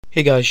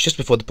Hey guys, just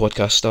before the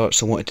podcast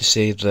starts, I wanted to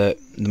say that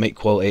the mic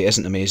quality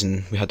isn't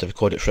amazing. We had to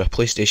record it for a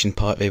PlayStation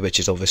party, which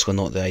is obviously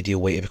not the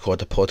ideal way to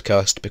record a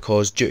podcast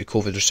because due to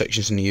COVID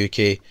restrictions in the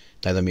UK,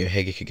 neither me or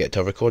Heggie could get to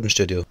a recording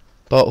studio.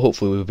 But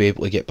hopefully we'll be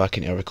able to get back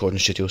into a recording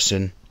studio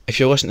soon. If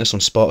you're listening to this on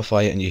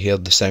Spotify and you hear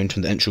the sound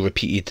from the intro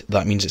repeated,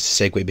 that means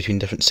it's a segue between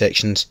different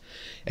sections.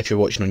 If you're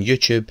watching on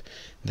YouTube,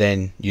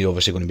 then you're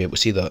obviously going to be able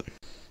to see that.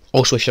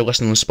 Also, if you're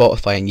listening on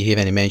Spotify and you hear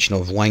any mention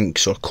of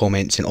links or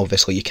comments, then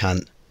obviously you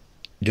can't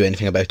do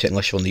anything about it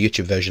unless you're on the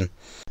YouTube version.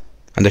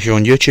 And if you're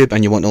on YouTube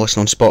and you want to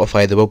listen on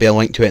Spotify, there will be a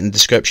link to it in the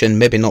description,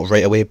 maybe not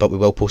right away, but we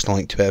will post a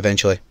link to it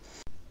eventually.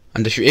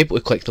 And if you're able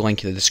to click the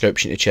link in the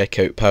description to check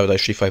out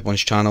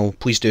Paradise351's channel,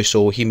 please do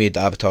so. He made the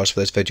avatars for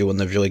this video and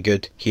they're really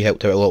good. He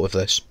helped out a lot with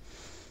this.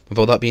 With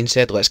all that being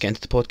said, let's get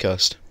into the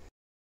podcast.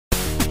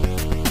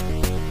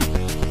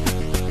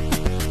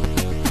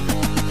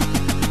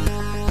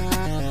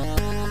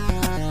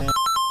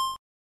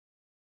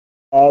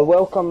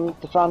 Welcome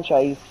to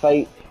Franchise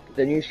Fight,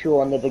 the new show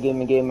on the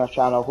DaGamingGamer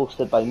channel,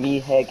 hosted by me,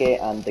 Heggie,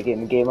 and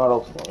DaGamingGamer,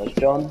 also known as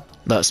John.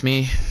 That's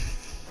me.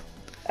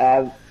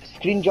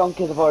 Screen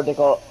Junkies have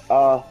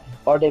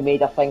already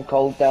made a thing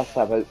called this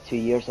about 2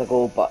 years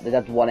ago, but they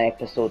did one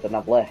episode and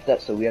I've left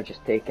it, so we're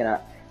just taking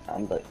it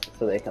and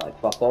so they can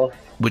fuck off.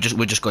 We're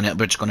just gonna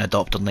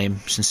adopt their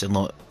name since they've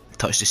not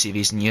touched the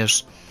series in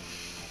years.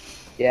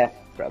 Yeah,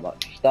 pretty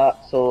much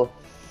that. So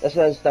this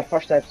is the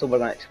first episode. We're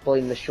going to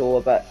explain the show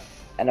a bit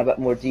in a bit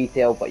more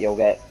detail, but you'll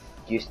get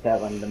used to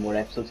it when the more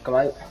episodes come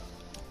out.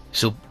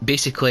 So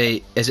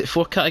basically, is it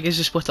 4 categories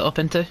we split it up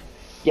into?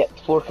 Yep,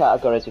 4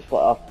 categories we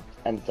split up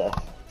into.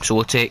 So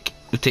we'll take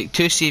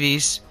 2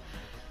 series,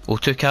 or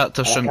 2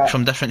 characters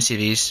from different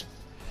series.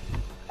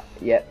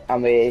 Yep,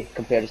 and we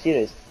compare the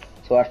series.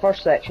 So our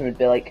first section would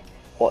be like,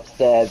 what's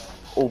the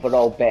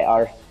overall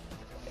better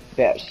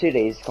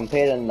series,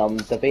 comparing them,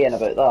 debating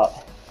about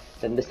that.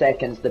 Then the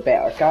second's the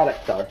better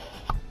character.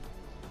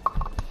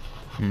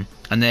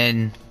 And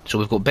then, so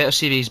we've got better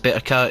series,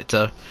 better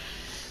character.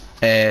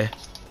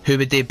 Who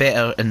would do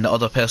better in the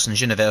other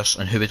person's universe,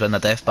 and who would win the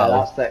death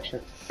battle?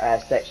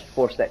 That's section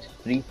 4, section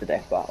 3, the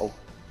death battle.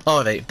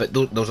 Oh right, but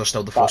those are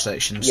still the 4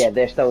 sections. Yeah,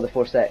 they're still the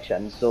 4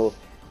 sections. So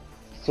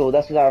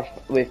this is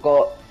we've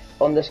got,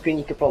 on the screen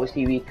you can probably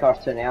see wee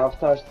cartoon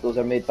avatars. Those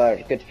are made by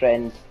our good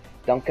friend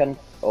Duncan,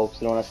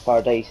 also known as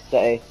Paradise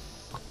City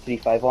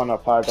 351 or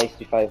Paradise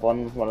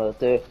 351, one of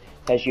the two.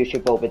 His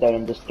YouTube will be down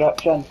in the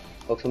description.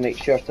 Also make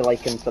sure to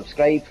like and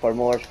subscribe for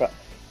more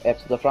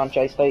episodes of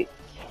Franchise Fight.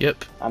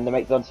 Yep. And they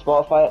might be on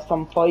Spotify at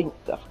some point,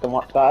 if I can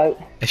work that out.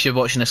 If you're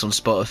watching this on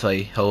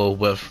Spotify, hello,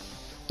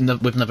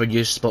 we've never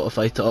used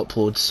Spotify to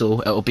upload,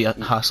 so it'll be a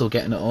hassle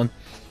getting it on.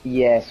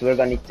 Yeah, so we're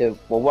gonna need to,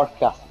 we'll work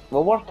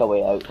a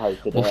way out how to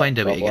do it. We'll find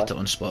a way to get it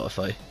on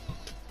Spotify.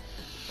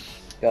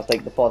 Just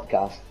like the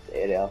podcast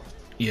area.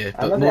 Yeah,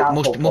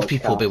 but most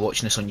people will be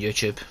watching this on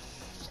YouTube.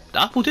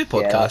 Apple do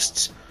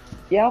podcasts.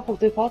 Yeah, Apple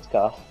do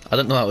podcasts. I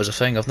didn't know that was a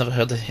thing. I've never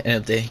heard of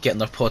anybody getting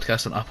their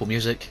podcast on Apple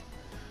Music.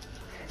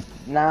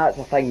 Nah, it's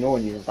a thing. No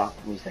one uses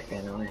Apple Music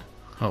anyway.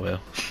 Oh well.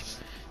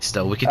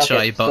 Still, we could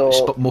try,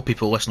 but more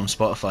people listen on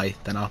Spotify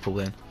than Apple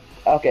then.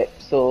 Okay,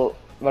 so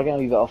we're going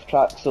to leave it off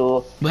track.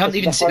 So we haven't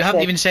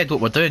even said what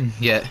we're doing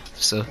yet.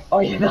 So. Oh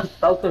yeah,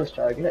 that's what I was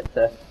trying to get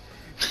to.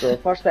 So the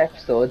first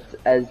episode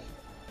is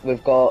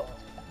we've got.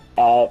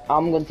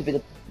 I'm going to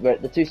be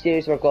the 2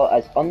 series we've got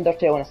is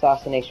Undertale and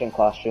Assassination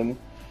Classroom,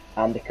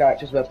 and the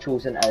characters we've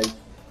chosen is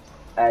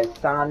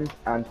Sans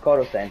and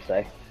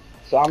Koro-Sensei.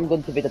 So I'm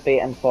going to be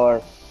debating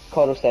for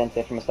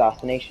Koro-Sensei from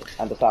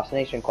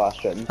Assassination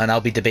Classroom. And I'll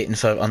be debating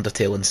for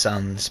Undertale and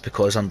Sans,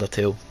 because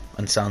Undertale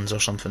and Sans or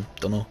something,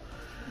 don't know.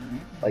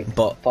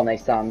 But funny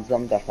Sans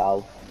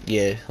Undertale.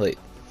 Yeah,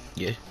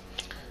 yeah.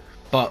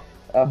 But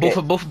okay.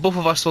 both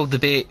of us will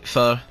debate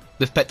for,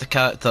 we've picked a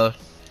character,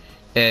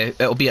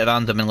 it'll be at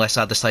random unless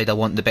I decide I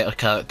want the better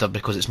character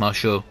because it's my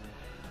show.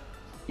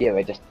 Yeah,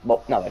 we've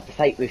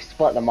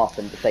split them up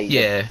and decided.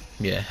 Yeah,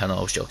 I know,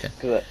 I was joking.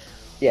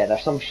 Yeah,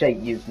 there's some shit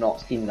you've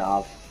not seen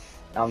that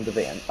I'll be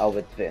debating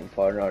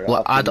for.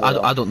 Well, I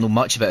don't know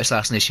much about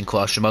Assassination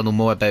Classroom. I know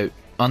more about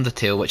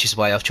Undertale, which is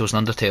why I've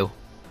chosen Undertale.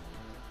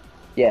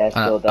 Yeah,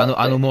 so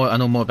I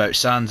know more about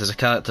Sans as a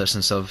character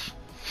since I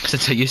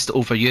used to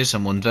overuse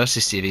him on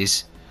Versus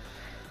series.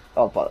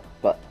 Oh, but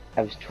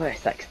it was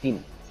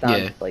 2016. Sans,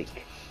 yeah.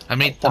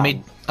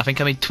 I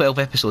think I made 12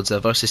 episodes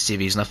of the Versus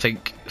series, and I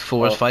think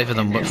 4 or 5 of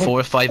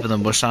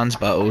them were Sans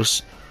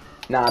battles.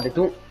 Nah, they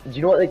don't. Do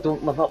you know what they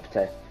don't live up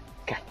to?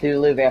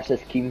 Cthulhu versus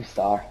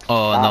Keemstar.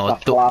 Oh no!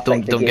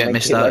 Don't get me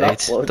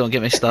started. Don't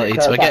get me started.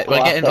 We're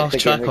getting off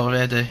track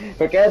already.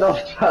 We're getting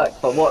off track,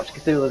 but watch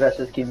Cthulhu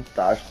versus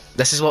Keemstar.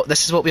 This is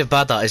what we're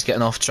bad at, is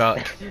getting off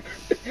track.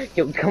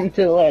 You'll come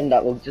to learn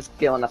that we'll just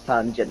get on a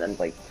tangent and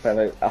for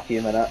about a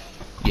few minutes.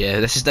 Yeah,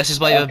 this is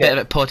why we're better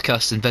at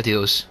podcasts and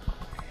videos.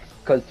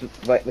 Because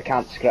we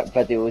can't script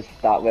videos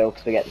that well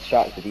because we get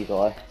distracted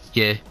easily.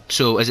 Yeah.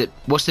 So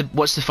what's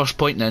the first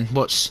point then?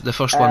 What's the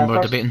first one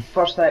we're debating?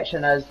 First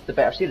section is the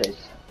better series.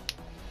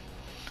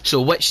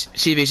 So which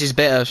series is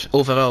better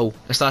overall?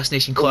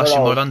 Assassination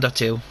Classroom or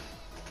Undertale?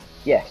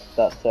 Yes,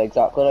 that's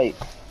exactly right.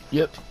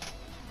 Yep.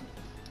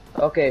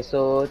 Okay,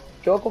 so do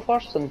you want to go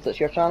first since it's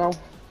your channel?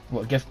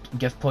 What,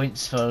 give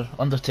points for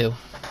Undertale?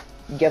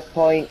 Give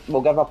point,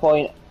 we'll give a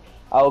point,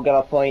 I'll give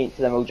a point,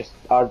 then we'll just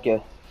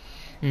argue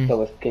till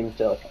we've came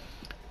to like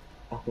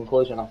a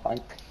conclusion, I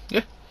think.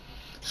 Yeah.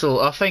 So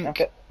I think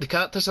Okay. the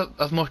characters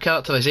have more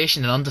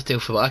characterisation than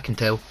Undertale, for what I can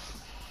tell.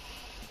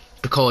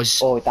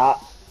 Because Oh,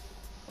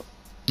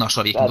 no,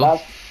 sorry, you can go.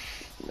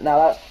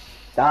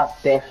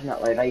 That's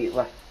definitely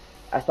right.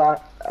 I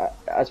thought,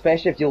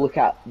 especially if you look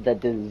at the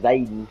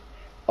design,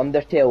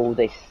 Undertale,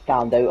 they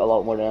stand out a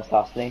lot more than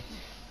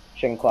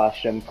Assassination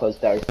Classroom because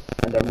they're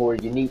more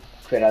unique,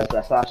 whereas the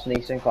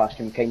Assassination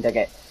Classroom kind of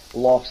get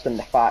lost in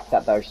the fact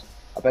that there's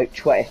about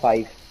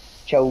 25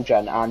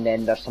 children and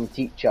then there's some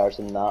teachers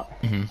and that.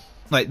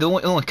 Like the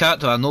only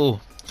character I know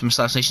from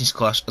Assassination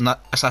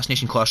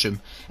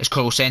Classroom is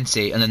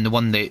Koro-Sensei, and then the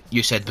one that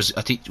you said was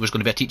was going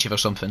to be a teacher or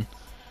something.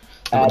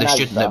 The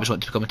student that was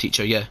wanting to become a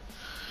teacher, yeah.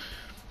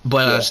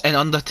 Whereas in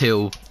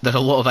Undertale, there are a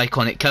lot of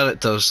iconic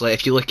characters. Like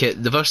if you look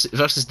at the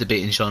versus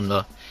debating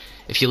genre,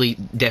 if you leave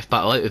Death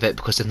Battle out of it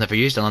because they've never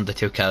used an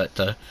Undertale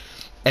character,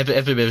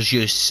 everywhere's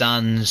used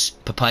Sans,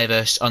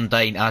 Papyrus,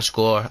 Undyne,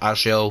 Asgore,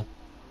 Azrael,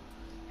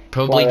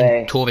 probably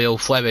even Toriel,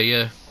 Flower,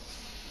 yeah.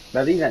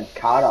 Maybe even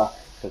Kara,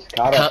 because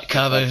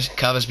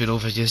Kara's been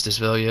overused as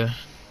well, yeah.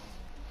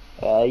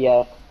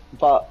 Yeah,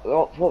 but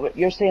what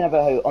you're saying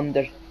about how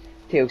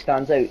Undertale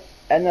stands out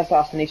in the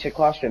Assassination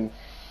Classroom,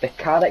 the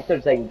character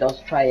design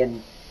does try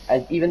and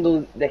even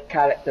though the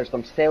characters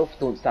themselves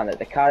don't stand out,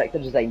 the character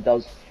design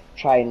does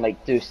try and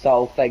like do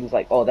subtle things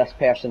like, oh, this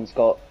person's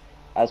got,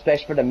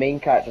 especially for the main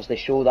characters, they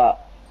show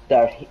that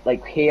their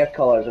like hair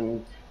colours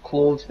and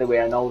clothes they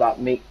wear and all that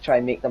try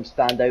and make them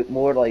stand out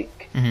more.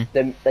 Like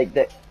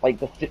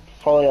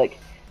probably like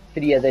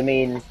three of the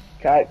main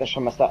characters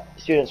from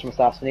students from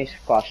Assassination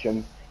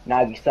Classroom,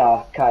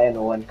 Nagisa,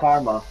 Kayano, and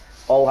Karma,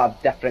 all have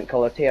different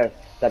coloured hair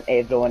than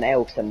everyone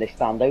else, and they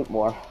stand out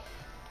more.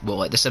 Well,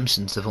 like the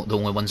Simpsons, they're the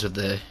only ones with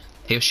the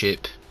hair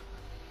shape.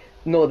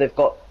 No, they've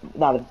got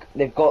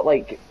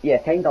like, yeah,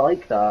 kind of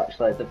like that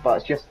actually, but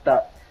it's just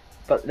that.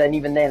 But then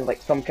even then,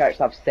 like some characters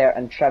have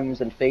certain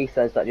trims and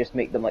faces that just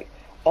make them like,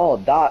 oh,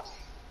 that's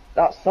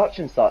such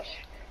and such.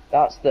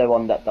 That's the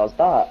one that does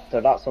that,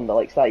 or that's one that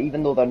likes that.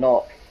 Even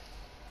though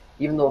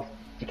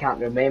you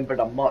can't remember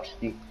them much,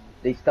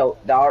 they still,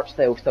 the art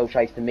style still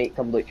tries to make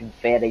them look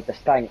very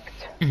distinct.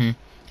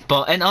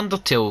 But in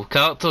Undertale,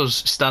 characters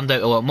stand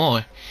out a lot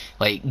more.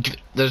 Like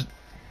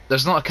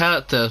there's not a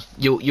character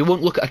you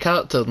won't look at a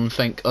character and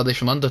think, are they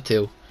from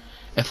Undertale?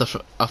 If they're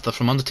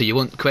from Undertale, you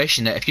won't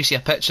question it. If you see a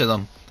picture of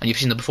them and you've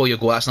seen them before, you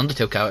go, that's an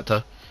Undertale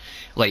character.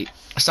 Like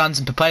Sans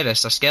and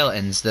Papyrus are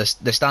skeletons.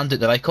 They stand out.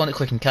 They're iconic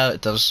looking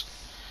characters.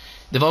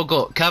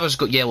 Kara's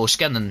got yellow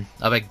skin and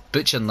a big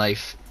butcher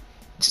knife.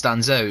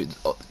 Stands out.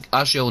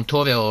 Azrael and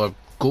Toriel are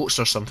goats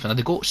or something. Are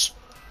they goats?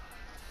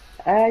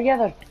 Yeah,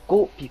 they're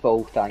goat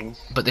people things.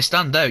 But they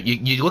stand out.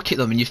 You look at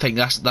them and you think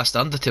that's the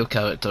Undertale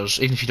characters.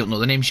 Even if you don't know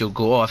the names, you'll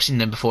go, oh, I've seen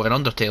them before in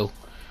Undertale,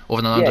 or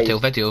in an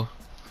Undertale video.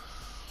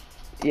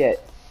 Yeah,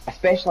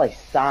 especially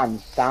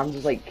Sans. Sans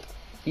is like,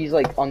 he's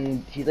like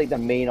the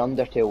main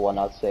Undertale one,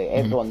 I'd say.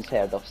 Everyone's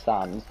heard of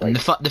Sans. Like, and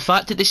the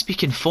fact that they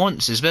speak in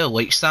fonts as well,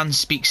 like Sans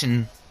speaks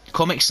in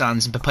Comic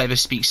Sans and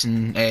Papyrus speaks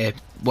in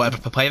whatever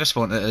Papyrus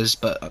font it is,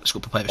 but it's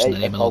got Papyrus in the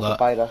name and all that.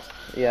 Papyrus,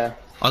 yeah.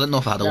 I didn't know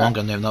if I had a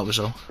longer name, that was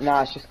all.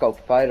 Nah, it's just called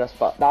Papyrus,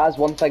 but that is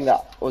one thing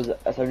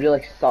it's a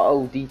really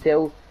subtle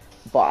detail,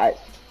 but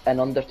it's in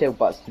Undertale,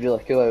 but it's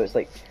really cool. It's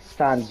like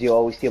Sans, you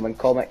always see them in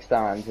Comic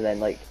Sans, and then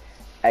like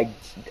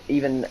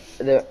even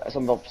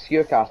some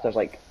obscure casters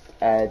like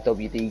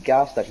WD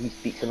Gaster, he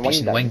speaks in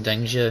Wingdings.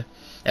 Wingdings, yeah.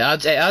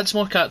 It adds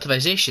more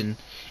characterisation.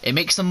 It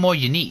makes them more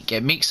unique.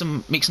 It makes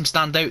them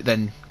stand out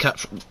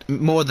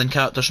more than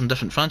characters from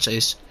different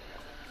franchises.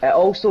 It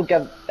also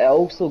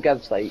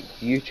gives like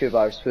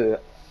YouTubers who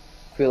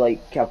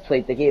like have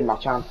played the game a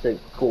chance to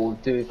go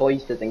do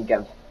voices and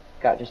give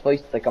characters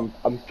voices. Like I'm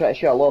pretty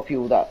sure a lot of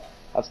people that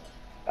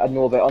I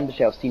know about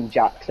Undertale have seen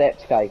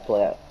Jacksepticeye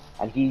play it,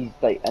 and he's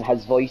like, and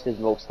his voices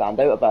will stand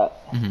out a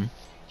bit.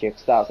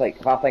 Because that's like,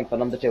 if I think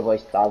of an Undertale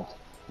voice, I'd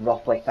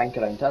roughly think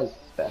around his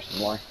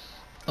personally.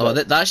 Oh,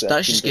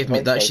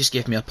 that just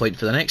gave me a point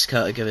for the next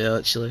category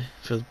actually.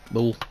 I'll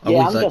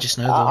leave that just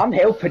now though. I'm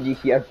helping you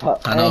here,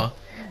 but I know.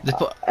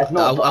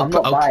 I'm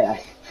not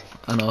biased.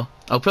 I know.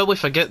 I'll probably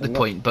forget the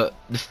point, but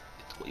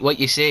what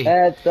you say.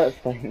 That's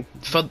fine.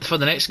 For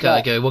the next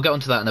category, we'll get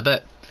onto that in a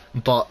bit.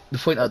 But the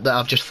point that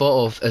I've just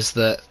thought of is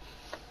that,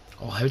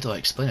 how do I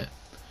explain it?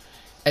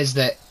 Is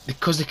that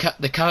because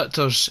the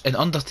characters in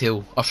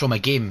Undertale are from a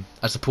game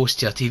as opposed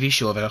to a TV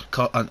show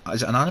or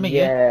is it an anime?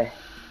 Yeah,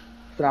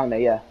 it's an anime.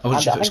 Yeah. I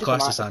wasn't sure if it was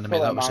classed as anime.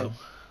 That was all.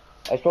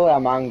 It's probably a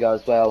manga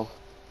as well.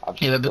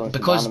 Yeah, but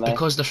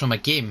because they're from a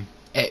game,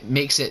 it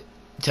makes it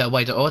to a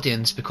wider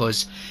audience,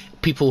 because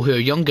people who are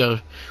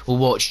younger will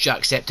watch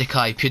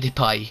Jacksepticeye,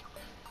 PewDiePie,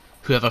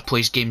 whoever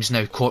plays games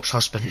now, Corpse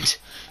Husband,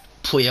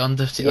 play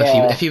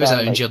Undertale. If he was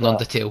out and during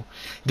Undertale,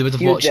 they would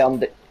have watched.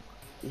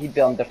 He'd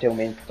be Undertale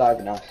main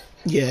protagonist.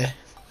 Yeah,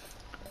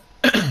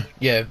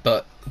 Yeah,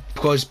 but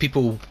because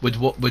people would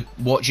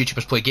watch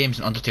YouTubers play games,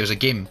 and Undertale's a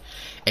game,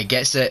 it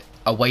gets it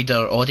a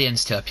wider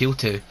audience to appeal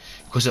to,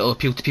 because it'll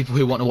appeal to people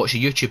who want to watch a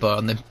YouTuber,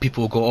 and then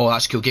people will go, oh,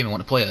 that's a cool game, I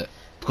want to play it,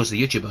 because of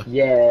the YouTuber.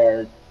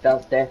 Yeah,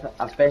 that's definitely,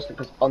 especially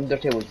because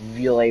Undertale was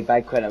really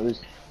big when it was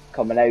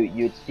coming out.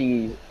 You'd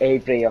see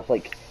every of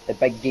like the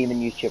big gaming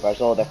YouTubers,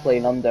 oh, they're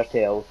playing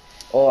Undertale,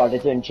 oh, are they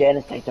doing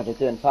Genocide, are they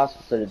doing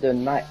Pacific, are they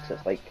doing Max?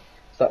 It's like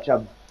such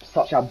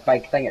a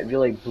big thing. It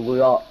really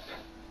blew up.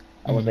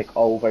 It was like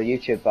all over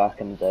YouTube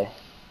back in the day.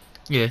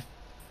 Yeah.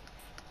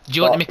 Do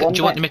you want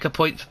to make a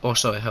point? Oh,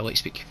 sorry, I'll let you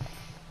speak.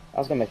 I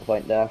was gonna make a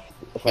point there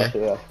if Yeah. that's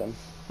what you're asking.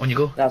 On you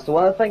go. Now, so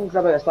one of the things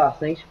about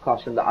Assassination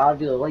Classroom that I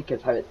really like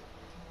is how it's,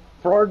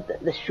 for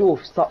the show,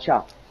 such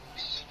a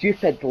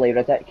stupidly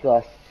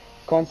ridiculous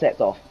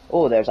concept of,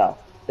 oh, there's a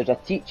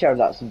teacher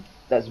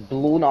that's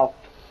blown up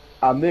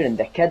a moon and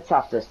the kids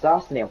have to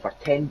assassinate him for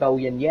 10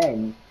 billion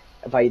yen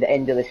by the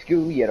end of the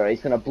school year, or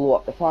he's gonna blow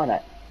up the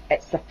planet.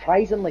 It's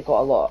surprisingly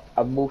got a lot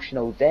of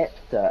emotional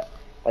depth to it.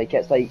 Like,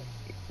 it's like,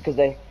 because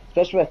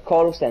especially with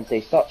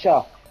Koro-Sensei, such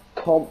a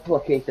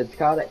complicated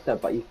character,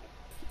 but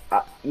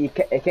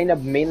it kind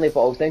of mainly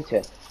boils down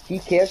to, he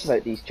cares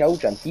about these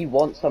children, he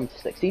wants them to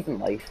succeed in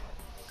life,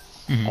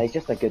 and he's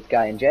just a good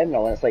guy in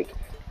general, and it's like,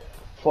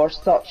 for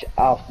such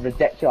a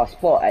ridiculous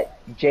plot, it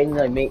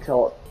genuinely makes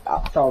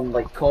someone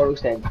like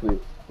Koro-Sensei, who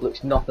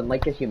looks nothing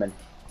like a human,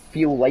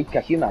 feel like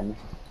a human.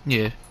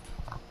 Yeah.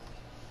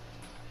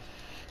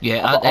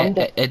 Yeah,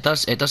 it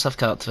does have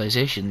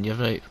characterisation, you're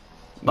right.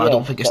 But yeah, I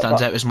don't think it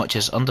stands out as much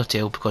as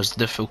Undertale, because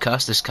the full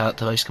cast is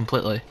characterised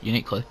completely,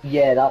 uniquely.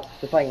 Yeah, that's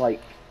the thing,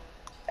 like,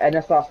 in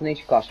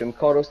Assassination Classroom,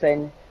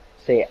 Koro-Sensei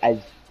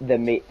is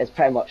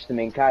pretty much the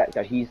main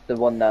character. He's the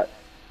one that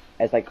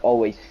is like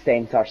always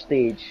centre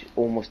stage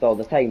almost all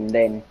the time.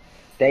 Then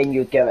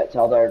you give it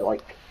to other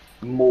like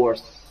more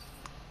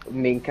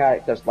main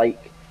characters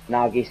like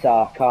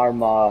Nagisa,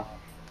 Karma,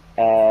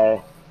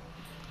 all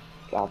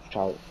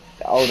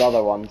the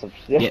other ones.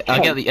 Yeah, I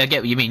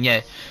get what you mean.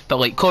 Yeah, but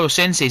like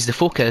Koro-Sensei is the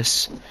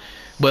focus,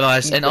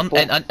 whereas in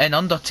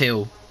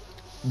Undertale,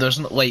 there's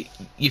not, like,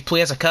 you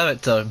play as a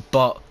character,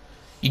 but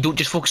you don't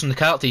just focus on the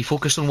character. You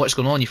focus on what's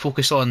going on. You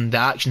focus on the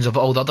actions of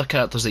all the other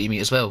characters that you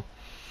meet as well.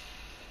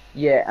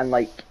 Yeah, and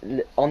like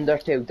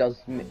Undertale does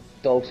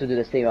also do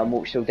the same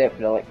emotional depth.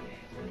 Like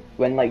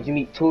when like you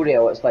meet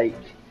Toriel, it's like,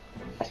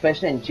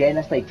 especially in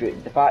Genocide,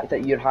 the fact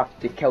that you have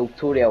to kill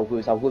Toriel,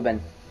 who's a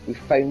woman who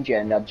found you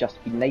and they'll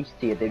just be nice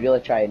to you. They really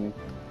try and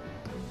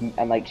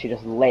like she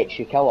just lets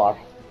you kill her.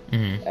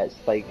 It's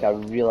like a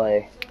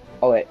really.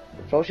 Oh wait,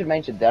 I should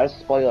mention there's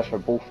spoilers for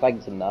both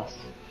things in this.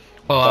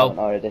 Oh, I'll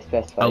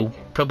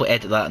probably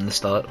edit that in the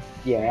start.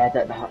 Yeah,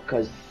 edit that,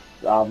 because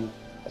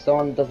if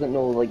someone doesn't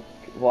know like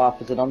what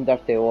happens in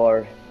Undertale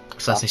or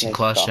Assassination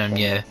Classroom,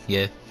 yeah.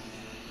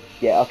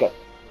 Yeah, okay.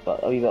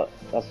 But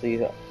that's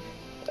leave it.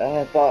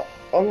 But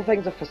one of the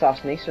things with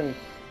Assassination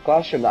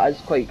Classroom that is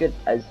quite good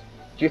is,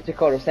 due to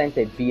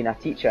Koro-Sensei being a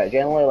teacher, it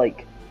generally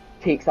like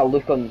takes a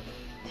look on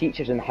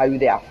teachers and how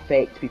they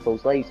affect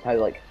people's lives, how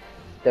like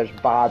there's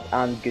bad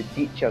and good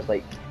teachers,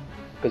 like,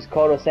 because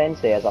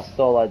Koro-Sensei is a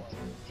solid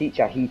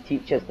teacher. He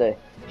teaches the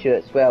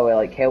students well, he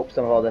like helps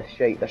them with all the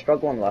shit they're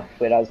struggling with,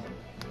 whereas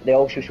they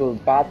also show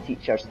bad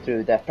teachers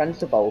through the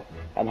principal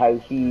and how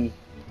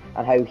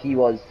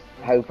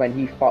when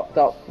he fucked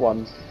up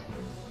once,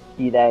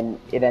 it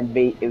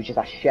was just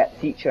a shit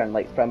teacher and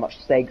like pretty much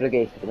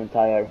segregated the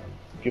entire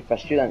group of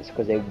students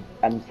because they,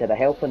 instead of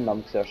helping them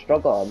because they're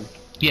struggling.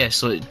 Yeah,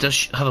 so it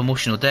does have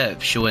emotional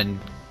depth, showing,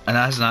 and it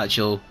has an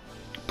actual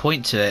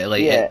point to it.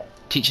 Like, it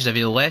teaches a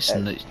real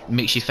lesson that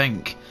makes you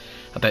think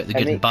about the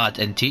good and bad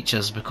in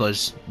teachers,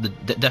 because the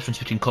difference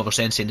between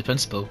Koro-Sensei and the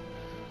principal.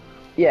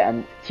 Yeah,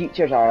 and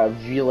teachers are a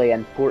really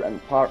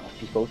important part of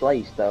people's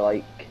lives. They're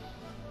like,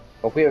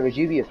 well, where would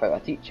you be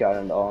without a teacher,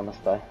 in all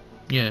honesty?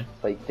 Yeah.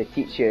 Like, they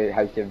teach you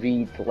how to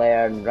read,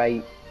 learn,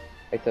 write,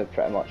 how to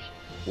pretty much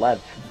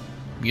live.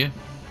 Yeah.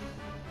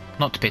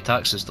 Not to pay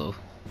taxes, though.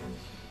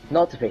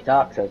 Not to pay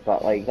taxes,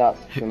 but like, that's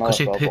another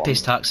problem. Who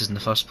pays taxes in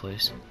the first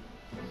place?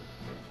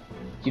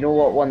 Do you know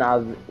what one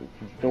no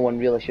one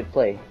really should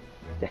play?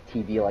 The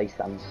TV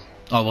license.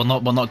 Oh, we're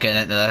not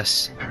getting into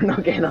this. We're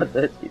not getting into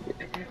this.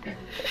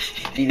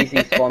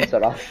 BBC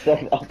sponsor us.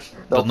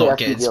 We're not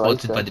getting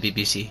sponsored by the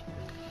BBC.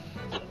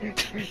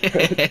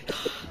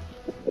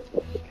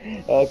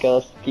 Okay,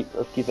 let's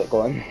keep it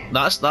going.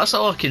 That's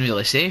all I can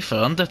really say for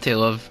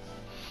Undertale.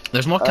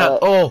 There's more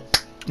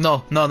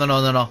no.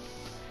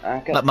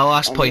 Okay. Like my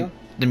last point,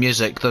 the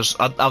music.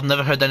 I've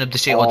never heard anybody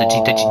say, "Oh,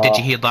 did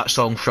you hear that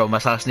song from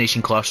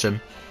Assassination Classroom?"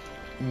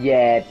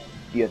 Yeah,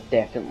 you've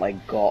definitely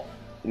got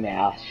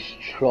a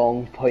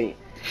strong point.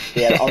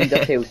 The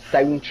Undertale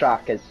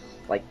soundtrack is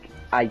like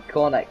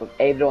iconic. Like,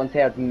 everyone's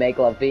heard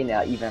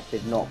Megalovania, even if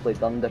they've not played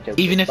Undertale.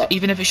 Even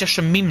if it's just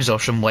some memes or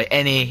some like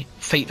any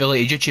fight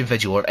related YouTube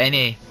video or I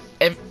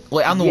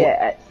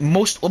know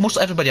most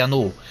everybody I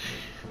know.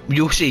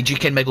 You'll say "Do you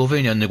ken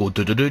Megalovania?" and they go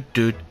do do do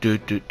do do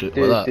do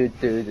do like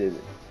that.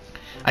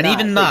 And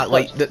even that,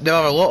 like there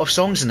are a lot of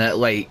songs in it,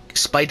 like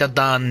Spider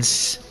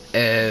Dance,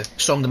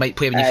 song they might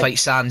play when you fight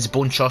Sans,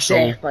 Bone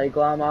Trussell. Death by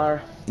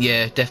Glamour.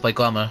 Yeah, Death by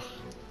Glamour.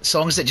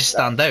 Songs that just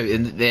stand out,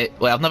 and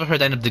I've never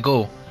heard any of them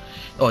go,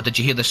 oh, did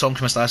you hear the song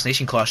from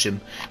Assassination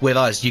Classroom?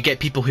 Whereas you get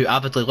people who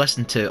avidly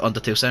listen to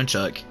Undertale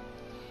soundtrack.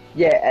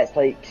 Yeah, it's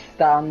like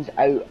stands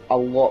out a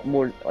lot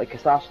more. Like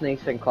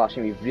Assassination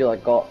Classroom, we've really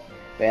got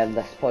where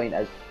this point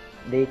is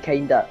they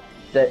kinda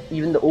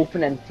even the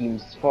opening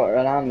themes for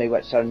an anime,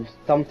 which are,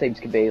 sometimes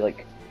can be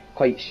like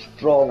quite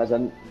strong as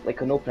an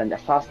opening.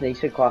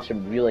 Assassination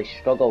Classroom really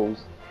struggles.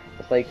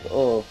 It's like,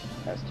 oh,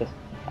 it's just,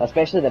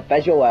 especially the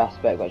visual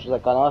aspect, which is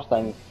like another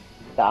thing.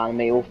 The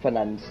anime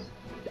openings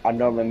are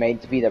normally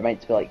meant to be. They're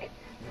meant to be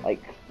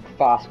like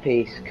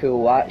fast-paced,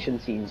 cool action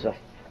scenes with.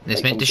 It's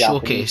like, meant to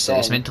showcase it.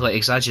 It's meant to like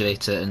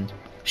exaggerate it and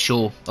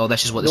show, oh,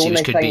 this is what the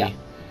series could be.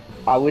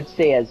 I would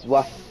say is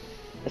with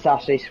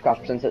Assassination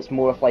Classroom, since it's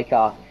more of like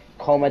a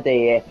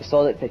comedy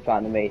episodic type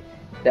anime,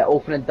 the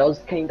opening does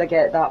kind of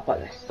get that, but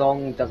the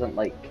song doesn't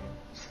like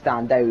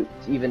stand out.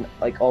 Even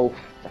like all,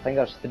 I think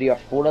there's 3 or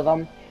 4 of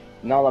them.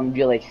 None of them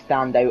really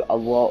stand out a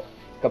lot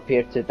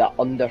compared to the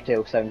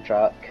Undertale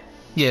soundtrack.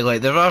 Yeah,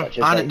 like there are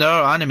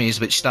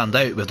animes which stand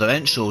out with their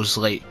intros,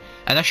 like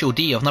Initial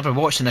D. I've never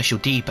watched Initial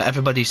D, but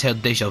everybody's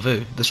heard Deja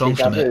Vu, the song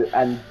from it.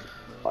 And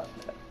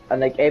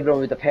like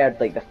everyone would have heard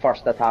like the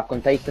first Attack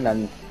on Titan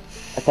and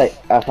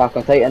Attack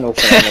on Titan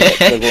opening, like,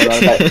 they're going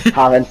on about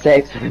having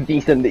sex with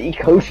beasts in the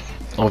eagles.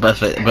 Or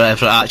if it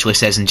actually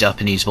says in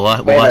Japanese, we'll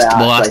ask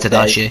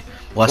Tadashi.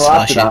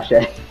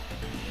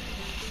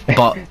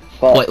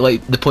 But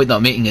like the point that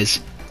I'm making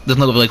is, they've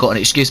not really got an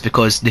excuse,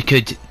 because they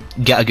could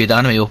get a good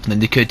anime opening,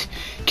 they could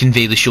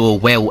convey the show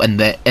well in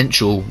the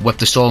intro with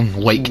the song,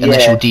 like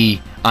Initial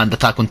D and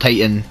Attack on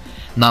Titan,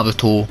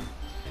 Naruto,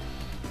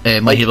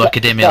 My Hero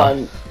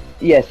Academia.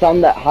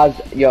 Some that has,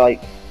 you're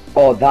like,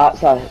 oh,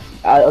 that's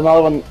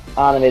another one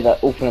anime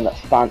that opening that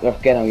stands, we're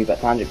getting a wee bit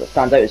tangent, but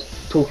stands out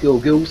is Tokyo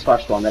Ghoul's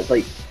first one. It's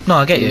like, no,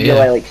 I get you,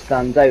 really like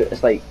stands out.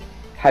 It's like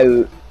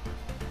how,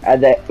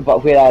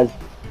 but whereas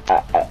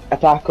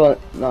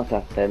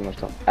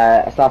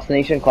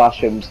Assassination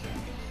Classrooms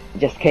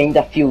just kind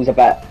of feels a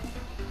bit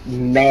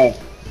meh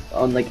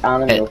on like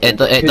anime.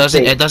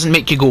 It doesn't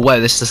make you go, wow,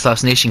 this is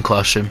Assassination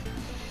Classroom.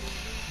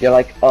 You're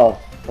like, oh,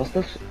 what's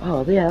this?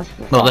 Oh yeah,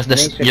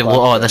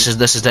 this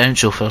is the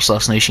intro for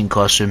Assassination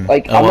Classroom.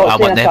 Like, I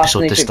want the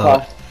episode to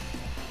start.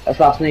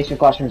 Assassination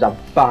Classroom's a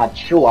bad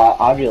show.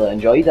 I really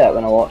enjoyed it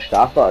when I watched it.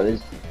 I thought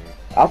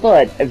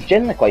it was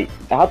genuinely quite.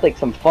 It had like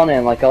some fun,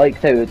 and like I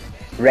liked how it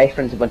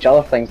referenced a bunch of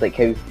other things, like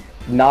how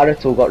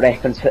Naruto got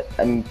referenced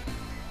and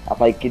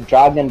like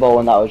Dragon Ball,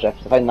 and that was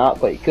referenced. I found that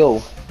quite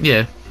cool.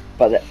 Yeah.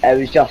 But it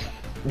was just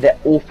the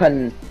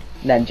opening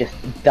just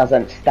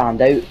doesn't stand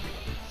out,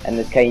 and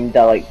it's kind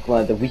of like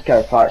one of the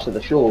weaker parts of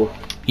the show.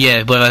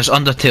 Yeah, whereas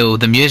Undertale,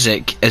 the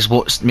music is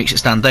what makes it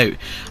stand out,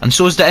 and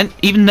so is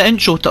even the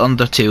intro to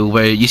Undertale,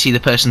 where you see the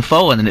person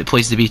falling and it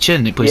plays the wee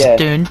tune. It plays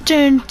dun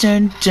dun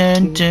dun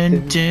dun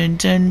dun dun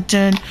dun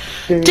dun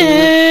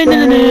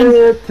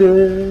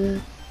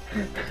dun.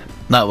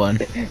 That one.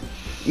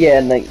 Yeah,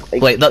 and like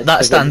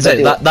that stands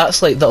out.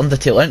 That's like the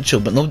Undertale intro,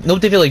 but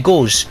nobody really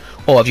goes,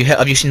 oh, have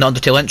you seen the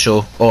Undertale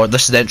intro, or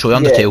this is the intro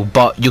of Undertale?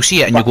 But you'll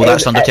see it and you go,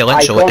 that's the Undertale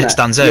intro. It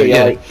stands out.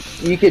 Yeah. Like,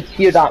 you could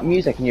hear that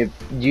music and you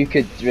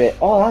could,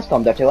 oh, that's the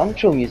Undertale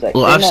intro music.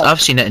 Well, I've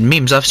seen it in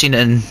memes. I've seen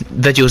it in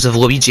videos of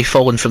Luigi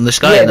falling from the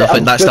sky, and I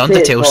think that's the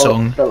Undertale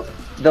song.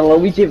 The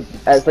Luigi,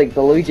 it's like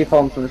the Luigi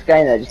falling from the sky,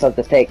 and it just has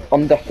the text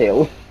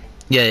Undertale.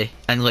 Yeah,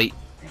 and like.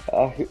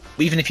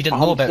 Even if you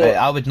didn't know about it,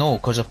 I would know,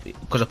 because I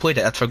played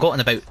it. I'd forgotten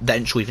about the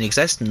intro even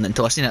existing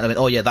until I seen it, and I went,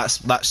 oh yeah, that's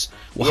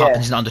what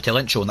happens in the Undertale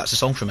intro, and that's the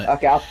song from it.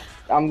 Okay,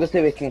 I'm going to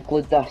say we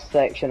conclude this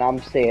section.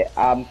 I'm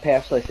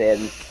personally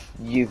saying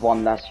you've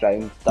won this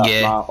round.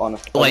 That's my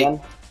honest opinion.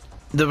 Like,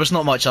 there was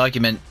not much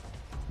argument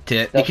to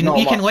it.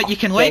 You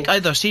can like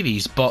either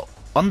series, but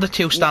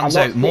Undertale stands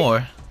out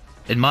more,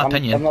 in my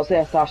opinion. I'm not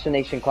saying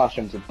Assassination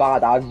Classroom's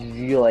bad. I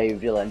really,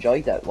 really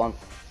enjoyed it.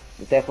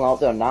 It's definitely up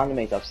there in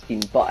animes I've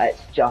seen, but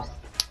it's just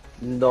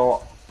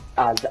not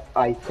as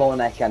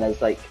iconic and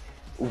as like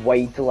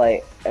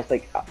widely. It's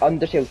like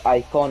Undertale's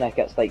iconic.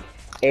 It's like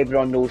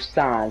everyone knows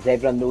Sans,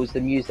 everyone knows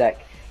the music,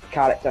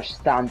 characters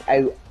stand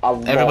out a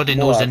lot. Everybody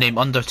knows the name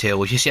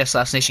Undertale. If you see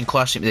Assassination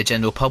Classroom to the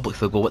general public,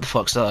 they'll go, what the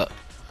fuck's that?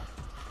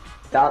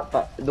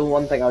 But the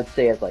one thing I would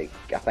say is, like,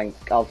 I think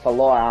for a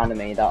lot of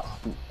anime,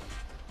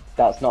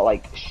 that's not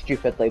like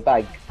stupidly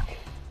big.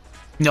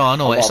 No, I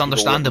know, it's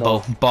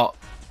understandable, but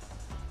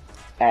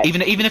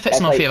even if it's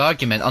not a fair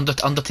argument,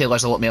 Undertale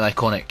is a lot more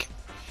iconic.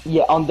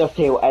 Yeah,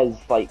 Undertale is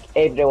like,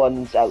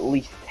 everyone's at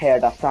least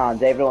heard of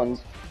Sans,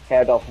 everyone's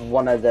heard of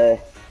one of the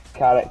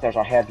characters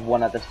or heard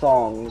one of the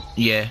songs.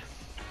 Yeah.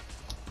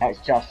 It's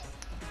just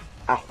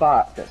a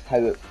fact. That's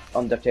how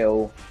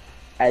Undertale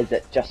is.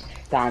 It just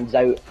stands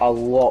out a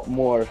lot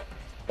more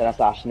than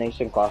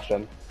Assassination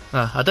Classroom.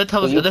 I did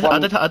have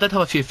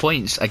a few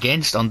points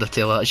against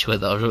Undertale actually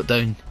that I wrote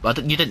down, but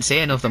you didn't say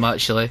any of them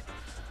actually.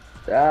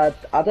 I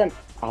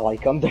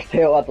like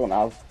Undertale. I don't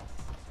know,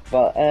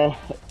 but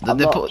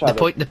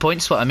the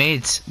points what I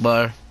made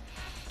were,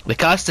 The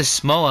cast is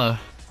smaller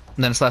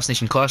than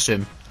Assassination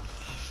Classroom,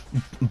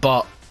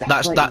 but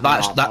that's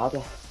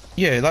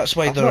yeah, that's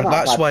why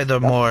they're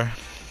more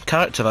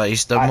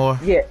characterised. They're more.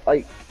 Yeah,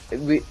 like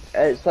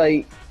it's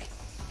like,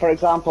 for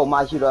example,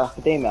 My Hero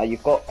Academia.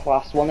 You've got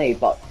Class 1A,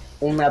 but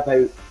only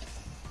about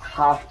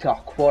half to a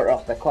quarter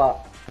of the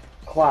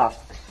class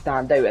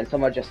stand out, and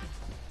some are just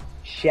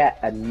shit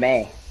and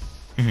meh.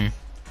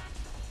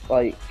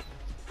 Like,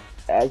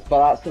 but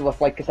that's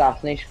with like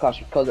Assassination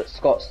Classroom, because it's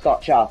got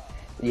such a.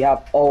 You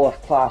have all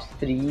of Class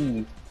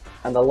 3E,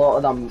 and a lot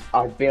of them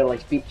are barely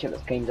featured.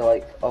 It's kind of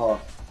like, oh,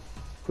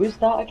 who's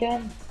that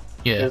again?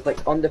 Yeah. There's like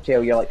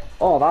Undertale. You're like,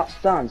 oh, that's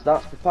Sans,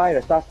 that's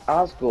Papyrus, that's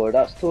Asgore,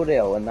 that's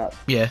Toriel, and that's.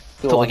 Yeah,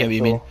 totally get what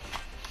you mean.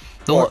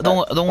 The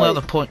only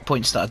other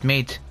points that I'd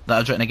made, that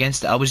I'd written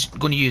against it, I was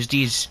going to use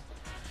these.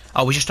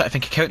 I was just trying to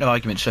think of counter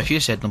arguments for a few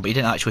said them, but you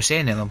didn't actually say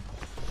any of them.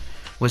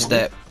 Was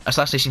that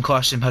Assassination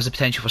Classroom has the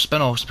potential for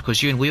spin-offs,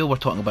 because you and Leo were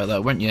talking about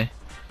that, weren't you?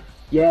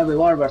 Yeah, we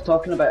were. We were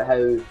talking about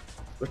how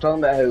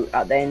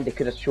at the end they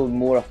could have shown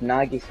more of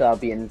Nagisa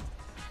being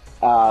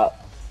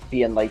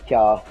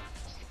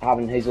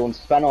having his own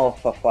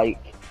spin-off of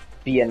like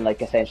being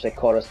like essentially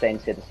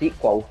Koro-Sensei the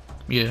sequel.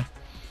 Yeah.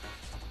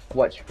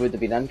 Which would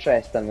have been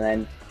interesting. And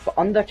then, but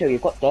Undertale,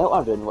 you've got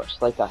Deltarune, which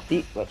is like a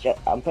sequel, which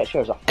I'm pretty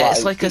sure is a flat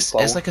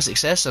sequel. It's like a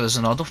successor,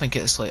 isn't it? I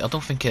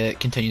don't think it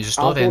continues the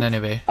story in any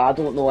way. I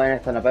don't know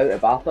anything about it,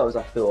 but I thought it was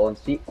a full-on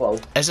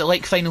sequel. Is it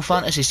like Final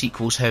Fantasy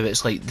sequels? How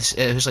it's like this?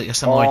 It was like a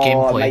similar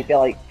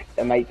gameplay.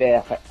 It might be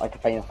like a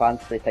Final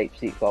Fantasy type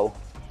sequel.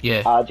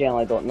 Yeah. I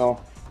generally don't know.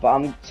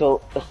 But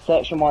so the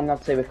section 1,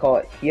 I'd say we call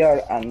it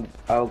here, and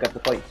I'll give the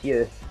point to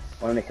you.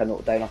 I want to make a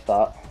note down of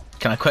that.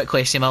 Can I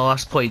quickly say my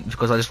last point,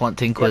 because I just want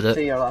to include it?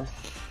 Say your last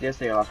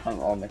point,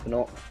 I'll make a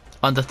note.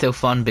 Undertale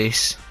fan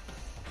base.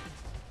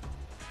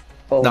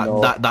 Oh,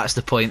 no. That's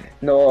the point.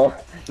 No,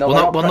 we're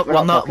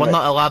not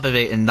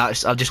elaborating. I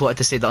just wanted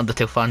to say that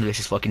Undertale fan base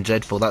is fucking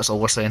dreadful. That's all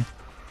we're saying.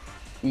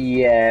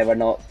 Yeah, we're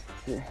not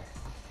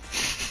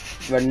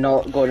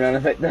going on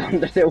about the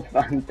Undertale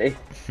fan base.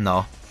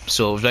 No.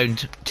 So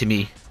round to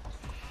me.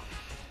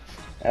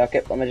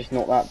 Okay, let me just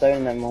note that down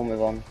and then we'll move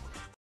on.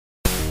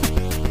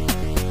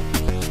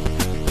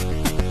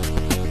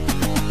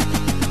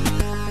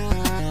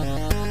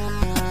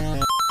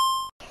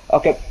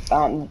 Okay,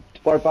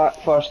 we're back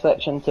for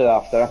section 2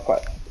 after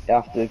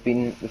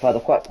we've had a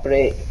quick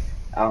break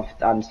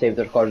and saved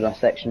the recording of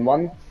section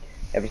 1.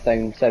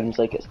 Everything sounds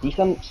like it's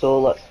decent,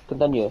 so let's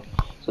continue.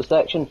 So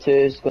section 2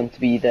 is going to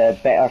be the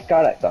better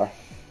character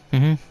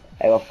out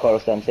of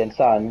Koro-Sensei and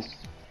Sans.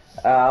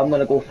 I'm going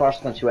to go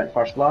first since you went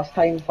first last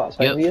time, if that's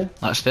fine with you.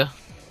 That's fair.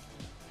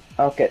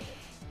 Okay.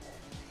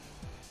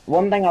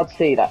 One thing I'd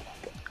say that,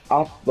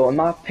 in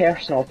my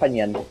personal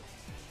opinion,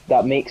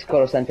 that makes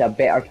Koro-Sensei a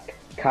better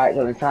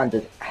character than Sans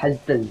is his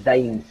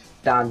design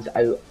stands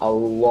out a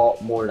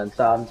lot more than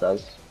Sans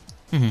does.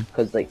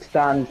 Because like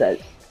Sans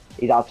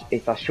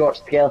he's a short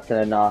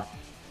skeleton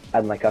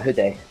and like a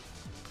hoodie.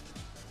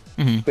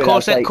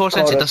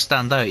 Koro-Sensei does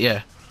stand out,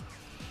 yeah.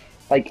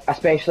 Like,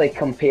 especially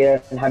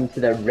comparing him to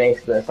the rest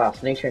of the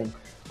Assassination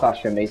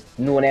Classroom,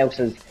 no one else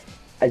is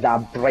a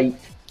bright,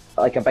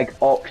 like a big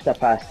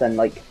octopus and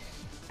like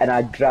in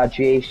a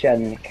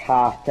graduation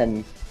hat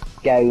and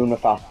gown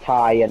with a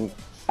tie and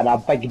a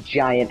big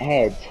giant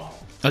head.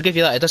 I'll give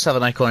you that, it does have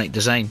an iconic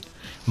design,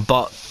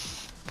 but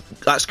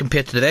that's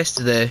compared to the rest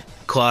of the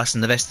class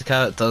and the rest of the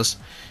characters.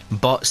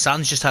 But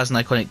Sans just has an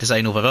iconic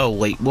design overall.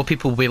 Like, more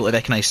people will be able to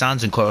recognise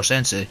Sans and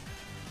Koro-Sensei.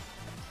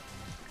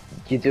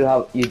 You do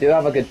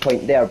have a good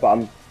point there,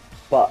 but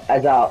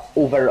as a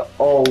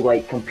overall,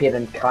 like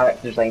comparing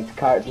character design to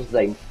character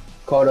design,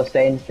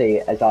 Koro-Sensei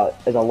is a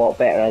lot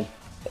better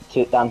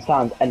than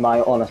Sans, in my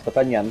honest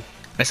opinion.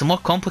 It's a more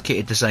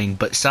complicated design,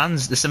 but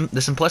Sans,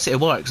 the simplicity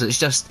works. It's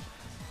just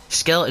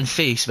skeleton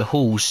face with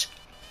holes,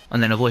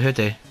 and then a blue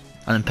hoodie,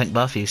 and then pink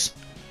baffies.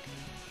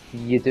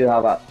 You do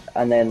have it,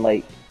 and then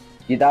like,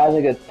 that is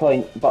a good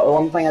point. But the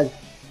one thing is,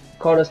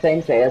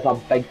 Koro-Sensei is a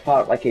big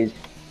part, like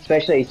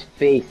especially his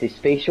face, his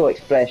facial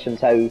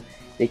expressions, how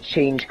they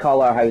change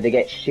colour, how they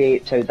get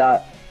shaped, and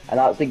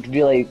that's like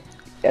really,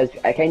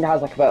 it kind of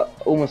has like a bit,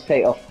 almost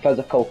kind of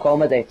physical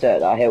comedy to it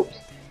that helps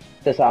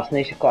the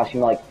Assassination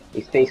Classroom. Like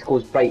his face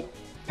goes bright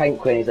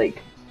pink when he's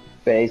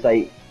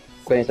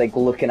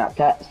looking at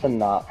tits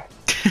and that.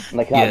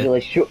 Like that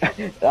really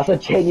that's a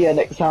genuine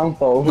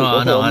example.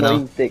 No, I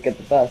know. Taking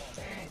the piss.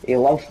 He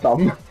loves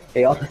them.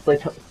 He honestly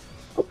does.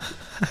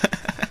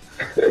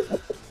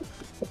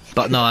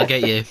 But no, I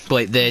get you.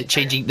 Like the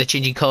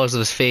changing colours of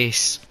his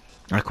face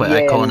are quite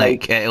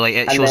iconic.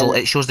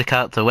 It shows the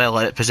character well.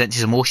 It presents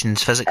his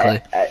emotions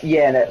physically.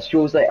 And it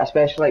shows like,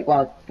 especially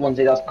like once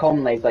he does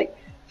commonly, like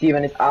see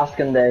when he's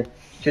asking the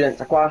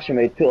students a question,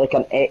 he'd put like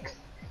an X.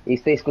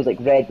 His face goes like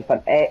red with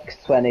an X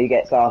when he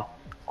gets a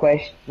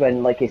question.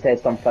 When like he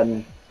says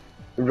something,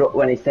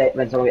 when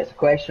someone gets a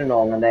question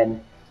wrong, and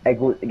then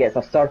it gets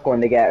a circle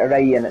and they get it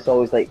right, and it's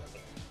always like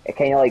it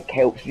kind of like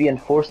helps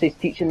reinforce his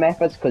teaching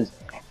methods, because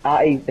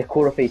the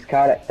core of his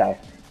character,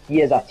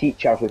 he is a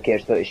teacher who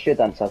cares about his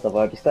students, as I've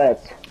already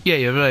said. Yeah,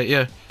 you're right,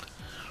 yeah.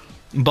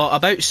 But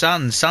about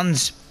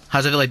Sans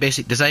has a really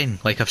basic design,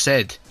 like I've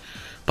said.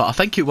 But I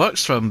think it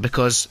works for him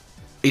because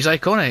he's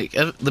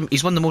iconic.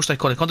 He's one of the most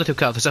iconic Undertale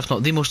characters, if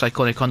not the most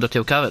iconic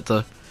Undertale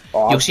character.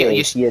 Oh, he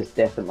is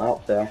definitely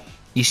up there.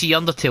 You see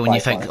Undertale and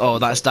you think, oh,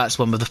 that's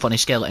one with the funny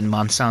skeleton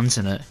man Sans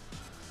in it.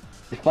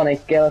 The funny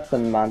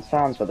skeleton man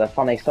Sans with a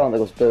funny song that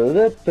goes boo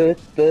boo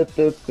boo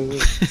boo boo.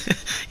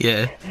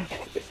 Yeah.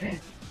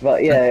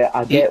 But yeah,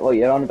 I get what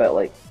you're on about,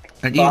 like.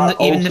 And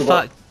even the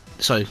fact,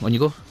 sorry, when you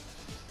go.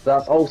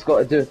 That's also got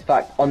to do with the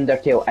fact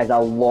Undertale is a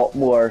lot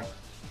more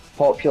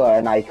popular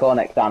and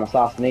iconic than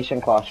Assassination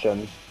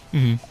Classroom.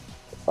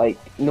 Like,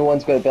 no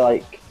one's going to be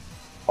like,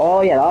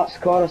 oh yeah, that's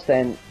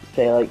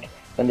Koro-Sensei, like,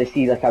 when they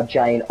see like a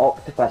giant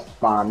octopus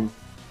man,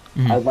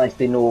 unless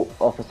they know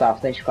of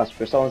Assassination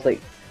Classroom. Someone's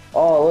like,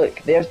 oh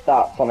look, there's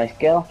that funny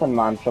skeleton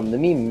man from the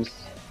memes.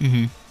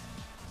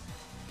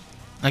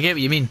 I get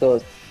what you mean.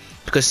 So,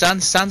 because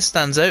Sans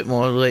stands out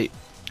more, like,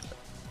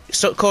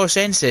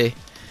 Koro-Sensei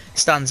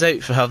stands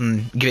out for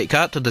having great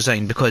character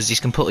design because he's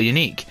completely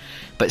unique,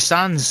 but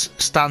Sans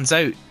stands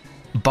out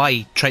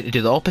by trying to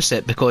do the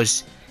opposite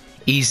because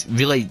he's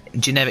really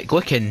generic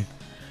looking,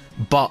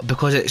 but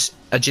because it's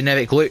a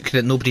generic look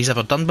that nobody's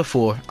ever done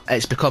before,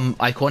 it's become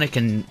iconic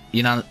and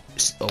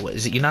unanimous. Oh,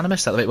 is it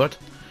unanimous? Is that the right word?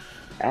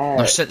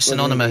 Or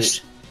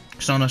synonymous?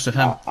 Synonymous with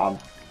him.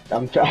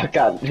 I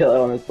can't really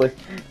honestly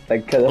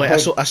think of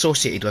it.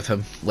 Associated with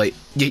him, like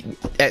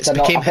I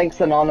think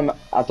synonymous.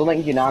 I don't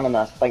think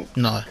unanimous. I think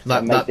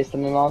that might be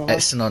synonymous.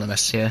 It's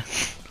synonymous, yeah.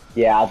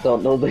 Yeah, I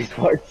don't know these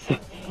words.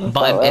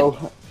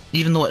 But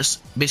even though it's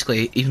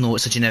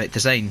a generic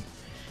design,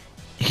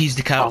 he's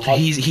the character.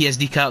 He is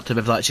the character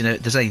with that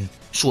generic design,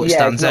 so it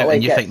stands out,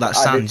 and you think that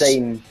Sans.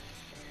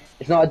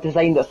 It's not a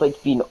design that's like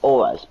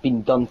it's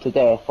been done to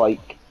death.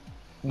 Like,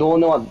 the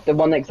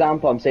one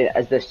example I'm saying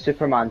is the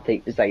Superman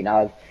type design.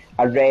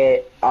 A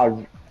red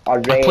and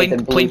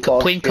blue plain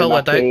coloured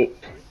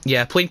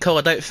plain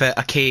coloured outfit,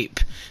 a cape,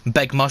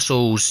 big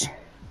muscles,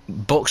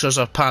 boxers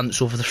or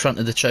pants over the front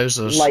of the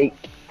trousers. Like,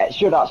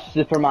 sure, that's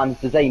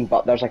Superman's design,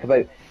 but there's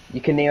like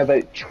you can name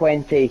about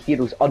 20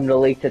 heroes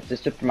unrelated to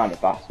Superman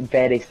with a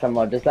very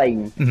similar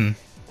design.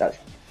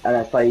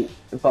 It's like,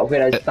 but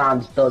whereas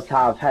Sans does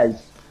have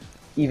his,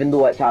 even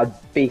though it's a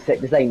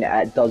basic design,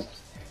 it does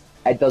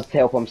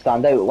help him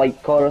stand out,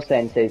 like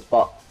Koro-Sensei's,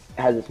 but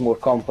it's more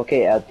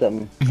complicated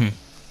than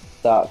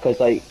that, because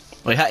like...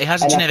 Well, he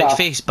has a generic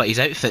face, but his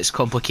outfit's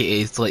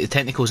complicated, like the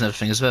technicals and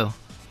everything as well.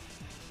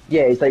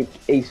 Yeah,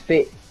 he's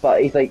fit,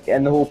 but he's like,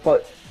 in the whole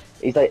put,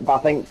 he's like, but I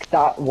think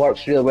that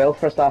works really well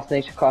for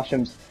Assassination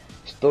Classroom's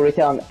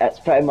storytelling. It's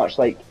pretty much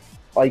like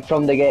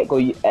from the get-go,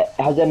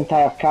 his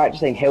entire character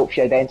thing helps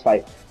you identify,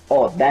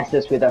 oh, this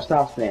is who they're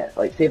assassinating.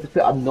 Like, say if you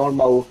put a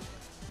normal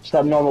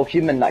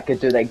human that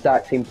could do the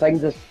exact same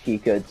things as he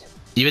could,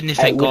 you wouldn't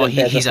think, oh,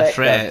 he's a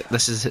threat,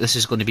 this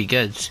is going to be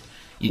good.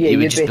 You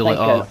would just be like,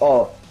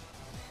 oh,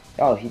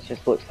 he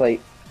just looks like...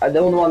 the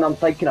only one I'm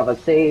thinking of is,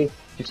 say,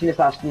 you've seen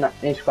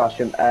Assassination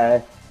Classroom,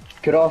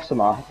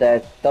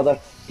 Koro-Sensei, the other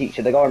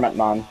teacher, the government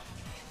man,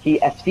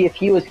 it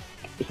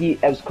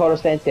was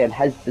Koro-Sensei and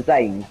his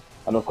design.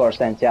 I know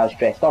Koro-Sensei has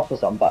dressed up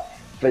as him, but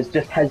if it's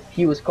just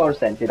he was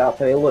Koro-Sensei, that's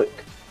how he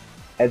looked.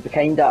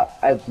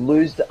 I'd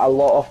lose a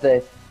lot of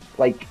the,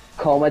 like,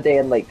 comedy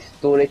and, like,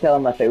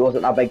 storytelling if it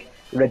wasn't a big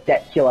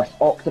ridiculous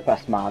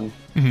octopus man.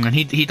 And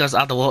he does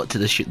add a lot to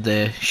the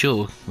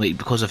show, like,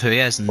 because of who he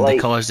is and the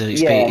colours,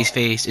 his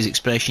face, his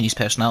expression, his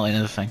personality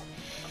and everything.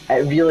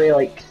 It really,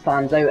 like,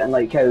 stands out, and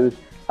like how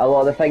a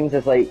lot of the things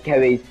is like how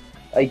he's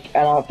like,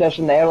 and I've just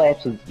in the early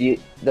episodes,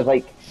 they're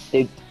like,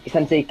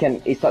 since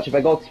he's such a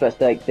big octopus,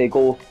 he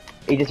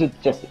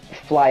would just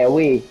fly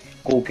away,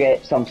 go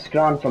get some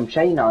scran from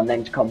China and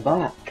then come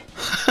back.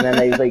 And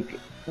then he's like,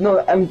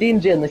 no, I'm being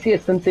genuinely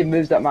serious, since he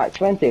moves at Mach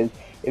 20,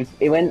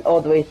 he went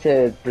all the way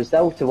to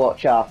Brazil to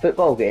watch a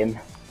football game.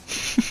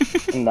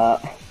 And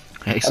that.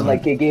 Excellent. And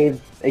like he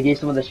gave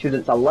some of the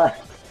students a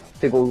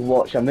lift to go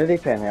watch a movie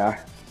premiere.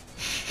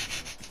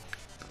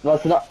 Well,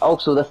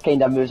 also, this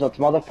kind of moves on to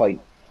another point.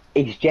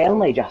 He's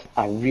generally just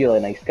a really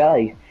nice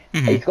guy.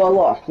 He's got a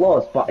lot of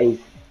flaws, but he's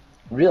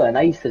really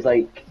nice. It's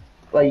like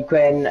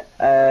when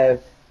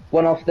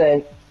one of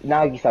the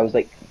Nagisa was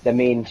like the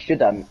main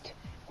student,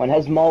 when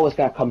his mom was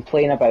going to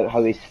complain about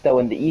how he's still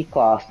in the E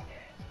class,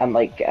 and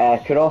like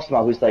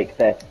Koro-Sensei, who's like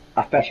the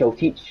official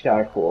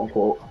teacher, quote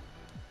unquote,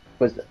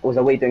 was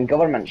away doing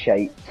government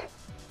shite,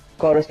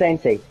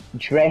 Koro-Sensei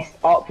dressed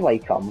up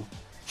like him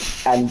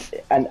and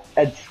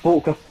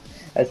spoke of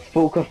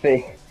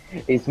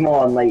his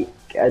mom, like,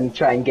 and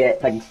try and get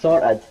things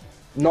sorted,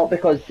 not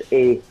because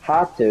he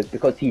had to,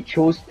 because he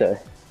chose to.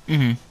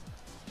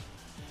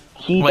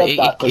 He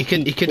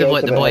could have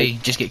let the boy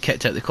just get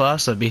kicked out of the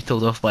class or be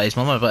told off by his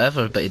mum or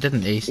whatever, but he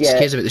didn't. He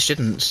cares about the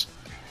students.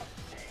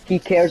 He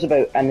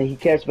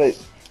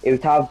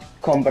would have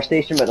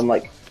conversation with them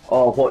like,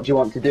 oh, what do you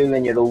want to do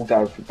when you're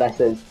older? This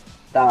is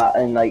that,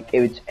 and like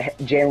it would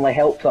generally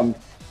help them.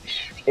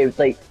 It was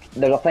like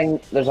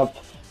there's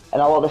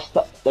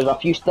a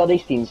few study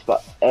scenes,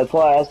 but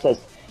what it is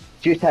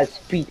due to his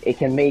speed, he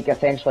can make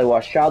essentially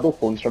what shadow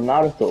clones from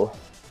Naruto,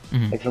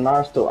 like from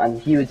Naruto,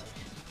 and he would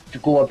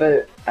go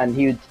about and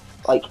he would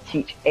like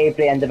teach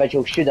every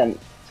individual student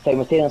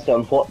simultaneously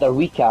on what they're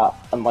weak at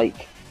and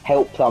like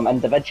help them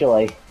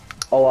individually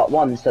all at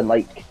once, and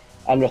like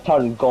in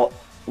return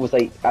was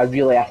like a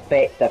really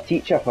effective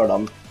teacher for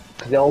them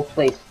because they all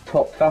placed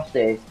top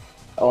 50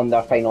 on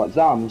their final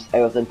exams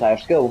out of the entire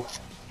school.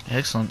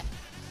 Excellent.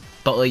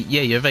 But like,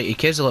 yeah, you're right, he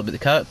cares a lot about the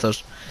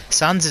characters.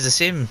 Sans is the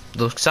same,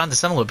 though Sans is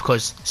similar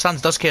because Sans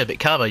does care about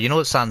Kara. You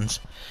know, Sans'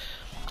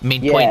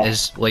 main point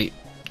is like,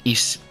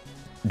 he's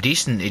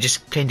decent, he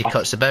just kind of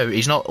cuts about,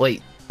 he's not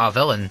like a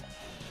villain.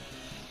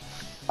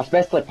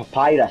 Especially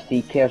Papyrus,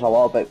 he cares a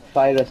lot about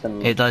Papyrus,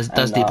 and he does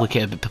deeply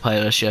care about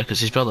Papyrus, yeah, because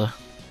his brother.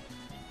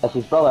 It's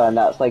his brother, and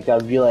that's like a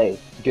really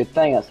good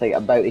thing. It's like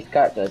about his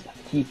characters.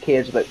 He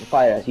cares about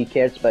Papyrus.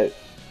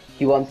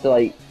 He wants to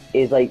like.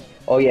 He's like,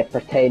 oh yeah,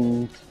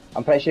 pretend.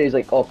 I'm pretty sure he's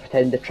like, oh,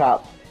 pretend the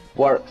trap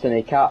works, and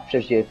he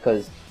captures you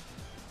because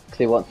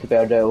he wants to be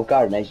a royal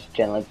guard, and he's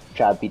generally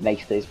trying to be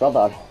nice to his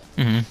brother.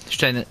 He's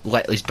trying to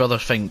let his brother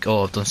think,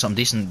 oh, I've done something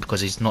decent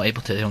because he's not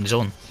able to on his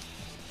own.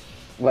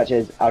 Which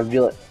is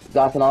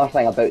that's another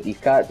thing about these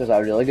characters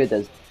that are really good,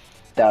 is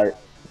they're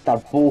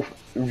both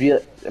real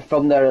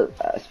from their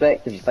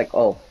perspective. It's like,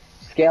 oh,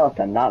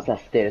 skeleton, that's a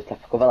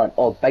stereotypical villain.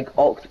 Oh, big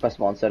octopus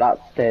monster, that's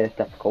a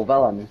stereotypical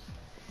villain.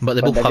 But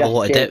they both have a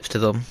lot of depth to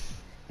them.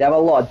 They have a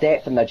lot of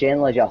depth, and they're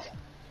generally just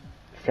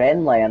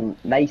friendly and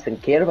nice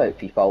and care about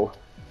people.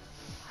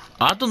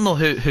 I don't know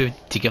who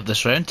to give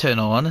this round to, in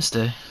all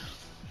honesty.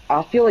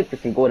 I feel like we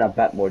can go in a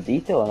bit more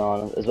detail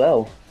on it as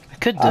well. I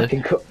could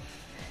do.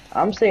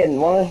 I'm saying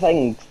one of the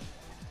things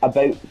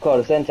about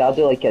Koro-Sensei I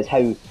do like is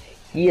how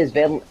he is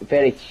very,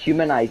 very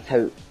humanised,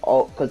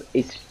 because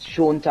he's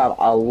shown to have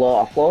a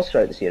lot of flaws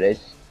throughout the series.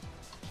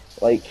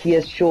 Like, he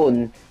is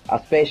shown,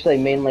 especially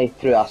mainly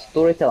through a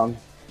storytelling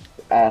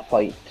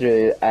point,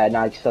 through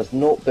Nagisa's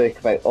notebook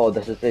about, oh,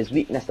 this is his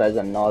weaknesses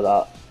and all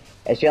that.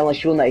 It's generally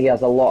shown that he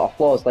has a lot of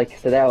flaws. Like I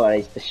said earlier,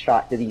 he's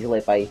distracted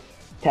easily by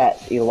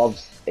tits. He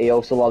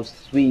also loves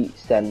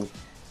sweets, and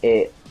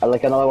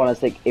like another one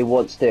is like he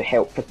wants to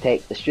help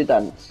protect the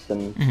students,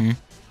 and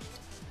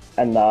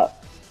that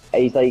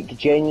he's like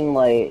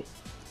genuinely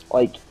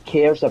like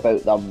cares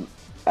about them,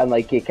 and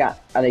like he's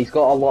got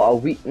a lot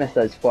of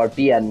weaknesses for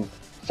being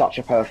such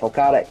a powerful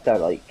character,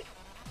 like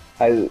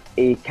how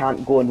he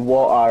can't go in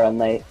water, and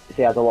like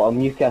he has a lot of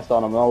mucus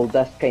on him and all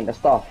this kind of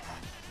stuff.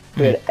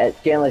 Where it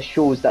generally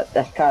shows that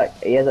this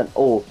character, he's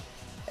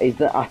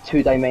not a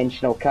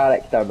two-dimensional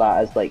character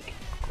that is like,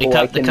 the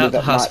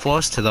character has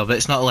flaws to them, but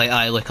it's not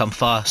like, look, I'm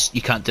fast,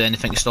 you can't do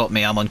anything to stop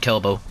me, I'm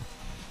unkillable,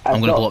 I'm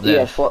going to blow up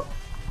the earth.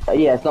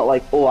 It's not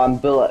like, oh, I'm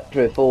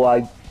bulletproof, oh,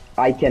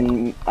 I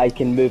can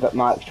move at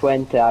Mach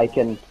 20, I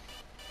can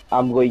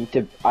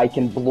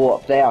blow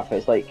up the earth.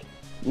 It's like,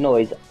 no,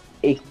 he's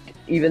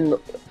even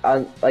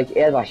like, he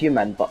is a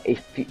human, but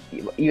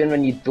even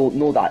when you don't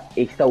know that,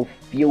 he still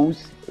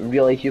feels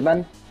really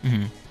human.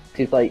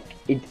 It's like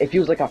it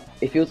feels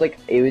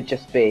like he would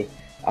just be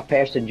a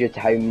person due to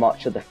how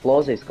much of the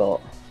flaws he's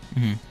got.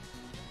 And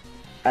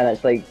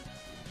it's like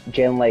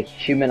generally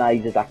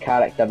humanises a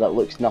character that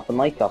looks nothing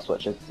like us,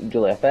 which is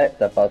really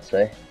effective, I'd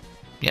say.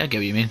 Yeah, I get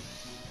what you mean.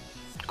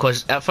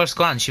 Because at first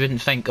glance you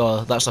wouldn't think,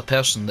 oh, that's a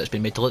person that's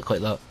been made to look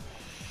like that.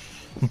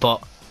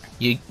 But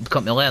you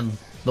come to learn,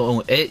 not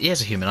only he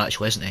is a human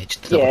actually, isn't he?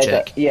 Just to double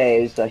check.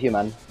 He's a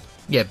human.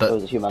 Yeah, but he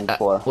was a human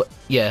before.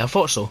 Yeah, I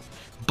thought so.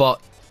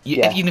 But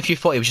even if you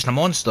thought he was just a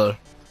monster,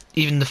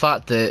 even the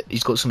fact that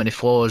he's got so many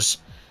flaws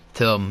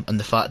to him, and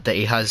the fact that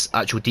he has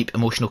actual deep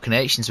emotional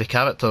connections with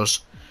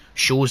characters,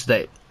 shows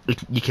that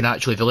you can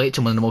actually relate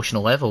to him on an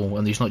emotional level,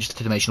 and he's not just a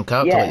two-dimensional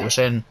character like you were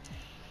saying.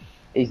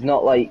 He's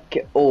not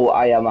like, oh,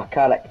 I am a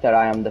character,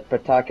 I am the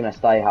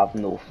protagonist, I have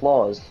no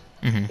flaws.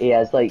 He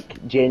is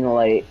like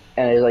genuinely,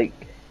 and he's like,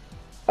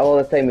 a lot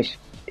of the time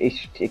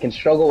he can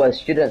struggle with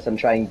students and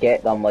try and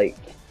get them like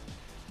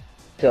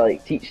to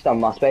like teach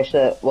them,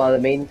 especially one of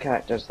the main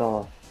characters.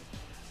 I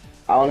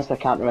honestly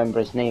can't remember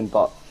his name,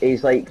 but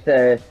he's like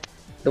the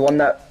one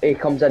that he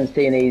comes in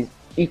saying he's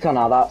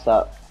Itana, that's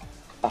it.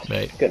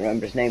 I couldn't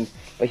remember his name,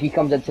 but he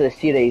comes into the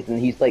series and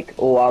he's like,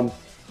 oh,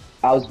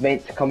 I was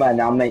meant to come in,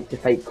 I'm meant to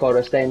fight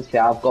Koro-Sensei,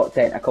 I've got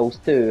tentacles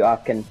too,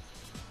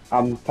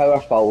 I'm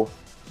powerful.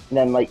 And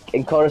then like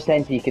in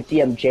Koro-Sensei you could see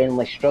him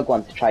generally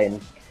struggling to try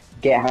and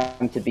get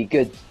him to be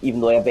good,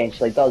 even though he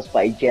eventually does,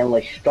 but he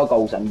generally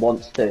struggles and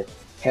wants to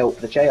help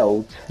the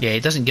child. Yeah, he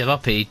doesn't give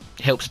up, he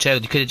helps the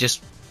child. He could have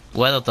just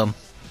weathered them.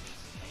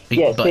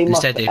 Yeah, but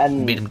instead he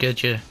made him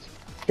good, yeah.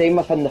 Same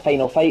within the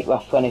final fight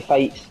with when he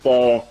fights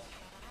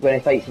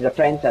his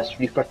apprentice,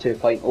 Reaper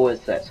 2.0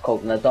 as it's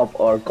called in the dub,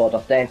 or God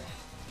of Death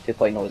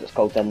 2.0 as it's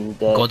called in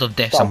the God of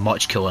Death's dub. A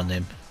much cooler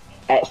name.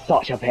 It's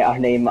such a better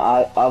name.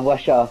 I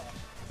wish I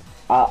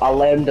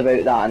learned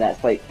about that, and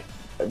it's like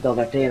the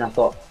other day and I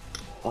thought,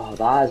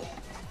 oh,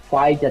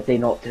 why did they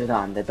not do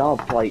that in the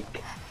dub?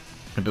 Like,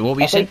 but what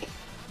were you saying?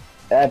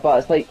 But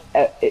it's like,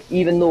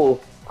 even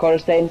though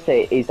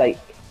Koro-Sensei is like,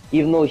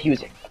 even though he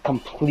was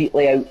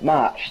completely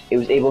outmatched, he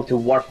was able to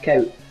work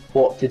out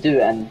what to do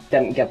and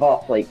didn't give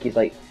up. Like he's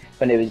like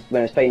when he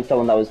was fighting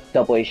someone that was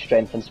double his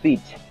strength and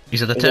speed.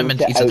 He's a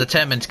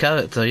determined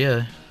character,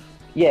 yeah.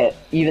 Yeah,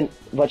 even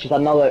which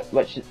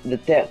the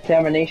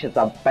determination's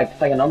a big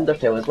thing in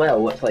Undertale as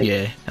well. It's like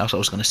yeah, that's what I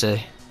was gonna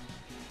say.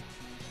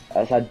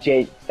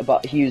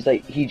 But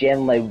he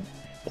generally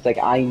was like,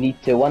 I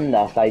need to win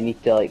this. I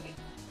need to like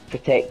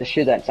protect the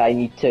students. I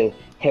need to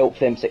help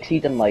them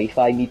succeed in life.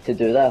 I need to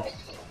do this.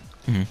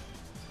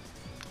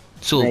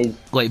 So,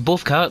 like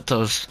both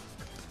characters,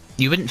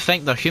 you wouldn't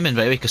think they're human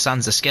right away because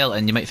Sans a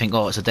skeleton. You might think,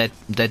 oh, it's a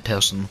dead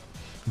person.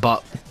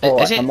 But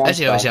is he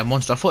a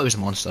monster? I thought it was a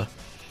monster.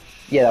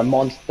 Yeah,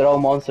 they're all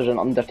monsters in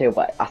Undertale,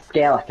 but a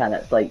skeleton,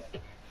 it's like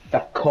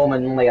they're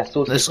commonly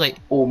associated. It's like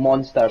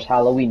monsters,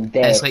 Halloween,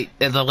 death. It's like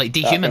they're like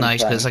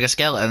dehumanized because it's like a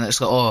skeleton. It's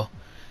like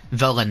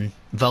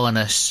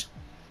villainous,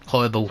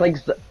 horrible.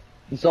 It's like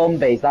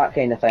zombies, that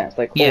kind of thing. It's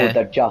like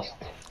they're just.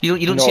 You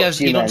don't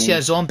see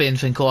a zombie and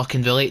think, oh, I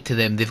can relate to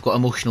them. They've got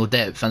emotional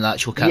depth and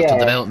actual character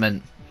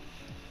development.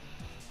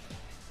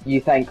 You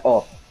think,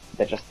 oh,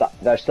 they're just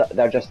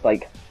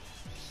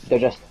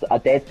a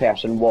dead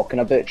person walking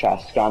about trying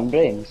to scan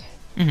brains.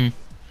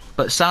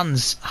 But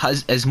Sans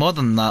is more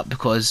than that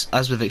because,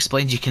 as we've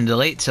explained, you can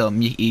relate to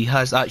him. He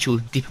has actual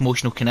deep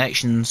emotional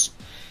connections.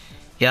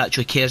 He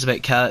actually cares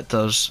about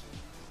characters.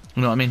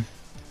 You know what I mean?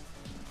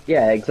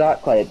 Yeah,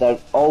 exactly. They're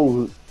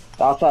both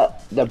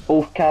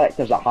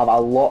characters that have a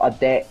lot of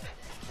depth,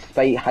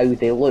 despite how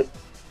they look,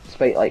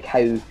 despite like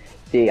how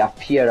they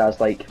appear as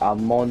like a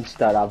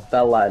monster, a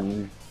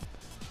villain,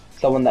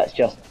 someone that's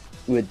just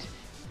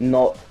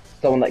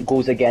someone that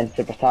goes against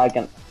the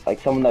protagonist,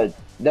 like someone that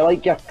they're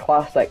like your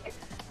classic,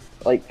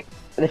 like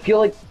I feel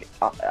like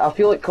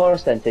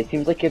Koro-Sensei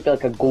seems like he'd be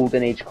like a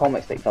golden age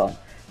comics like villain,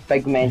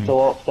 big mental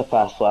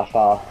octopus with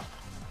a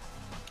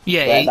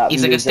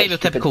he's like a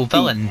stereotypical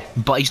villain,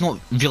 but he's not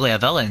really a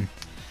villain.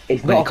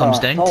 He's when not it comes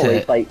down to it.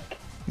 It's like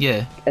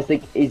it's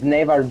like he's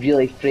never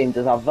really framed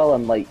as a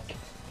villain. Like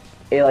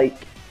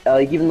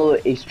even though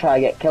he's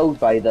trying to get killed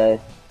by the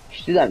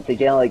students, he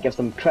generally gives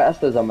them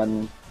criticism.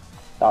 And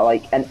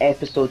like in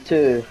episode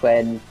 2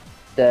 when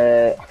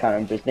I can't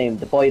remember his name,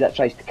 the boy that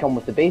tries to kill him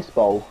with the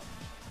baseball,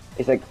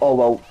 he's like, oh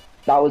well,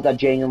 that was a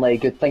genuinely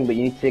good thing, but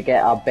you need to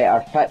get a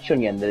better pitch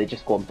on you, and they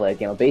just go and play a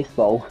game of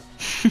baseball.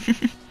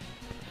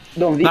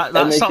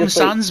 That's something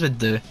Sans would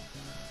do.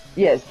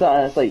 Yeah, it's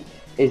like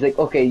he's like,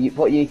 okay,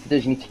 what you need to do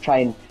is you need to try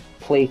and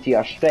play to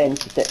your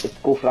strengths, to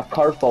go for a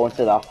curveball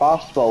instead of a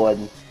fastball,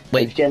 and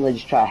generally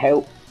just try to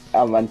help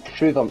him and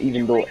improve him,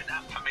 even though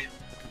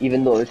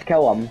it was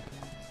kill him.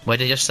 Why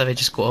did your survey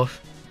just go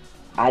off?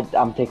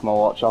 I'm taking my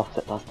watch off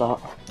to does that.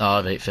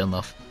 Oh right, fair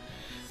enough.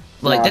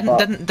 Like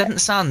didn't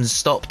Sans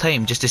stop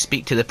time just to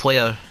speak to the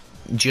player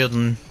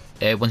during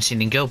one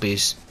scene in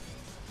Gilby's?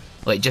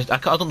 Like I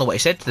don't know what he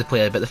said to the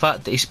player, but the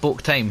fact that he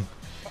spoke time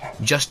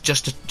just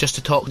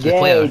to talk to the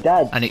player, he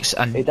did. and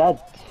he did.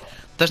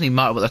 Doesn't even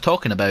matter what they're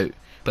talking about,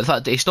 but the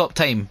fact that he stopped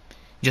time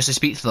just to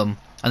speak to them,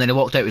 and then he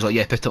walked out, he was like,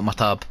 yeah, put it on my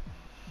tab,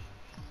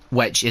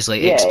 which is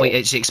like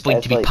it's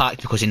explained to be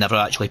packed because he never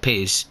actually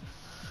pays.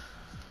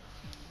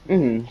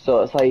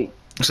 So it's like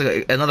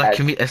another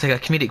it's like a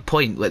comedic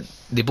point that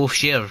they both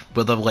share,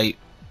 where they're like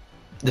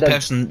the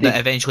person that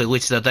eventually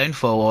leads to their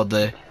downfall,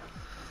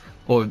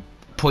 or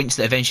points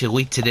that eventually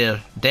lead to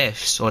their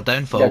deaths or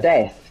downfall. Their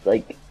death,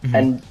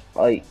 and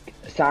like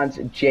Sans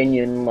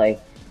genuinely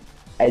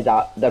is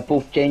that they're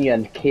both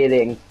genuine,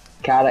 caring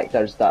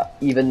characters that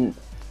even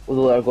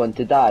though they're going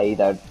to die,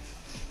 they're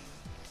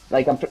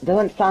like,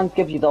 doesn't Sans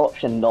give you the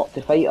option not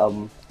to fight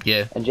him?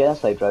 Yeah. In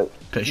genocide route.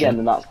 Pretty sure. Yeah,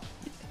 and that's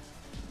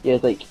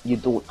it's like, you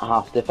don't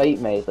have to fight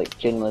me. It's like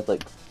genuinely, it's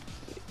like,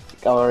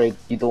 alright,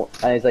 you don't.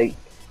 And it's like,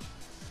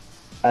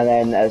 and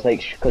then it's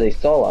like because he's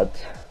solid.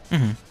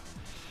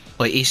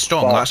 Like he's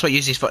strong. But that's why he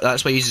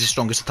uses his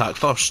strongest attack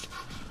first.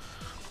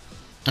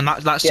 And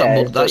that's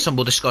something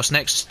we'll discuss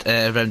next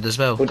round as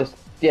well.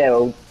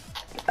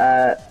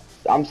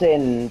 I'm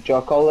saying, do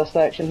you call this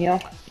section here?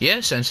 Yeah,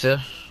 sounds fair.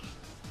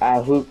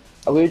 Who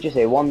would you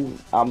say? We'll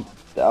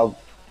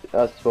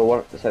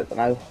work this out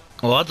now.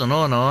 Oh, I don't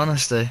know, no,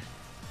 honestly.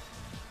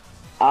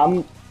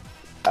 I'd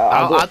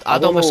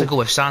obviously go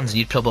with Sans, and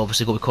you'd probably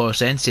obviously go with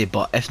Koro-Sensei,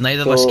 but if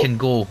neither of us can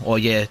go, oh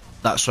yeah,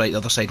 that's right, the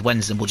other side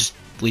wins, then we'll just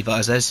leave it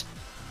as is.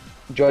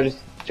 Do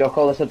you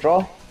call this a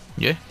draw?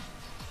 Yeah.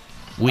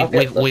 Leave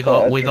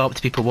it up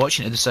to people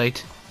watching to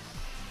decide.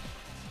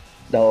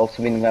 That'll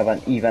also mean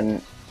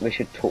we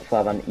should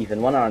hopefully have an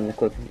even winner in the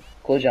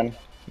conclusion.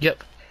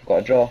 Yep. Got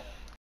a draw.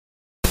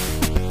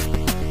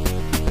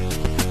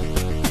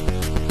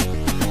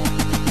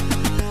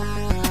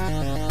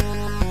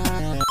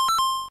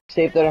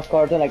 Save the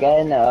recording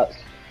again.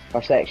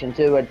 For section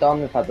 2 we're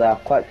done. We've had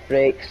a quick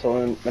break,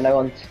 so we're now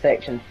on to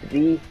section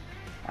 3,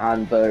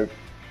 and we're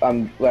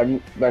having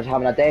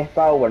a death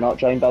battle. We're not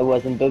joined by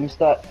Wiz and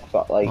Boomstick,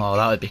 but like, oh,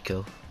 that would be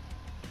cool.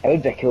 It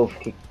would be cool.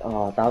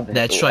 That would be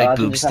That's cool. right,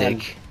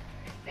 Boomstick.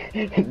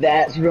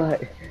 That's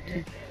right.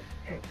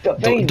 Don't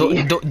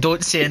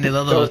say any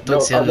other.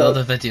 Don't say any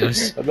other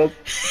videos.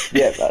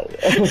 Yeah,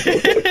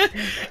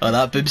 Oh,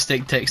 that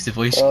boomstick text to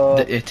voice,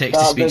 text to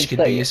that speech could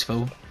be boomstick.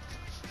 useful.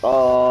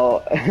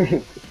 Oh,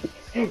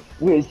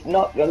 was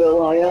not gonna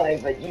lie, I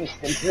have a yeast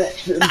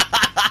infection.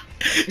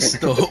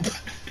 Stop.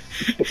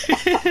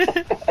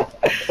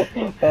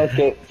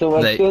 Okay, so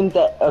we're Right. doing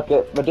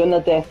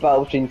the death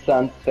battle between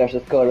Sans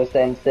versus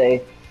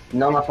Koro-Sensei.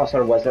 None of us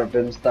are wizard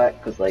boomstick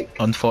because, like,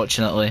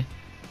 Unfortunately.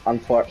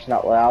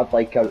 unfortunately, I'd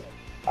like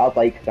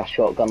a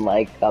shotgun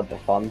leg. That'd be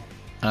fun.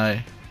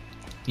 Aye.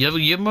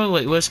 You're more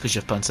like this because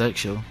you're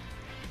pansexual.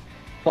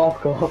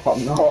 Fuck off,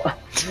 I'm not.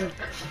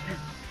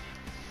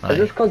 Aye. Is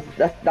this because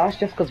that's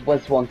just because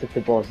Wiz wanted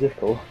to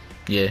bazooka?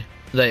 Yeah.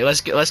 Right.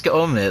 Let's get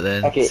on with it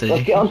then. Okay, So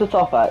let's get on to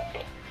topic.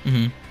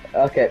 Mhm.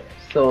 Okay,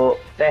 so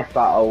death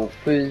battle.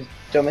 Do you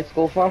want me to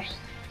go first?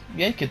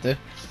 Yeah, you could do.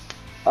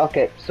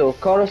 Okay, so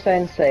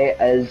Koro-Sensei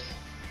is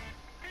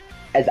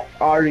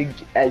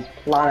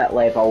planet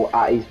level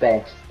at his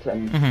best,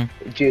 and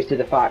due to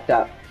the fact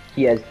that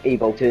he is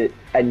able to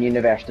in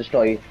universe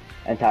destroy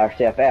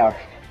entirety of Earth.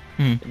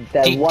 Do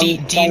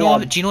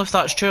you know if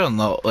that's true or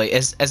not? Like,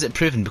 is it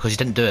proven because he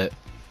didn't do it?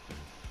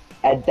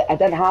 It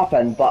didn't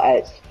happen, but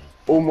it's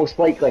almost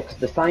likely because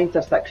the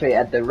scientist that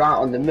created the rat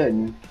on the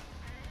moon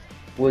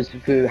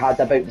who had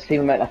about the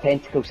same amount of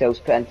tentacle cells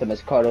put into him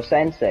as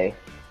Koro-Sensei.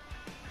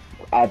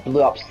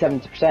 Blew up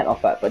 70%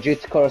 of it, but due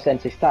to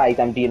Koro-Sensei's size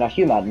and being a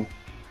human,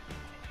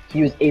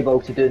 he was able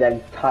to do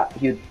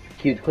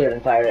he'd clear the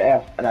entire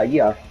Earth in a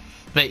year.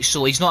 Right,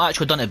 so he's not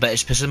actually done it, but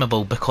it's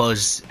presumable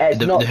because It's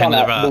the not him done and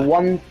the it.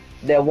 rat.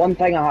 The one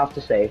thing I have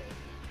to say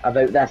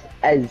about this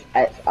is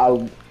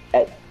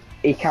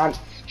he can't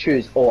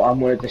choose, oh, I'm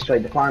going to destroy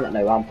the planet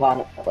now, I'm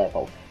planet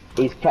level.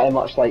 He's pretty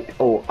much like,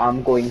 oh,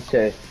 I'm going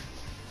to,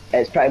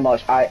 it's pretty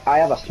much, I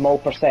have a small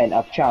percent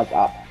of chance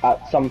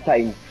at some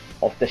time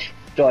of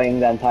destroying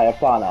the entire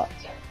planet.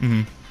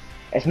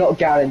 It's not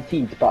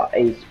guaranteed, but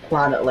he's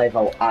planet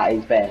level at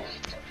his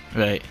best.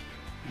 Right.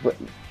 But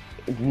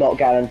not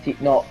guaranteed,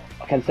 not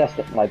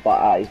consistently, but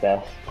at his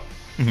best.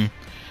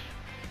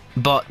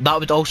 But that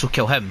would also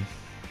kill him.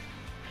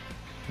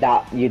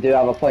 That you do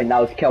have a point. That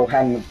would kill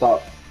him,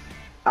 but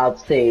I'd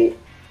say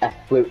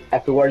if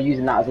we were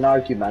using that as an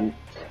argument,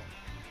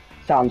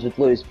 Sans would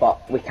lose.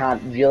 But we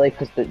can't really,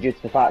 because due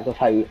to the fact of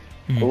how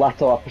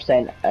little a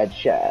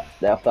percentage of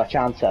their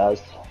chance is.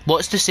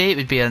 What's to say it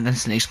would be an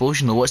instant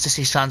explosion though? What's to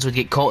say Sans would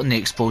get caught in the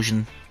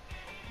explosion?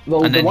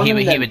 Well, and then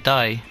he would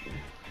die.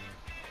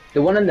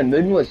 The one on the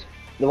moon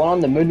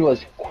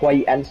was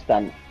quite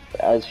instant,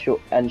 as shown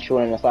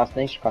in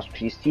Assassination Classroom,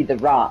 because you see the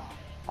rat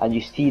and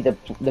you see the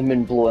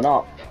moon blowing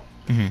up.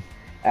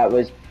 It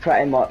was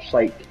pretty much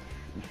like,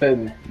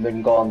 boom,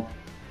 moon gone,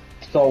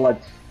 solid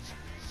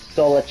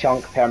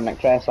chunk, permanent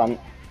crescent.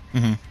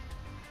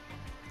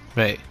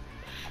 Right.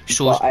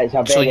 So But it's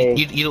a so very,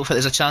 you don't think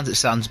there's a chance that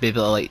Sans would be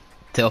able to like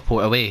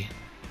teleport away?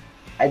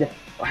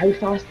 how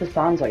fast is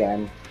Sans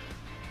again?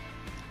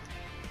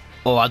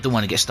 Oh, I don't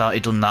want to get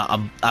started on that.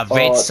 I've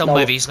read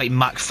somewhere he's like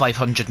Mach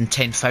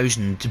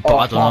 510,000, but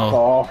I don't know.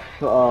 Off.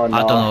 Oh, no.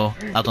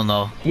 I don't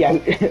know.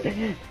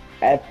 Yeah.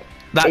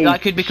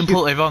 That could be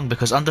completely wrong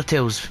because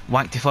Undertale's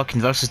wank to fucking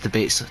versus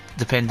debates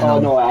depending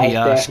on no, who it's you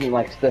ask. definitely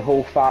like the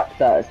whole fact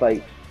that it's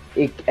like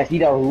it's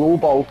either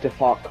lowball to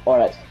fuck or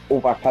it's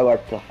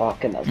overpowered to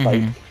fuck, and it's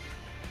like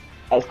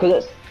it's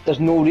because there's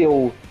no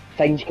real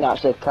things you can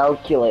actually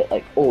calculate.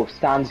 Like, oh,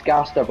 Sans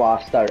Gaster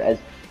Blaster is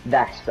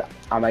this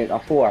amount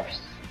of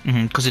force.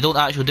 Because they don't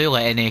actually do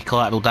like any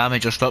collateral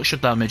damage or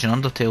structured damage in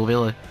Undertale,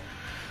 really.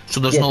 So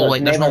there's Yeah, no so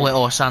like, there's no never- like,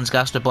 oh, Sans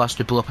Gaster Blast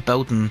to blow up a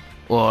building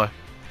or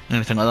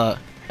anything like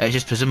that. It's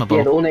just presumable.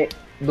 Yeah,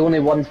 the only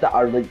ones that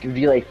are like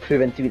really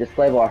proven to be this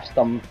level are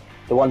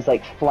the ones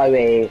like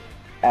Flowey,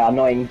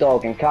 Annoying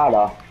Dog, and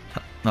Kara.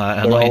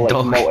 They're Annoying all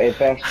dog. like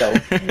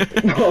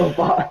multi-versatile. No,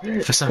 but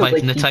For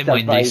surviving the he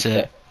timeline they survived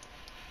set.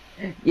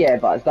 it. Yeah,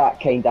 but it's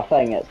that kind of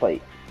thing. It's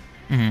like,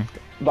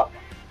 but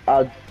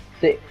I'd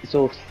say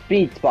so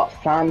speed, but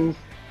Sans,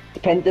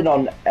 depending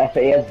on if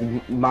it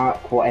is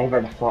Mark, whatever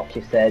the fuck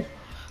you said.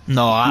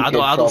 No, I could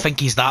don't think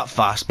he's that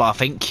fast, but I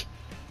think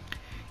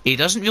he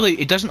doesn't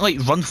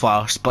like run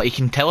fast, but he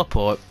can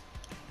teleport.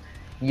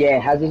 Yeah,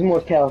 his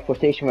more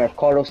teleportation, where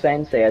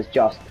Koro-Sensei is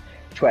just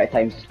 20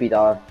 times the speed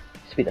of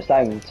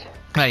sound.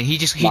 Right, he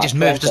just Mark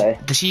moves. Sensei.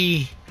 Does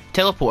he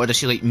teleport or does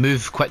he like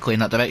move quickly in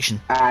that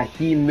direction?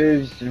 He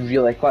moves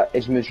really quick.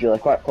 He moves really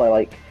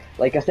quickly.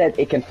 Like I said,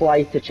 he can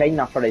fly to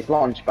China for his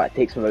launch, but it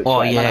takes him about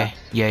 20 minutes.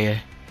 Yeah.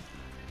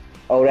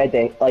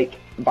 Already, like,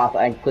 but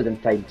including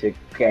time to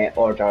get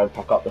order and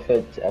pick up the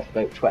food, it's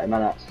about 20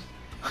 minutes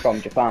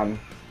from Japan.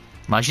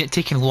 Imagine it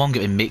taking longer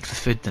to make the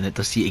food than it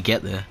does you to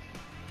get there.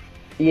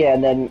 Yeah,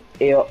 and then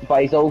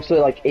but he's also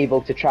like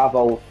able to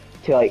travel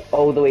to like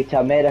all the way to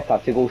America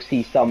to go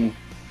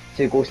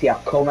see a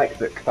comic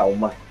book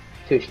film with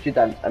two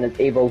students, and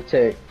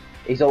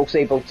he's also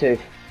able to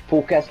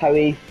focus how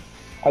he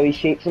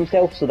shapes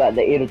himself so that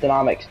the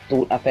aerodynamics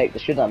don't affect the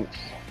students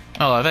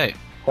Oh, right.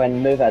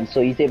 when moving.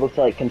 So he's able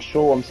to like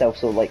control himself,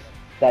 so like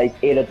that is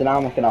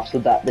aerodynamic enough so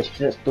that the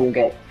students don't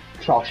get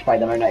crushed by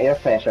the amount of air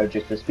pressure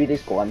due to the speed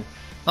he's going.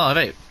 Oh,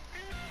 right.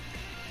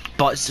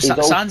 But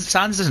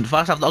Sans isn't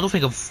fast. I don't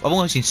think I've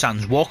only seen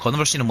Sans walk. I've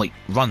never seen him like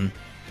run.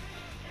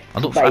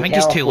 I think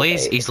he's too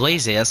lazy. He's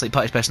lazy. That's like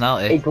part of his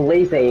personality. He's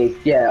lazy,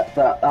 yeah.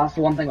 But that's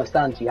the one thing with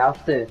Sans. You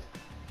have to.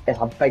 It's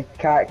a big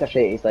character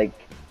trait. He's like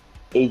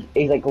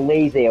like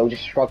lazy. He'll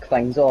just shrug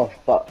things off,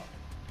 but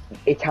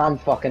he can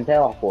fucking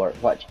teleport,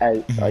 which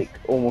is like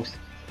almost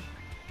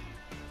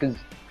because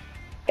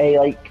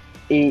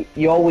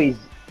you always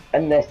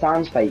in the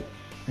Sans fight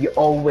you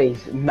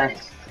always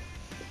miss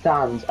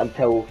Sans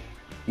until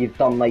you've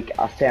done like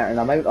a certain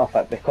amount of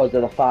it because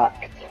of the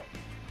fact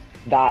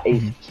that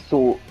he's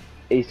so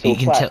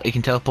quick. He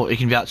can teleport. He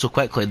can react so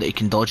quickly that he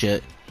can dodge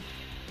it.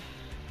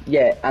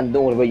 Yeah, and the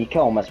only way you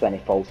kill him is when he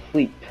falls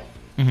asleep.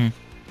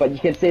 But you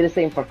can say the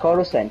same for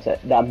Koro-Sensei.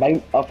 The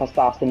amount of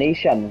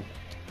assassination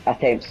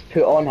attempts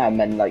put on him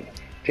and like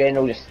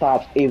General just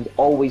stabs, he would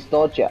always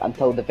dodge it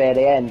until the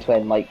very end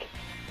when like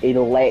he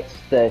lets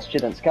the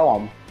students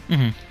kill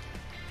him.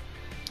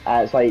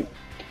 It's like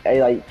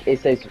it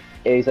says,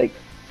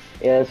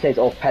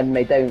 "Oh, pin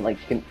me down." Like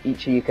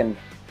each of you can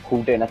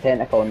hold down a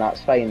tentacle, and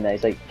that's fine. And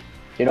it's like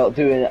you're not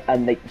doing it,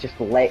 and like just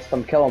lets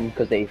them kill him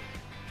because he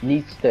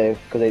needs to,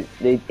 because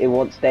he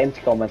wants them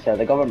to kill him instead of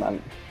the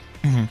government.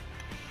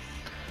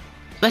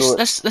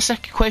 This is a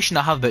question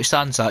I have about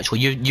Sans actually.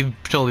 You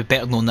probably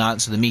better know the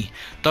answer than me.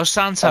 Does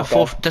Sans have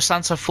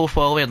fourth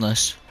wall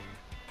awareness?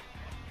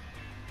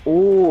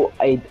 Oh,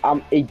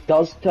 he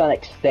does to an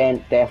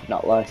extent,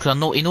 definitely. Because I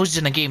know he knows he's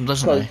in a game,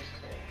 doesn't he?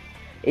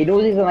 He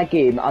knows he's in a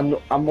game, and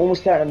I'm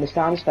almost certain in the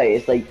Sans fight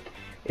it's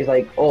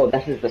like, oh,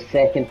 this is the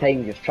second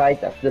time you've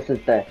tried this. This is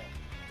the,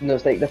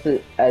 it's like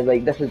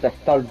this is the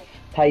third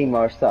time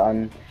or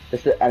something.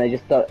 And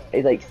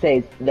it like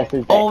says this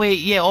is. Oh wait,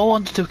 yeah, all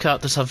Undertale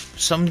characters have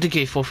some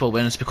degree of fourth wall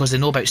awareness because they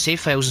know about save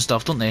files and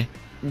stuff, don't they?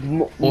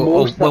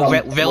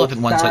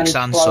 Relevant ones like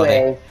Sans,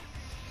 sorry.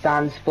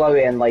 Sans,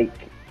 Flowey, and like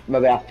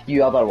maybe a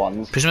few other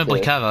ones. Presumably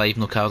Kara,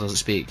 even though Kara doesn't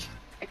speak.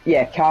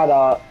 Yeah,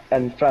 Kara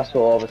and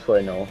Frisco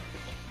obviously know.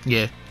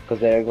 Yeah. Because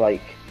they're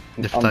like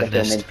the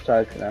protagonist.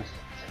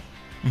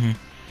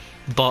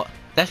 But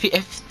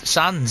if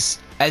Sans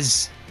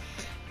is,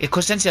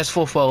 because since he has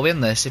fourth wall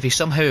awareness, if he's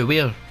somehow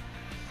aware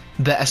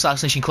that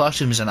Assassination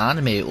Classroom is an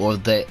anime or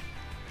that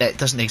it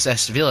doesn't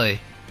exist really,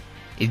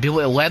 he'd be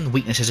able to learn the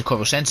weaknesses of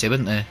Koro-Sensei,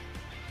 wouldn't he?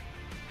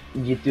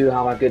 You do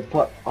have a good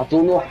point. I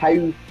don't know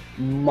how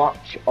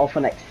much of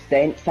an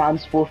extent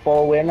Sans fourth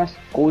wall awareness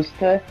goes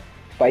to,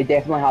 but he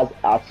definitely has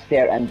a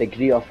certain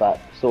degree of it.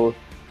 So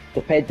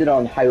depending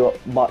on how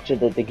much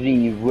of the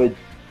degree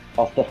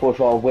of the fourth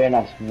wall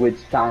awareness would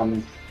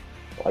Sans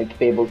like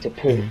be able to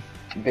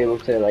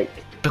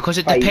because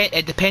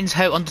it depends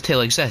how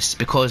Undertale exists,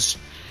 because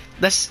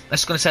this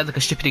is going to sound like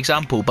a stupid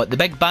example, but the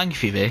Big Bang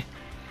Theory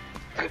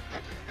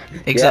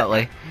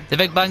exactly. The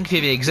Big Bang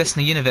Theory exists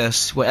in a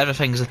universe where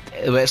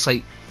it's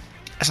a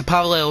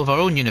parallel of our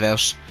own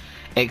universe,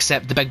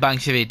 except the Big Bang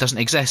Theory doesn't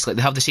exist. Like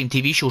they have the same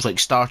TV shows like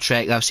Star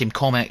Trek, they have the same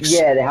comics.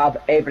 Yeah, they have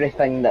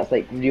everything that's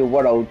like real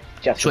world,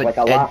 just so like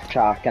a laugh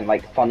track and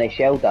like funny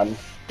Sheldon.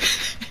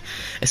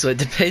 So it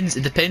depends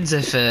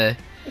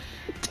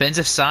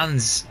if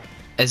Sans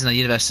is in a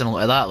universe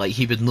similar to that, like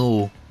he would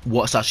know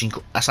what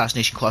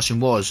Assassination Classroom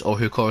was or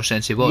who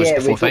Koro-Sensei was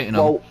before fighting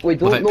him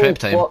without prep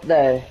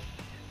time.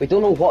 We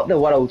don't know what the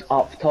world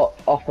up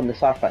on the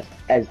surface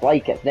is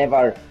like. It's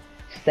never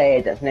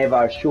said, it's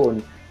never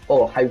shown,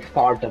 how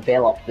far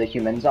developed the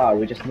humans are.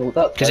 We just know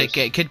that. Because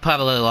it could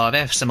parallel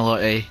RF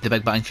similar to the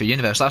Big Bang Theory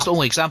universe. That's the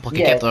only example I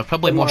could give. There are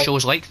probably more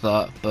shows like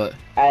that, but...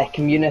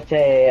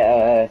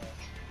 Community,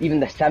 even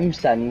The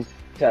Simpsons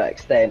to an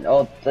extent,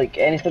 or like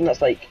anything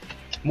that's like...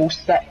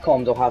 Most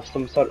sitcoms will have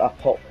some sort of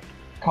pop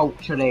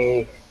culture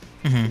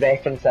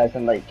references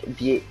and like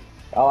be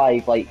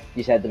alive, like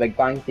you said, the Big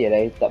Bang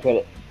Theory.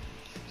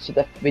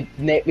 We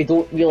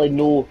don't really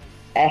know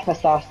if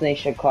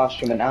Assassination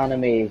Classroom and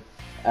anime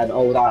and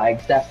all that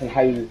exists and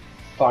how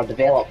far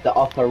developed the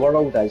upper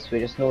world is. We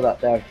just know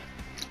that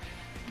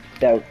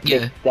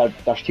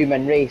there's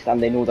human race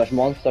and they know there's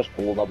monsters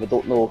below that. We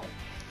don't know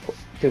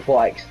to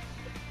what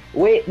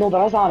Wait, no,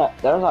 there is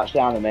actually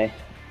anime.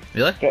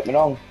 Really? Get me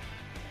wrong.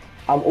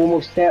 I'm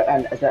almost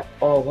certain,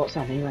 what's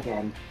her name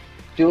again?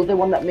 Do you know the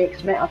one that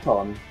makes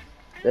Metaton?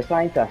 The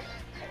scientist?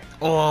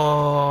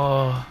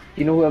 Oh.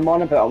 Do you know who I'm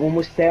on about? I'm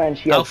almost certain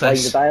she has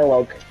lines of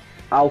dialogue.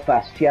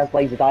 Alphys, she has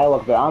lines of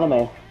dialogue about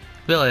anime.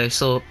 Really?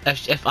 So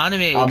if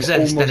anime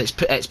exists, then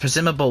it's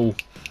presumable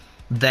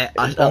that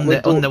on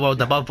the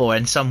world above or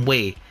in some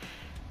way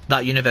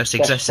that universe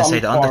exists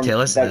inside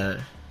Undertale, isn't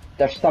it?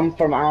 There's some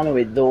form of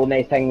anime. The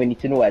only thing we need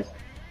to know is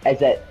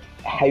it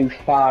how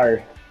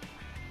far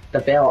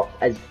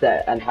developed is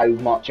it and how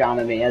much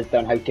anime is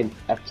there and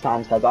if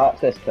Sans has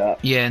access to it.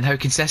 Yeah, and how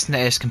consistent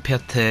it is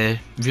compared to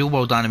real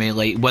world anime,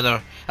 like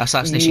whether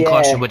Assassination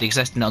Classroom would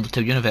exist in the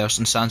Undertale universe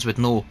and Sans would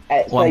know,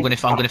 I'm going to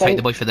fight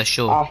the boy for this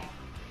show.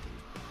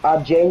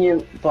 A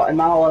genuine, but in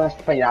my honest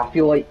opinion, I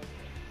feel like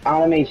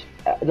anime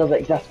does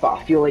exist, but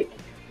I feel like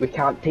we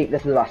can't take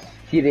this as a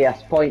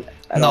serious point.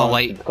 No,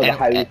 like,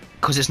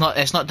 Because it's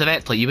not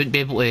directly. You wouldn't be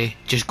able to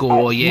just go,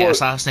 oh yeah,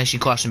 Assassination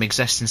Classroom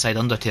exists inside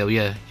Undertale.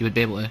 Yeah, you would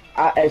be able to.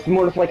 It's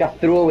more of like a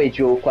throwaway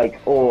joke,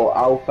 like, oh,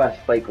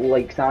 Alphys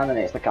likes anime.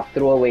 It's like a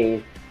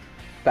throwaway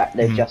bit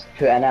they've just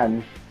put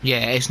in.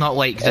 Yeah, it's not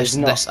like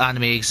this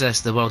anime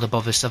exists, the world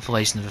above is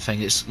civilized and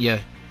everything. It's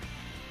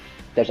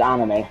there's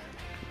anime,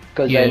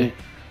 because then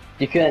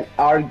you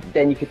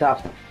could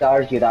have to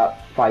argue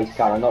that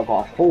 5-star not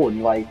got a phone,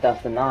 like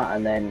this and that,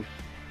 and then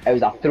it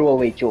was a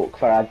throwaway joke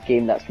for a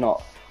game that's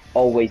not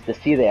always the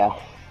serious.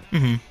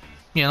 Yeah,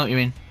 I know what you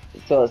mean.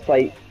 So it's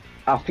like,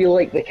 I feel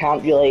like they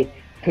can't really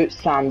put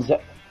Sans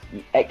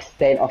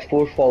extent of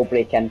fourth wall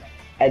breaking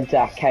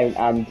into account,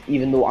 and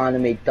even though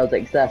anime does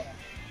exist,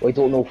 we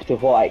don't know to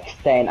what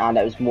extent, and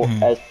it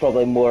was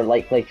probably more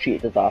likely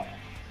treated as a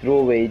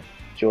throwaway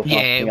joke.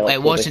 Yeah,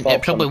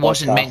 it probably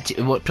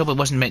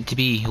wasn't meant to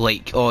be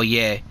like, oh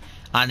yeah,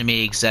 anime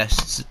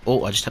exists.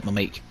 Oh, I just hit my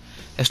mic.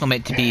 It's not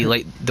meant to be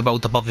like the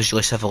world above is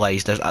really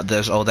civilized.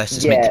 There's all this.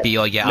 It's meant to be,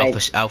 oh yeah,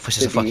 Alphys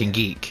is a fucking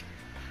geek.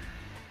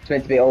 It's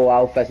meant to be, oh,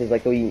 Alphys is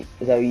like a wee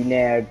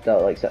nerd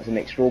that like sits and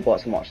makes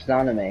robots and watches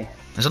anime.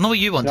 Is that not what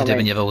you want to do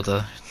when you're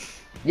older?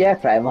 Yeah,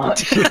 pretty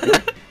much.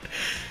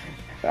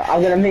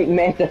 I'm gonna make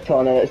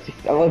Metaton and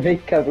I'm gonna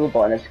make a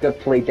robot and it's gonna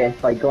play Death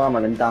by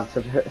Glamour and dance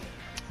about.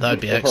 That'd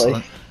be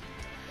excellent.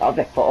 That'd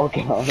be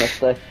fucking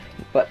honestly.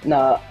 But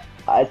no,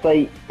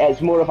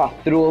 it's more of a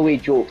throwaway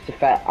joke to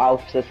fit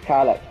Alphys'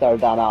 character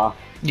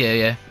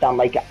than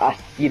like a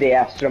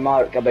serious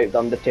remark about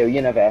the Undertale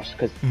universe,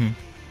 because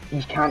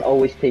you can't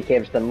always take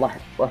everything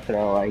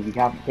literally. You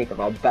have to take it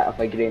with a bit of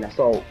a grain of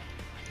salt.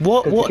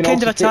 What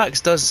kind of attacks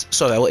does?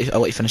 Sorry,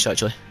 I'll let you finish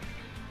actually.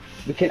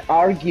 We can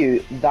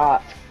argue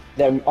that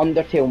the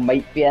Undertale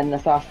might be in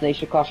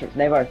Assassination Classroom. It's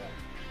never,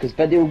 because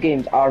video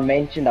games are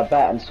mentioned a bit,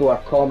 and so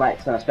are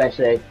comics, and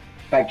especially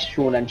big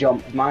Shonen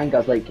Jump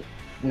mangas like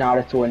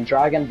Naruto and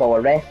Dragon Ball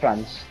are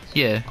referenced.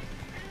 Yeah.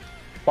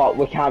 But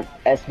we can't.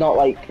 It's not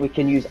like we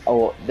can use.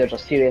 Oh, there's a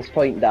serious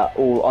point that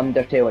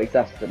Undertale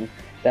exists and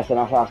this and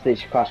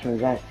Assassination Classroom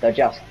exists. They're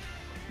just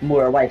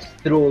more or less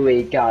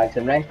throwaway gags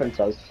and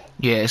references.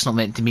 Yeah, it's not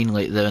meant to mean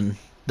like they're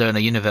in a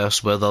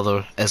universe where the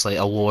other is like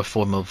a lower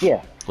form of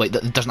like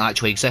that doesn't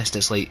actually exist.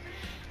 It's like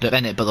they're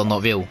in it but they're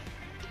not real. Do you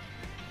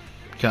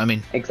know what I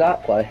mean?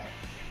 Exactly.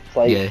 It's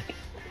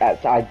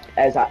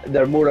like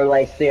they're more or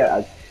less there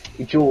as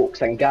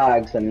jokes and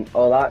gags and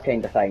all that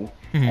kind of thing,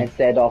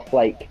 instead of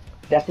like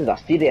this is a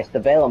serious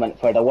development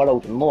for the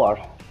world and lore.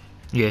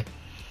 Yeah.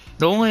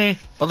 The only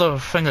other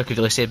thing I could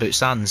really say about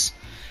Sans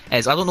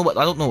is I don't know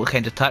what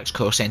kind of attacks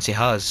Koro-Sensei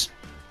has.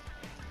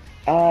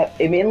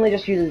 He mainly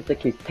just uses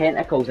like his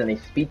tentacles and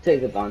his speed to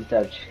his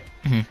advantage.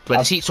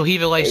 But so he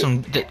relies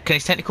on. Can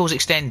his tentacles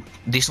extend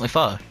decently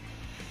far?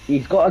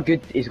 He's got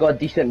a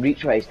decent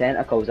reach with his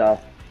tentacles. To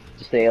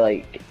say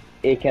like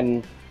he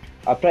can.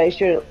 I'm pretty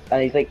sure,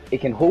 and he's like he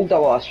can hold a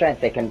lot of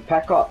strength. They can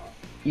pick up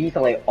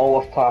easily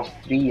all of class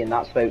 3, and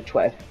that's about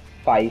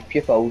 25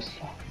 pupils.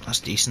 That's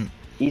decent.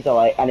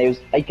 Easily, and he was,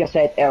 like I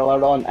said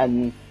earlier on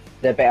in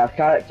the better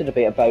character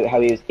debate about how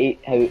his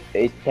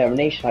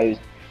determination,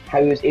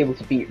 how he was able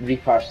to beat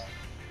Reaper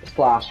 /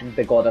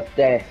 the God of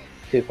Death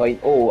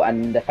 2.0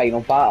 in the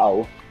final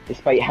battle,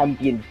 despite him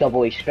being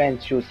double his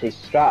strength, shows his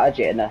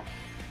strategy and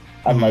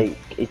like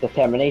his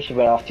determination.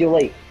 Where I feel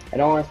like,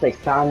 and honestly,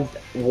 Sans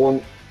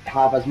won't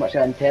have as much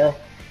intel,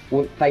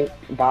 won't think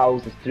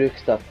battles as through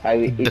stuff.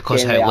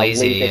 Because how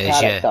lazy he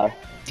is,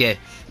 yeah.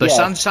 But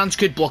Sans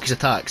could block his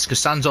attacks, because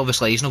Sans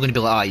obviously he's not going to be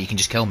like, you can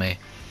just kill me.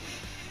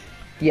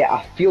 Yeah,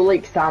 I feel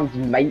like Sans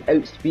might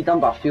outspeed him,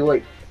 but I feel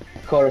like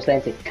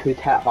Koro-Sensei could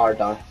hit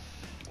harder.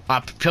 I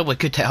probably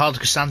could hit harder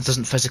because Sans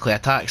doesn't physically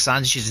attack.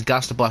 Sans uses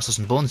Gaster Blasters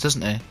and Bones,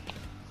 doesn't he?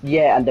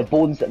 Yeah, and the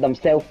Bones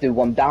themselves do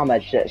 1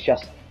 damage. It's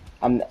just,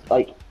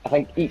 like, I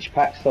think each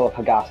pixel of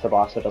a Gaster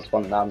Blaster does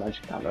 1 damage.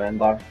 I can't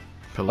remember.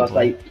 Probably. But it's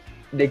like,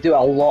 they do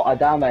a lot of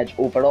damage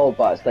overall,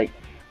 but it's like,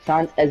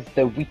 Sans is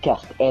the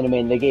weakest enemy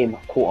in the game,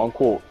 quote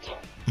unquote.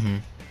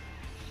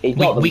 He's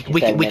not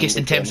the weakest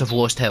in terms of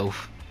lost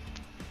health.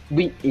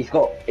 He's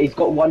got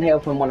 1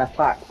 health and 1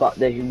 attack, but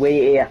the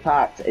way he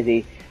attacks is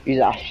he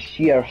uses a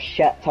sheer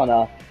shit ton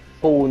of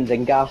Bones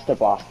and Gaster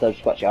Blasters,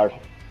 which hurt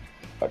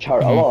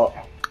a lot.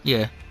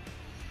 Yeah.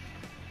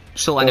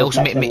 So, and it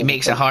also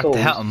makes it hard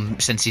to hit him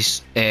since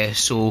he's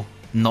so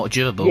not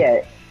durable.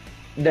 Yeah.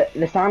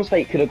 The Sans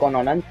fight could have gone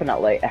on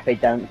infinitely if he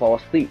didn't fall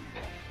asleep.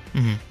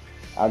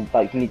 And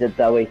like needed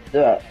the way to do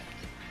it.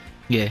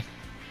 Yeah.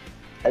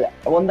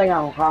 One thing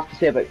I'll have to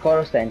say about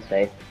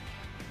Koro-Sensei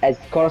is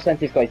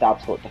Koro-Sensei's got his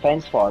absolute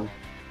defense form,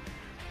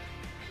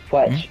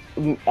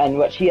 in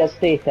which he has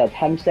stated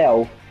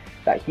himself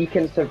that he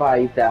can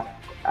survive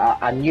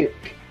a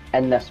nuke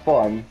in this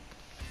form.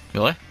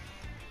 Really?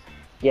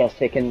 Yes,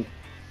 he can.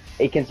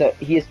 He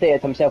has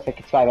stated himself he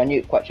can survive a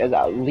nuke, which is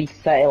at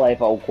least city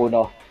level going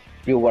off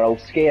real world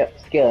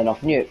scaling of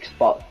nukes,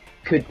 but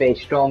could be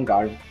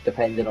stronger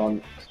depending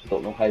on. I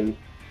don't know how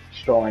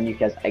strong a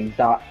nuke is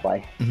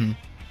exactly.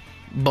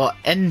 But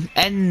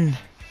in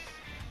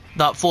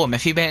that form,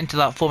 if you went into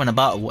that form in a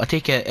battle, I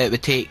take it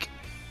would take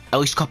at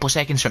least a couple of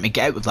seconds for him to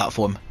get out of that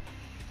form?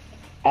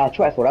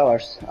 24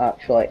 hours,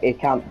 actually. He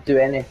can't do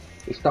any.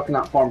 He's stuck in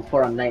that form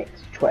for the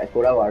next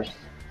 24 hours.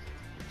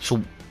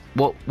 So,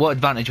 what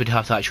advantage would he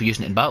have to actually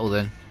using it in battle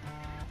then?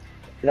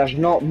 There's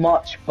not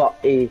much, but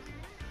he's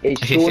If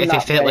he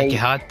felt like he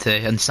had to,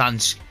 and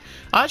Sans...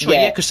 Actually,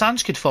 yeah, because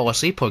Sans could fall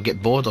asleep or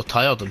get bored or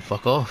tired and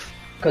fuck off.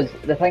 Because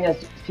the thing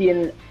is,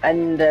 seeing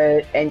in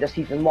the end of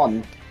Season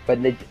 1,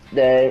 when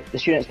the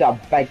students do a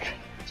big,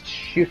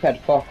 stupid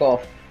fuck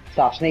off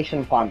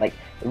assassination plan, like,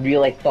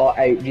 really thought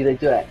out, really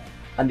do it,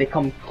 and they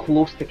come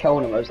close to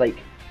killing him, it was like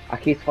a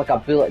case of like a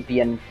bullet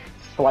being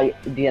to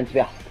be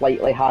a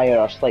slightly higher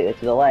or slightly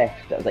to the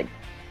left. It was like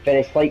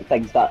very slight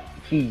things that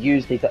he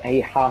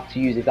had to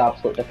use his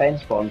absolute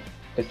defence for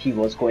because he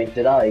was going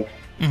to die.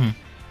 Mm-hmm.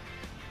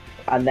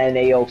 And then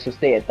he also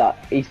stated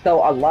that he's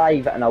still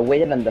alive and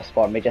aware in this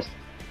form, he just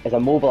is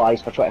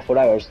immobilised for 24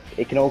 hours.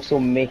 He can also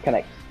make an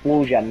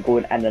explosion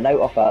going in and out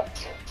of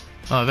it.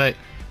 Oh, right.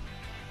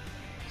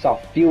 So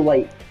I feel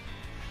like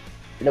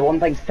the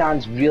one thing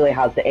Sans really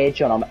has the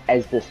edge on him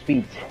is the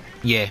speed.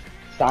 Yeah.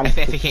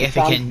 If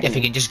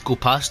he can just go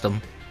past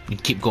them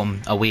and keep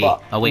going away,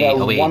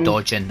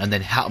 dodging, and then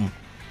hit him.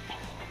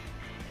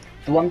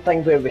 The one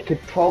thing where we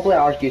could probably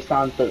argue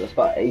Sans does this,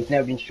 but he's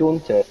never been shown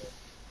to,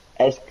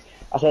 is,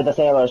 I said this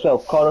earlier as well,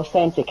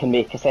 Koro-Sensei can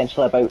make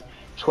essentially about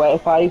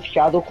 25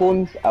 shadow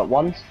clones at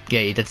once.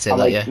 Yeah, he did say and,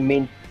 that, like,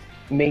 yeah.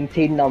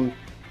 Maintain them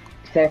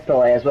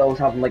separately, as well as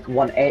having like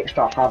one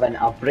extra having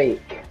a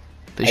break.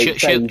 But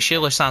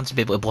surely Sans would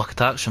be able to block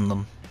attacks from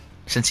them,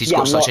 since he's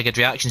got such a good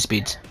reaction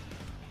speed.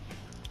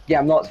 Yeah,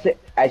 I'm not saying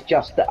it's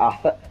just that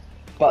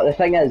but the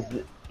thing is,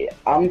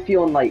 I'm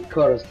feeling like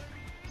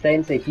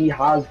Koro-Sensei,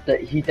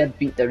 he did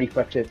beat the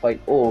Reaper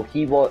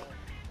 2.0.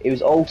 He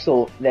was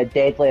also the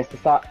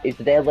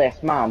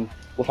deadliest man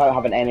without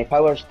having any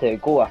powers to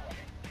go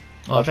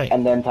with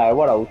in the entire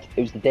world.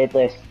 He was the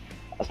deadliest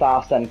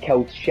assassin,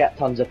 killed shit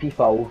tons of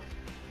people,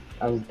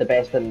 and was the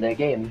best in the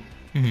game.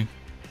 Mm-hmm.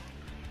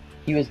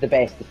 He was the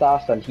best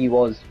assassin. He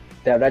was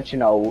the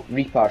original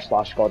Reaper /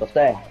 God of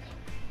Death.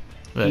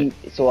 Right.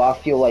 So I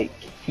feel like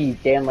he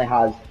definitely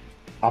has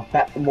a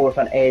bit more of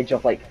an edge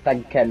of like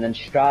thinking and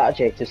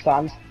strategy to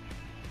Sans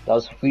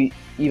does.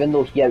 Even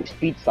though he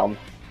outspeeds them,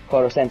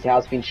 Koro-Sensei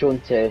has been shown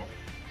to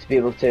be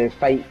able to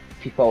fight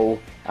people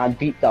and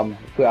beat them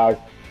who are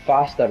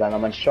faster than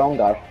him and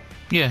stronger.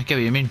 Yeah, I get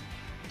what you mean.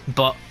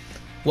 But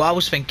what I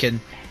was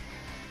thinking,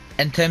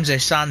 in terms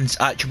of Sans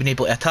actually being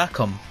able to attack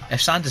him, if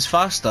Sans is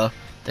faster,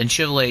 then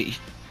surely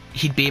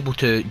he'd be able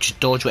to just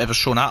dodge whatever's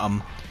thrown at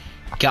him,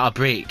 get a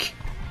break,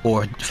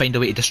 or find a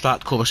way to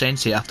distract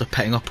Koro-Sensei after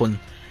picking up on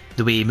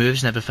the way he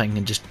moves and everything,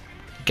 and just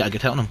get a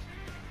good hit on him.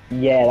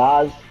 Yeah,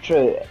 that's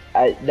true.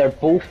 They're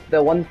both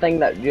the one thing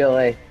that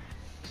really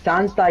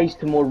Sans dies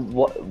to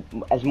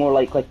is more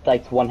likely to die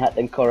to one hit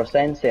than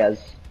Koro-Sensei is.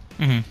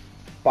 Mm-hmm.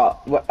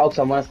 But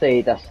also, I'm going to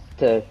say this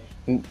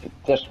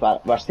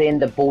we're saying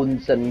the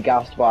bones and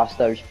gas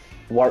blasters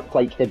work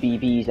like the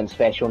BBs and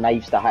special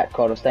knives to hit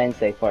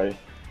Koro-Sensei for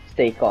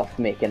sake of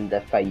making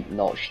the fight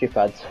not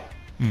stupid.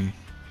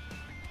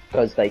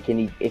 Because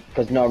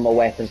because normal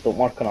weapons don't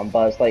work on them,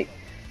 but it's like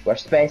we're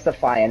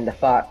specifying the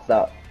fact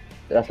that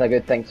that's a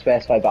good thing to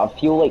specify. But I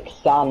feel like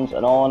Sans,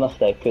 in all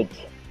honesty,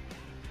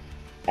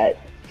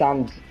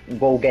 Sans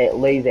will get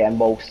lazy and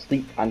will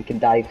sleep and can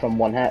die from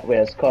one hit,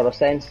 whereas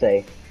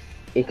Koro-Sensei,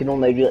 the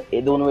only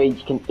way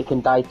he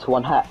can die to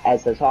one hit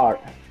is his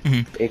heart.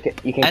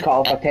 Mm-hmm. You can cut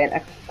off her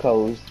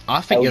tentacles.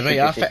 I think you're right.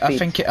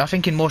 I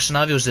think in more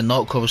scenarios than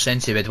not,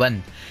 Koro-Sensei would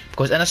win,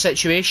 because in a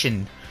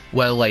situation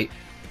where, like,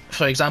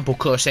 for example,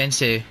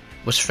 Koro-Sensei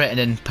was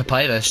threatening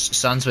Papyrus,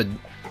 Sans would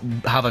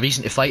have a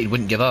reason to fight and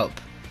wouldn't give up.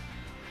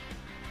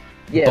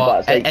 Yeah,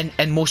 but like,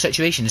 in most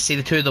situations, say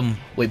the two of them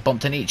like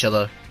bumped into each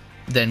other,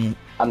 then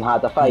and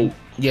had a fight.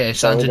 Yeah,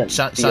 Sans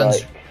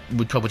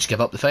would probably just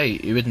give up the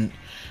fight. He wouldn't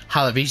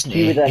have a reason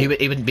to. He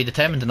wouldn't be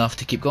determined enough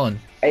to keep going.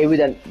 He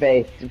wouldn't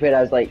be.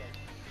 Whereas, like,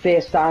 say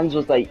if Sans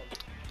was like,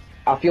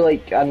 I feel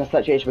like in a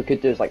situation we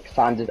could do is like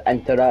Sans is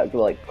interact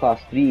with like class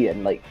 3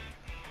 and like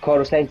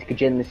Koro-Sensei could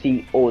generally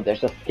see, oh,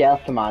 there's a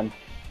skeleton man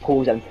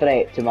posing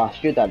threat to my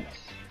students,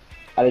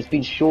 and it's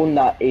been shown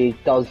that he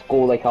does go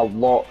like a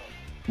lot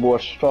more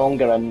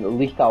stronger and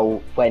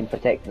lethal when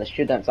protecting the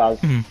students, as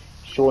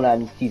shown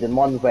in season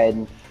 1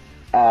 when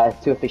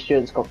 2 of his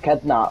students got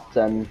kidnapped,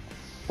 and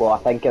well, I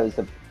think it was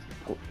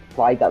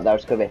implied that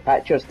there's going to be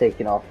pictures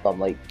taken off them,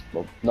 like,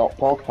 well, not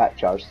POG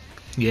pictures.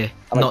 Yeah,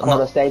 and like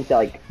Koro-Sensei,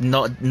 like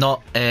not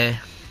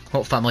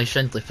family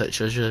friendly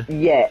pictures.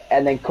 Yeah,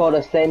 and then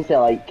Koro-Sensei,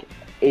 like,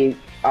 I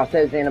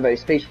said his name about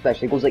his facial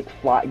expression, he goes like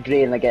flat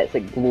grey and like gets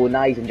like glowing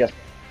eyes and just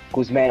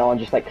goes mental and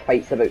just like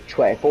fights about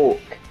 20 folk.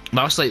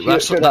 That's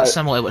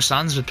similar to what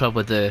Sans would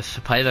probably do,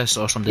 Papyrus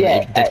or something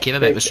that came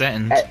about was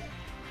threatened.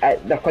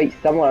 They're quite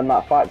similar in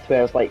that fact,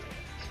 where it's like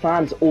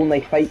Sans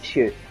only fights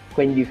you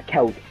when you've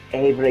killed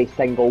every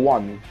single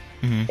one,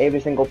 every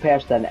single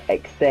person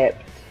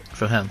except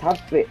for him.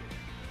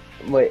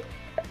 Wait,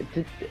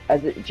 do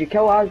you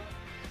kill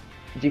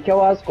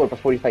Asgore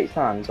before you fight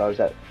Sans, or is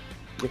it?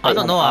 I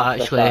don't know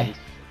actually.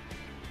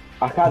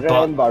 I can't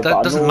remember, that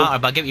but doesn't I know, matter.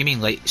 But I get what you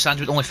mean. Like, Sans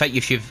would only fight you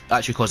if you've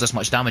actually caused this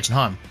much damage and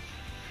harm.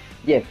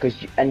 yeah, because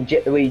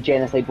the way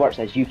genocide works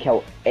is you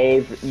kill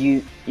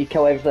you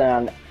kill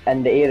everything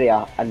in the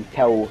area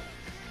until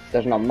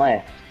there's none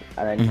left,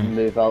 and then you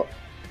move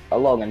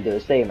along and do the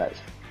same.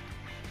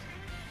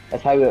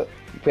 It's how it.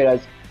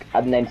 Whereas,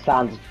 and then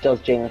Sans does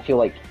genuinely feel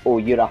like, oh,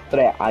 you're a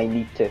threat. I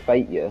need to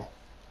fight you.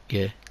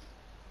 Yeah.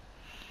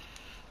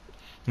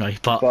 Right,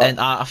 but and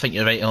I think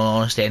you're right in all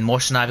honesty. In more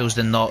scenarios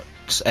than not,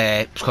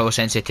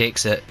 Koro-Sensei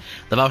takes it.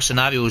 There are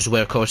scenarios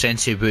where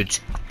Koro-Sensei would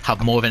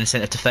have more of an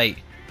incentive to fight,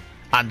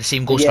 and the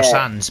same goes for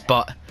Sans,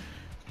 but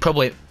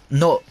probably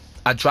not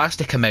a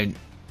drastic amount.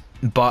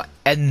 But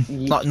in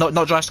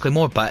not drastically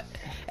more, but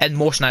in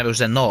more scenarios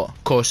than not,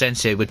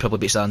 Koro-Sensei would probably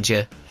beat Sans.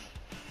 Yeah.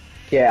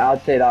 Yeah,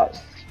 I'd say that's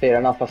fair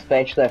enough,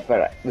 especially if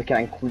we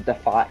can include the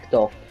fact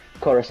of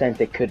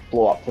Koro-Sensei could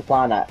blow up the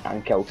planet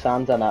and kill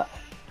Sans in it.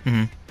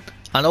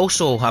 And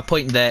also a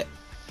point that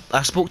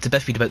I spoke to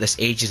Biffy about this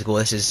ages ago.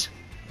 This is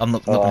I'm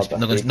not going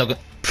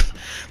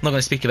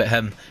to speak about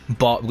him,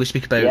 but we'll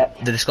speak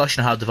about the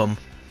discussion I had with him,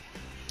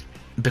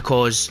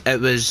 because it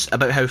was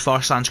about how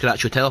far Sans could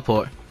actually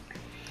teleport.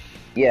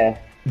 Yeah.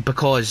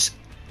 Because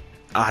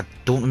I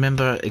don't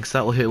remember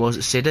exactly who it was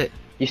that said it.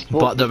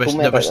 But there was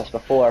this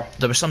before.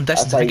 There was some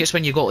distance. I think it's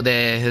when you got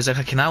there's like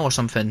a canal or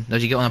something.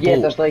 As you get on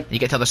a boat, you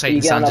get to the other side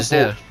and Sans is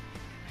there.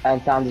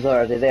 And Sans is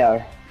already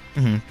there.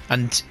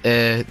 And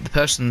the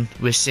person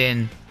was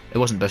saying, it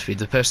wasn't Biffy,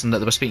 the person that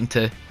they were speaking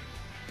to,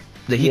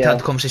 that he'd had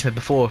the conversation with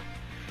before,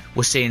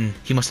 was saying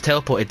he must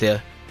have teleported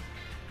there.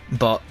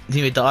 But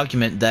he made the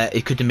argument that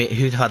he could have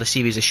he'd had a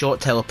series of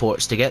short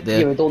teleports to get there.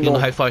 You don't know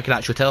how far he can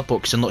actually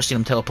teleport, because I'm not seeing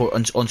him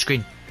teleport on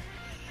screen.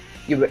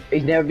 Yeah, but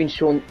he's never been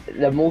shown.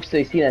 The most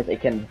we've seen is he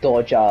can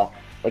dodge a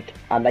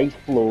nice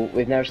flow.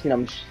 We've never seen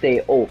him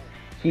say, "Oh,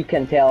 he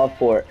can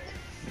teleport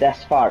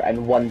this far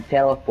in one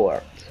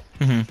teleport."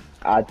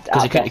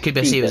 Because it could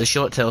be a series of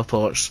short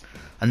teleports,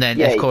 and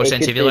then if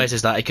Koro-Sensei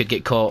realises that, he could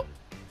get caught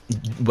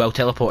while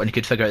teleporting. He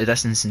could figure out the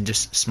distance and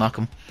just smack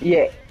him.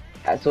 Yeah,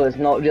 so it's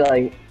not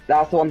really.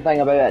 That's the one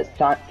thing about it.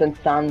 Since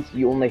Sans,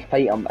 you only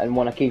fight him on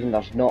one occasion.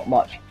 There's not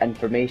much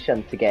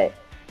information to get.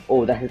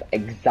 Oh, this is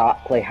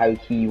exactly how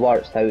he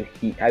works, how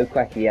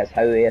quick he is,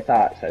 how he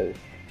attacks, how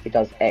he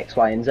does X,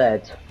 Y, and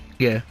Z.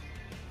 Yeah.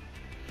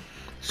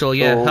 So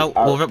yeah,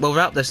 we'll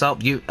wrap this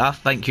up. I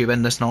think you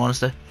win this, in all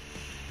honesty.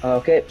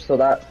 Okay, so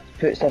that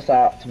puts us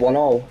at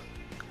 1-1.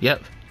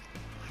 Yep.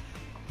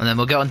 And then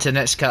we'll get on to the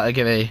next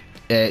category.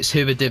 It's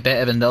who would do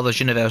better in the other's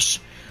universe.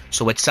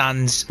 So would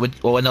Sans,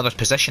 another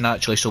position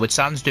actually. So would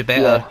Sans do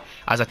better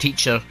as a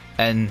teacher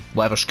in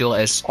whatever school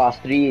it is? Class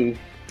 3.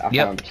 I can't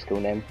remember the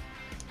school name.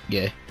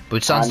 Yeah.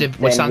 Would Sans do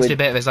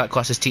better as that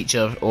class's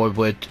teacher, or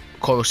would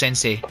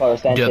Koro-Sensei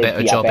do a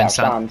better job in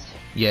Sans?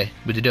 Yeah,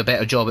 would they do a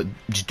better job at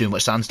just doing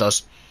what Sans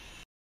does?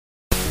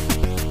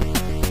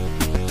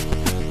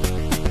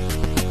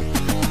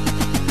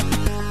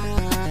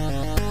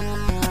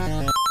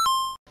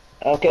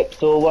 Okay,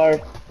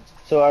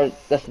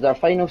 this is our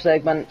final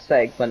segment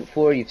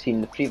 4. You've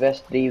seen the previous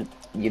 3.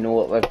 You know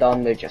what we've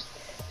done. We've just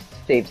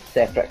saved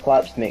separate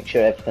clips to make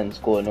sure everything's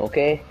going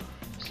okay.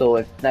 So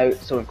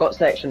we've got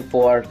section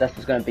 4. This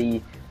is going to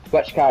be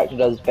which character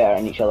does better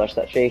in each other's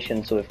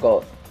situation. So we've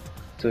got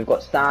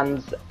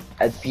Sans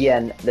as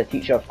being the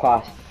teacher of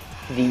class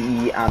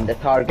 3E and the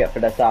target for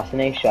the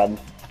assassination,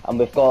 and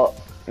we've got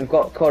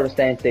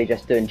Koro-Sensei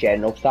just doing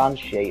general Sans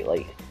shit,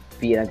 like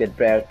being a good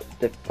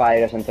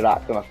virus,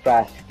 interacting with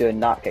press, doing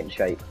that kind of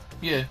shit.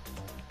 Yeah.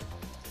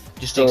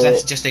 Just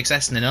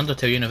existing in the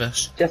Undertale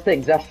universe. Just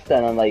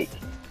existing and like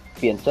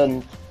being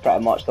Sans,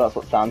 pretty much. That's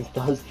what Sans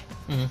does.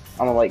 And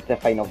I like the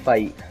final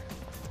fight,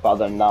 but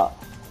other than that.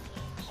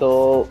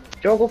 So, do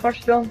you want to go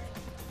first, John?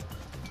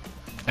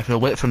 If you'll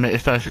wait for me to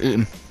finish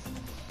eating.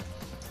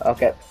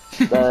 Okay.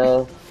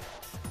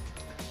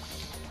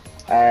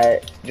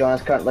 John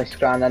is currently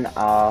scanning you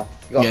got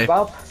a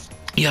kebab?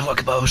 Yeah, I've got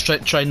a kebab. I was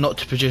trying not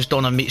to produce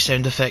doner meat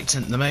sound effects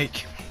into the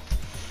mic.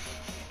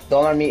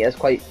 Doner meat is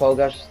quite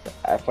poggers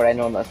for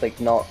anyone that's like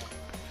not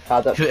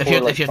had it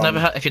before. If you've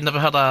never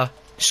had a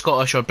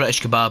Scottish or British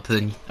kebab,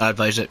 then I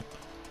advise it.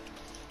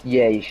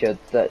 Yeah, you should.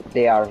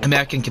 They are.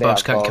 American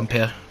kebabs can't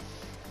compare.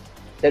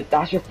 Those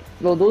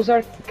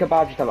are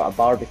kebabs just about a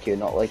barbecue,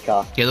 not like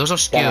a. Yeah, those are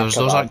skewers.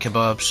 Those aren't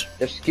kebabs.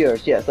 They're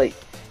skewers. Yeah, it's like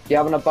you're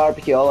having a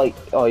barbecue.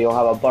 You'll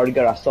have a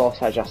burger, a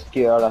sausage, a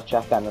skewer, a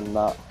chicken, and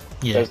that.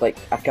 Yeah. There's like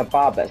a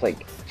kebab. It's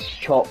like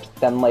chopped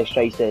thinly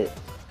sliced.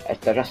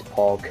 They're just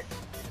pog.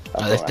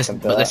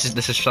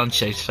 This is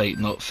franchise fight,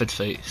 not food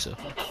fight. So.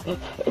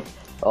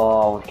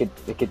 Oh,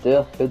 we could do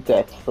a food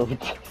episode.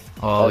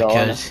 Oh, we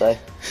could.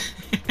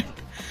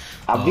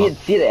 I'm being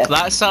serious.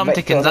 That's something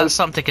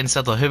to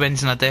consider. Who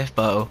wins in a death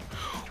battle?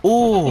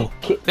 Oh,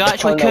 we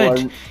actually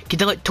could. Could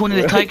do like Tony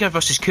the Tiger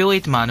versus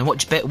Kool-Aid Man, and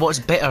what's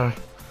better?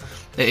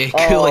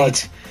 Kool-Aid.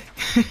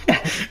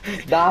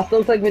 Nah, I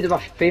still think my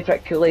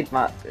favourite Kool-Aid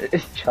man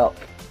is Chup.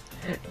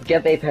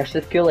 Gibby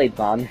versus Kool-Aid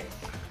Man.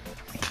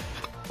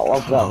 I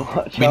love that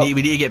much. We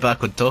need to get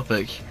back on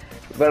topic.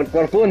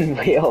 we're going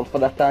way off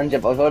on a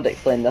tangent, but I've already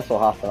explained this will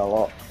happen a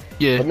lot.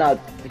 Yeah. But now,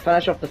 to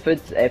finish off the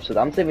food episode,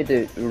 I'm saying we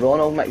do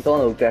Ronald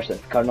McDonald versus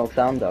Colonel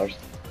Sanders.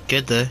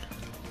 Good though.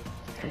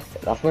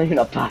 That's not even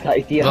a bad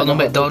idea. Ronald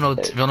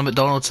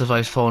McDonald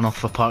survives falling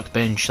off a park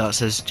bench. That's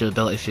his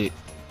durability feat.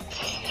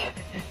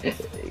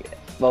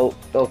 Well,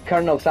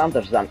 Colonel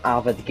Sanders is an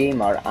avid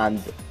gamer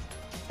and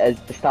is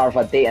the star of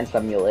a dating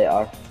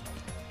simulator.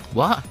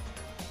 What?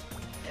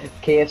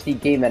 KFC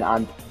gaming,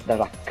 and there's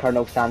a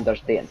Colonel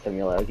Sanders dating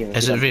simulator game.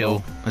 Is it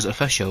real? Is it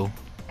official?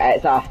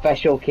 It's an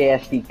official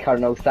KFC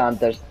Colonel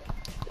Sanders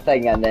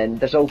thing, and then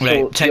there's also...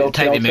 Right,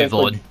 time to move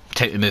on.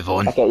 Time to move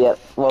on. Okay, yeah,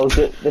 well,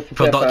 this is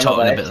We're not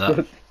talking about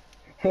that.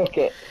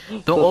 Okay.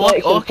 All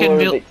I can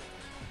really...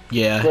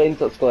 Yeah. Explains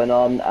what's going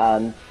on,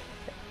 and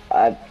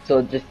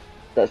so just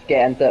let's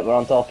get into it. We're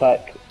on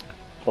topic.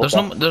 There's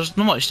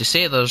not much to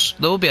say. There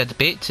will be a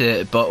debate to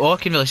it, but all I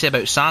can really say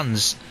about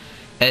Sans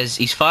is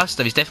he's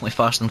faster. He's definitely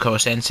faster than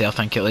Koro-Sensei, I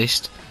think, at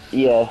least.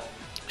 Yeah.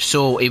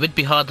 So he would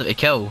be harder to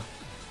kill.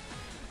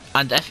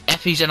 And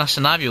if he's in a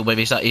scenario where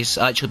he's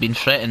actually been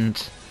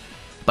threatened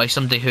by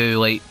somebody who,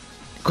 like,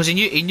 because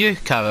he knew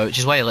Kara, which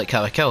is why he let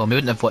Kara kill him. He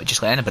wouldn't have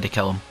just let anybody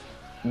kill him.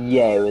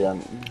 Yeah, he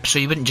wouldn't. So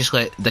he wouldn't just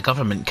let the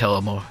government kill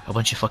him or a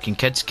bunch of fucking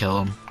kids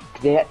kill him.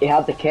 He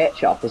had the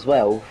ketchup as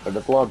well for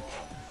the blood.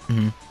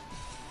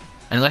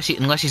 Unless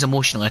he's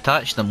emotionally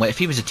attached to them. Like if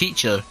he was a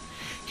teacher,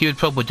 he would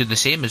probably do the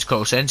same as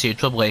Koro-Sensei. He'd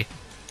probably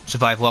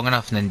survive long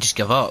enough and then just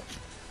give up.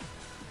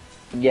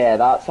 Yeah,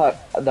 that's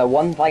the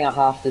one thing I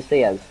have to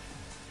say is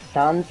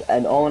Sans,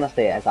 in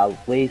honesty, is a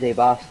lazy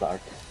bastard.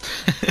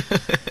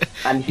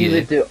 And he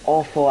would do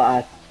awful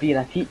at being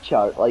a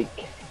teacher. Like,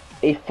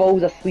 he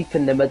falls asleep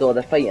in the middle of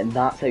the fight and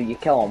that's how you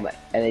kill him.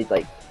 And he's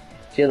like,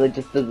 really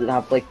just doesn't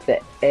have like the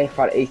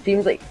effort. It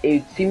seems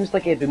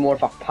like he'd be more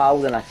of a pal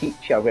than a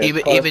teacher, whereas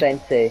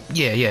Koro-Sensei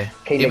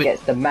kind of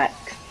gets the mix.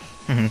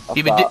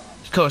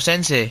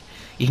 Koro-Sensei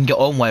you can get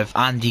on with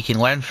and you can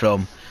learn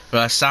from,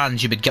 whereas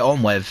Sans you would get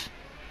on with,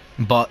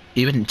 but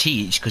he wouldn't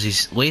teach because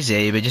he's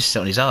lazy. He would just sit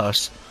on his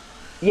arse.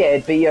 Yeah,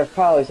 it'd be your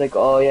pal. It's like,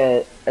 oh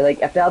yeah,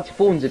 like if they had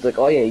phones, it'd be like,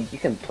 oh yeah, you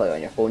can play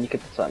on your phone. You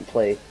could sit and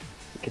play.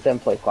 You could then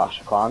play Clash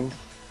of Clans.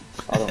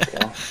 I don't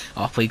care.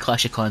 I played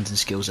Clash of Clans and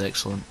skills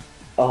excellent.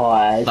 Oh,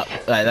 right,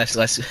 let's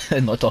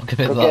not talk about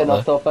that. We're getting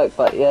off topic,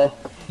 but yeah.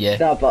 Yeah.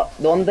 No, but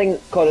the one thing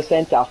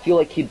Koro-Sensei, I feel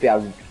like he'd be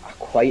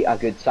quite a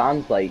good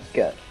Sans, like,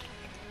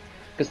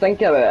 because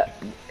think about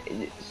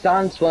it,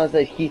 Sans, one of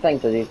the key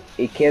things is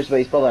he cares about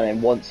his brother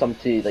and wants him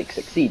to like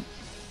succeed.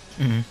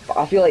 But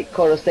I feel like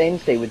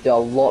Koro-Sensei would do a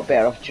lot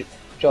better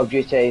job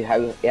due to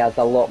how he has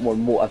a lot more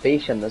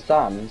motivation than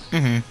Sans.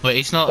 But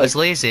he's not as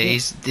lazy.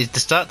 He's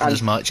distracted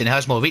as much and he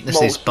has more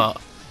weaknesses.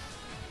 But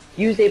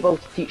he was able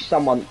to teach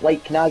someone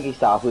like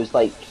Nagisa, who's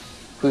like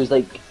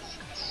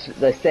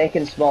the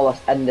second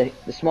smallest and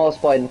the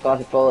smallest boy in the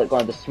class, probably like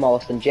one of the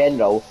smallest in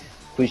general,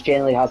 who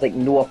generally has like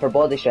no upper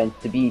body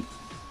strength, to be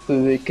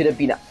who could have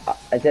been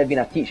instead of being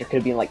a teacher could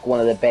have been like one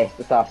of the best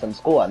assassins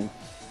going.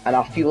 And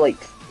I feel like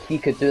he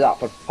could do that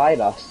for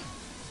Papyrus.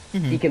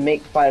 He can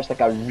make Papyrus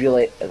like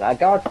a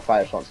guard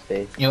Papyrus wants to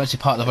be. He wants to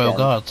be part of the Royal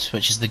Guard,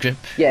 which is the group.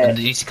 Yeah. And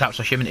he needs to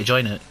capture a human to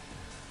join it.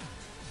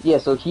 Yeah,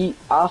 so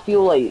I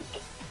feel like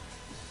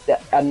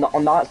and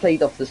on that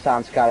side of the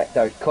Sans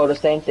character,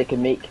 Koro-Sensei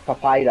can make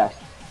Papyrus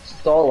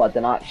solid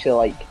and actually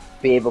like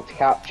be able to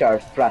capture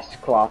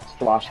Frisk /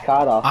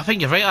 Kara. I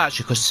think you're right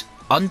actually, because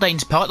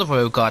Undyne's part of the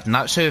Royal Guard and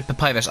that's who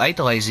Papyrus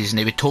idolises, and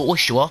he would totally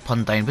show up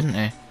Undyne, wouldn't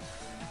he?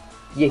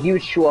 Yeah, he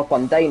would show up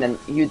Undyne and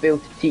he would be able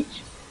to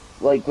teach,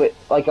 like I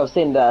was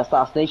saying, the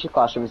Assassination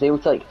Classroom, was able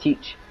to like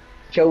teach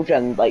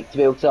children like to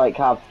be able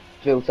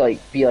to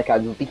be like a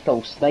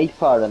lethal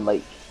sniper and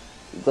like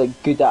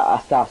good at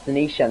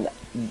assassination,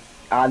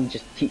 and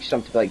just teach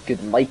them to be like good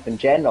in life in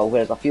general.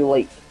 Whereas I feel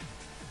like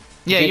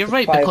you're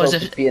right, because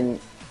if being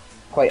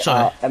quite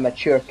a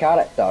mature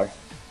character,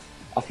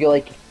 I feel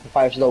like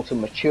Papyrus is also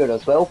mature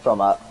as well from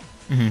it.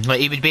 Like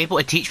he would be able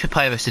to teach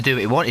Papyrus to do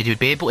what he wanted. He would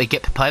be able to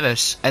get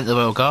Papyrus into the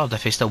Royal Guard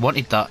if he still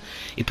wanted that.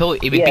 He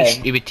would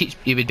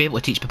be able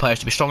to teach Papyrus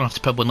to be strong enough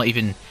to probably not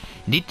even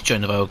need to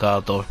join the Royal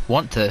Guard or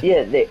want to.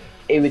 Yeah,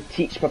 it would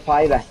teach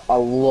Papyrus a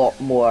lot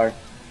more.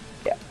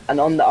 Yeah. And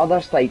on the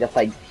other side of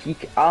things,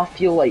 I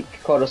feel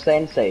like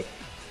Koro-Sensei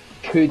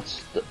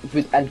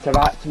would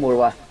interact more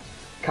with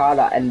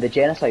Kara in the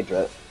genocide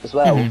route as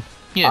well.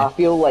 Yeah. I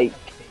feel like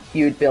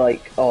he would be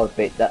like, oh,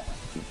 wait,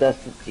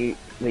 you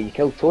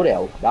killed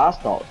Toriel.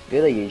 That's not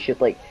really. You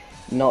should like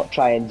not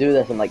try and do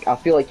this. And like, I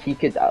feel like he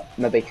could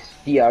maybe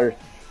steer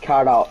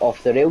Kara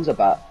off the rails a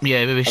bit.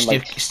 Yeah, maybe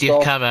steer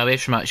Kara away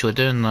from actually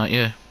doing that.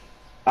 Yeah.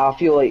 I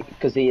feel like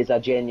because he is a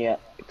genuine,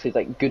 because he's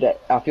like good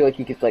at. I feel like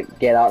he could like,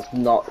 yeah, that's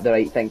not the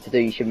right thing to do.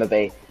 You should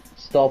maybe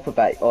stop a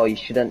bit. Or you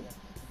shouldn't.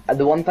 And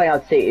the one thing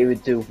I'd say he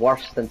would do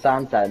worse than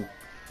Santan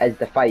is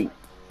the fight,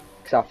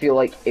 because I feel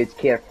like he'd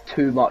care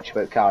too much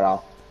about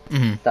Kara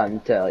than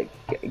to like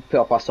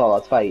put up a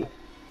solid fight.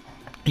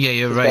 Yeah,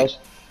 you're right.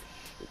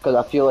 Because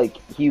I feel like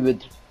he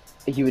would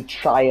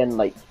try and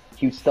like,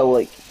 he would still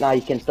like,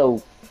 you can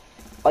still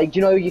like, do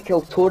you know how you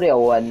kill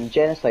Toriel and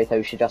Genocide,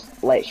 how she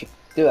just lets you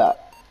do it?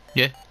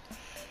 Yeah.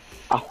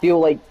 I feel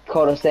like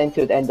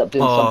Koro-Sensei would end up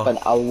doing something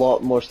a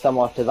lot more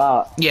similar to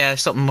that. Yeah,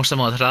 something more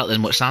similar to that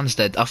than what Sans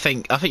did. I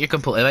think you're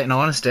completely right. In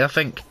all honesty,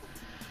 I'm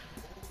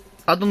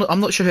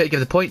not sure who to give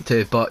the point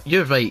to, but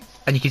you're right,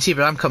 and you can see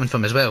where I'm coming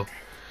from as well.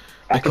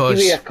 I can see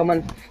where you're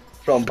coming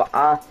from, but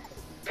I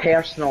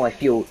personally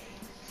feel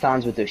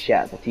Sans would do shit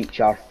as a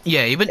teacher.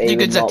 Yeah, he wouldn't do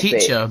good as a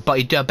teacher, but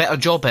he'd do a better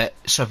job at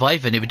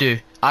surviving. He would do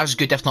as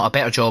good, if not a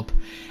better job,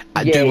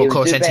 at doing what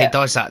Koro-Sensei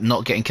does at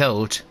not getting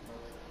killed.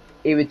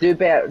 He would do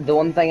better. The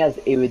one thing is,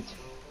 he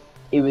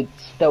would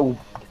still.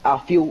 I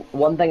feel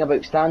one thing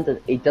about Sans is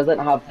he doesn't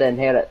have the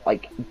inherent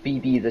like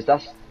BB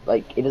resist.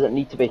 Like he doesn't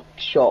need to be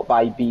shot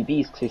by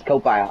BBs because he's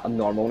killed by a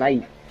normal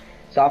knife.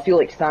 So I feel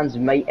like Sans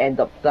might end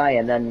up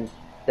dying in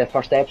the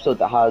first episode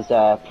that has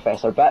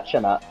Professor Bitch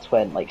in it,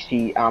 when like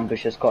she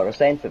ambushes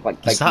Koro-Sensei.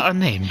 Like, is that her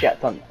name? Shit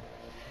ton.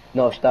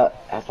 No,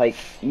 it's like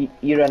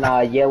you're in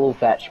a yellow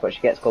bitch, but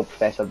she gets called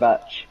Professor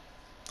Bitch.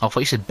 I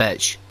thought you said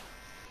bitch.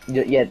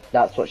 Yeah,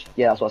 that's what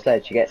I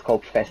said. She gets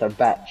called Professor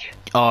Bitch.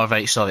 Oh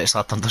right, sorry, it's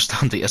hard to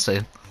understand what you're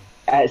saying.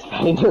 It's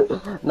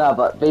fine. Nah,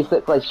 but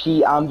basically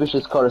she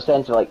ambushes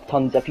Koro-Sensei like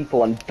tons of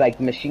people on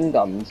big machine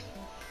guns.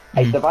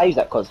 He survives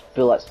it because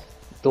bullets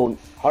don't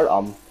hurt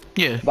him.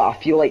 Yeah. But I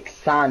feel like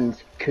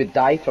Sans could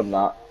die from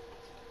that.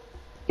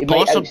 He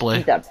possibly.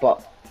 Might outspeed it,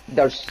 but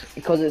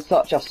because it's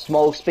such a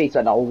small space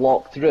and a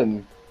locked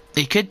room.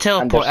 He could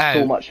teleport and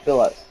there's so much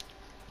bullets.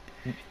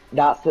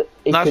 That's the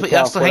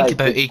thing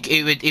about.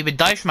 He would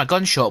die from a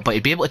gunshot, but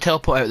he'd be able to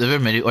teleport out of the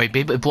room, or he'd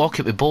be able to block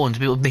it with bones,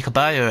 be able to make a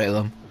barrier out of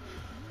them.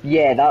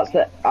 Yeah, that's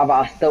it. But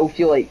I still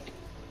feel like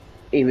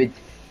he would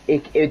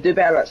do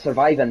better at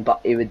surviving,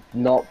 but he would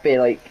not be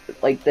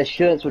like the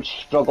students would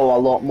struggle a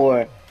lot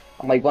more.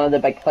 And like one of the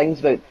big things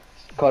about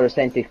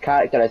Koro-Sensei's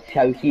character is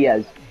how he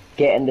is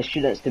getting the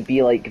students to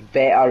be like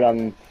better,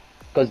 and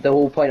because the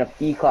whole point of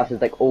E-class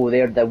is like, oh,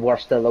 they're the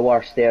worst of the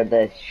worst, they're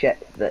the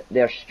shit,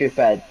 they're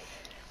stupid.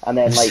 And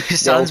then like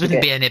Sans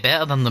wouldn't be any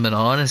better than them in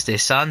all honesty.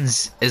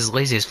 Sans is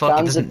lazy as fuck.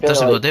 He doesn't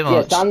go do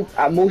much.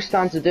 Yeah, most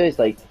Sans would do is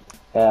like,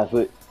 it'd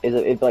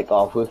be like,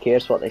 oh, who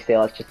cares what they say?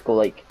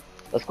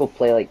 Let's go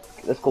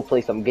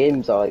play some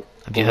games, or like.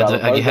 Have you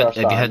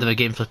heard of a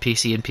game for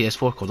PC and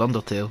PS4 called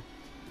Undertale?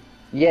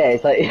 Yeah,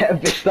 it's like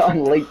it'd be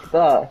something like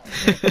that.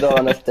 In all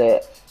honesty,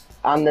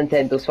 and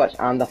Nintendo Switch,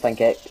 and I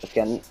think it's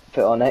getting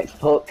put on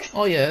Xbox.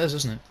 Oh yeah, it is,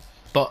 isn't it?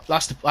 But I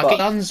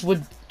think Sans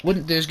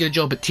wouldn't do as good a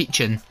job at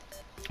teaching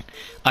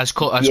as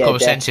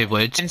Koro-Sensei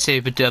would. Sensei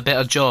would do a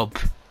better job,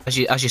 as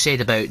you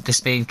said, about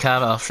dismaying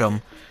Kara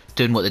from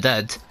doing what they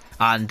did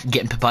and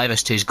getting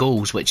Papyrus to his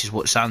goals, which is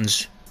what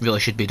Sans really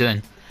should be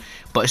doing.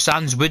 But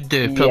Sans would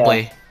do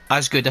probably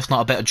as good, if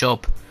not a better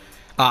job,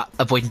 at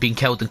avoiding being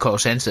killed than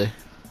Koro-Sensei.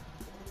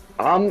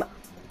 I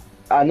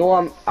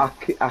know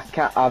I've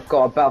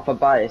got a bit of a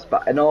bias,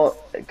 but I know,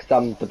 because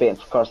I'm debating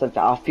for Koro-Sensei,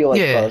 I feel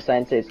like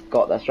Koro-Sensei's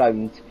got this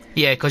round.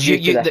 Yeah, because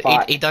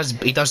he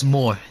does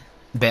more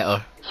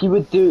better. He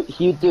would do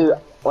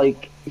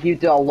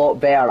a lot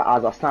better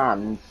as a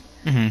Sans,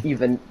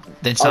 even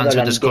than Sans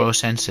would as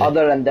Koro-Sensei.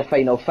 Other than the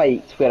final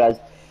fight, whereas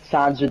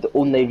Sans would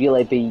only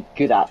really be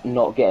good at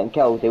not getting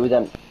killed. He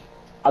wouldn't.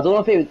 I don't know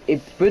if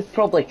he would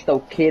probably still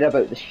care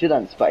about the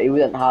students, but he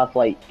wouldn't have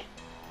he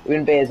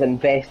wouldn't be as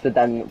invested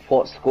in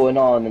what's going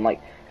on. And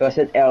like I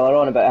said earlier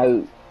on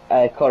about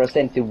how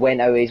Koro-Sensei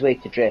went out of his way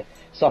to dress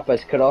up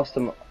as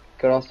Kurosama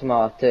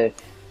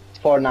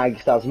for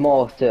Nagisa's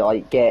Moth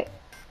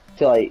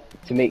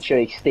to make sure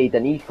he stayed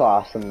in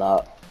E-class and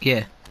that.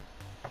 Yeah.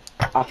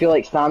 I feel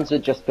like Sans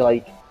would just be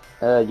like,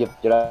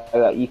 you're out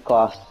at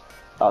E-class,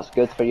 that's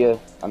good for you,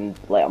 and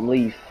let him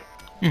leave.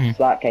 It's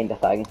that kind of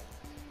thing.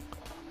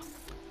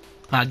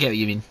 I get what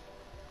you mean.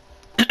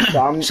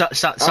 So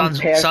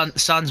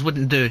Sans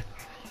wouldn't do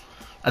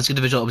as good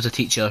of a job as a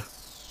teacher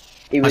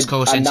as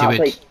Koro-Sensei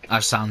would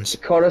as Sans.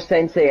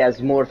 Koro-Sensei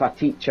is more of a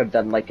teacher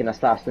than like an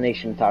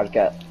assassination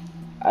target,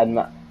 and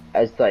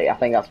I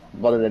think that's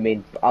one of the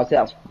main. I'll say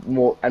that's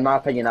more, in my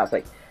opinion, that's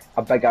like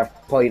a bigger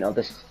point of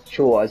this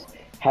show, is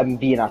him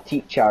being a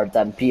teacher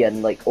than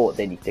being like, oh,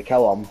 they need to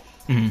kill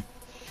him.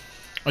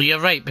 Oh, you're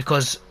right,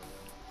 because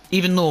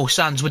even though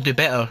Sans would do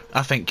better,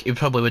 I think he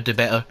probably would do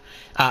better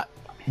at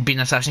being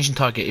an assassination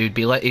target. He'd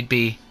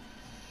be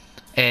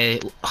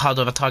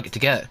harder of a target to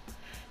get.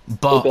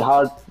 But it'd be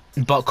hard.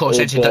 But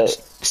Koro-Sensei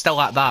still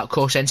at that.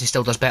 Koro-Sensei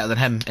still does better than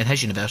him in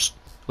his universe.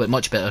 Like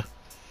much better.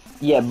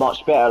 Yeah,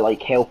 much better.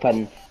 Like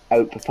helping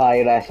out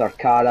Papyrus or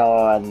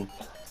Kara,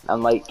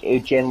 and like it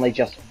would generally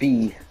just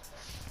be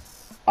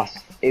us.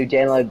 It would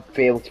generally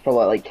be able to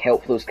probably like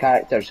help those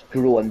characters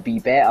grow and be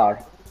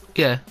better.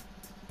 Yeah.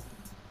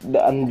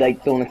 And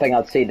like the only thing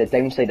I'd say, the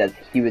downside is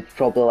he would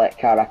probably let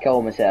Kara kill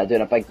him instead of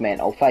doing a big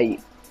mental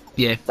fight.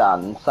 Yeah.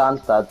 Than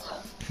Sans did.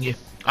 Yeah.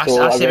 I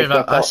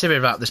say we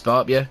wrap this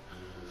part up. Yeah.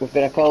 We're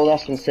gonna call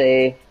this and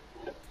say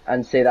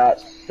that's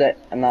it,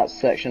 and that's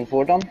section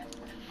 4 done.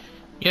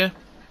 Yeah.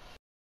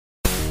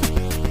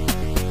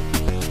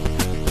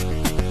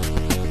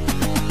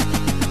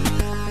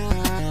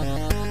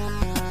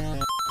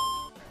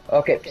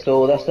 Okay,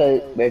 so this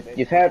is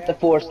you've heard the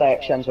 4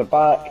 sections. We're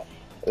back.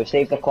 We've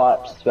saved the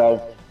clips,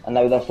 and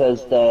now this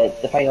is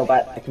the final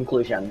bit, the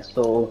conclusion.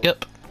 So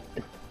Yep.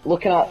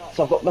 Looking at,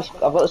 so I've got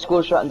the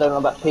scores written down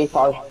on a bit of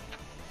paper.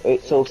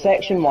 So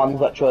section 1,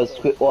 which was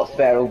what's the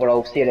better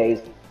overall series,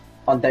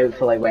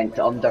 undoubtedly went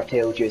to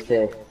Undertale due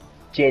to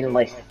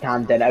genuinely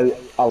standing out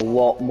a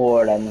lot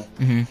more and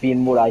being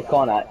more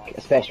iconic,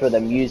 especially with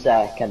the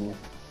music and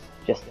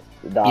just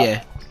that.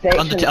 Yeah.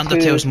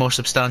 Undertale's more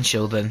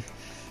substantial than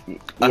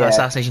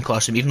Assassination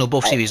Classroom, even though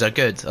both series are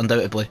good,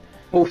 undoubtedly.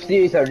 Both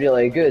series are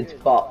really good,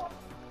 but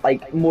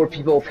like more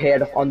people have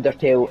heard of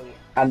Undertale,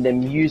 and the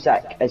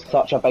music is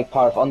such a big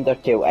part of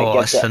Undertale. It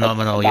gives it's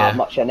phenomenal, that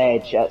much an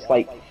edge. It's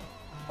like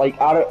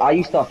I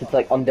used to have to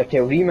like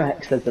Undertale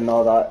remixes and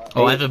all that.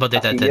 Oh, everybody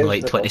did in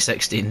like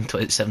 2016,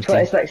 2017.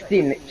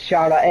 2016,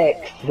 Shara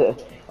X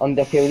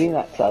Undertale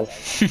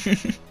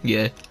remixes.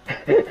 Yeah.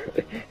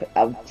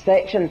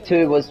 Section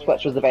 2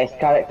 which was the best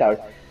character.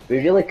 We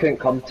really couldn't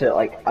come to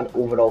like an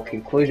overall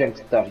conclusion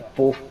because they're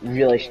both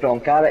really strong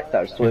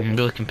characters. So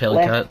really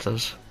compelling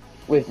characters.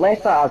 We've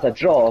left that as a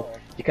draw.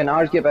 You can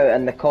argue about it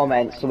in the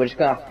comments, so we're just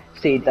gonna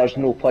say there's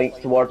no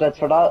points awarded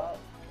for that.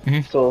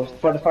 So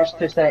for the first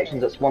 2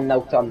 sections, it's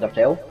 1-0 to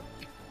Undertale.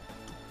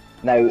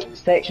 Now,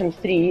 section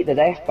 3, the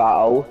death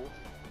battle,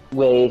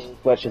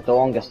 which is the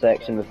longest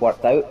section we've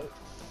worked out,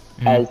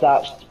 is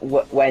that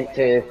went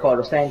to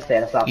Koro-Sensei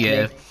and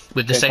Assassination. Yeah,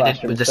 we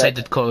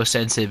decided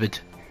Koro-Sensei would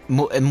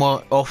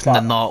more often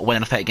than not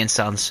win a fight against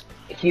Sans.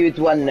 He would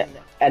win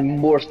in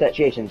more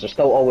situations. There's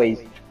still always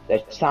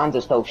Sans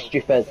is still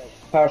stupid,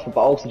 powerful,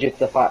 but also due to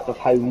the fact of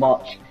how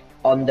much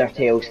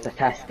Undertale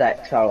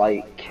statistics are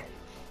like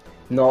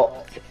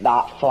not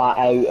that flat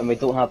out, and we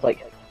don't have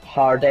like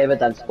hard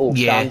evidence. Oh,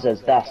 Sans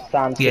is this,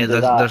 Sans can do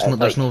that.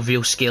 There's no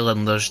real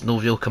scaling, there's no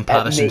real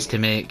comparisons to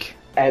make.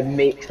 It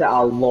makes it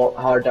a lot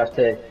harder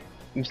to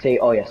say,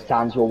 oh yeah,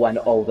 Sans will win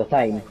all the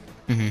time.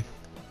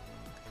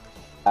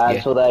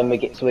 And so then we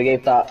gave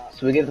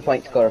the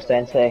point to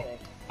Koro-Sensei.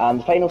 And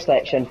the final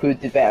section, who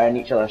did better in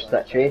each other's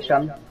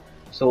situation.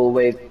 So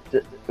we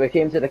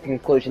came to the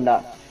conclusion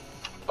that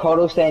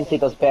Koro-Sensei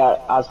does better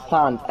as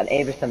Sans in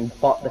everything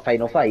but the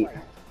final fight,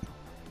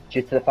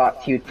 due to the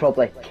fact he would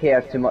probably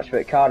care too much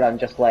about Kara and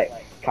just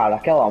let Kara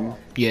kill him.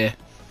 Yeah,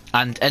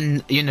 and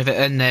in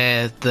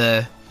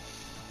the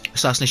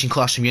Assassination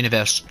Classroom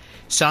universe,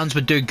 Sans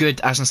would do good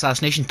as an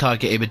assassination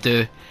target. He would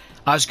do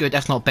as good,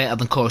 if not better,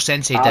 than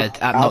Koro-Sensei did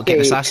at not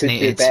getting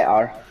assassinated. Could do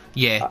better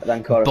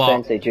than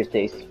Koro-Sensei due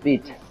to his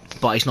speed.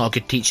 But he's not a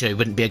good teacher. He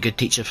wouldn't be a good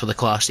teacher for the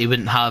class. He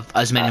wouldn't have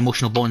as many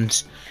emotional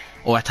bonds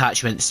or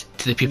attachments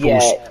to the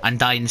pupils and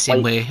die in the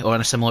same way or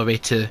in a similar way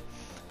to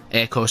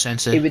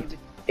Koro-Sensei.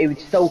 He would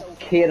still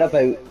care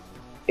about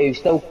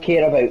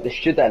the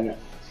students,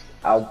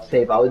 I would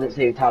say, but I wouldn't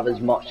say he would have as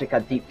much like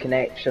a deep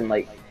connection.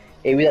 Like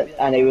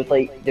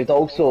they'd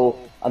also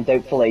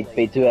undoubtedly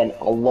be doing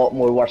a lot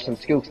more worse in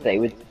school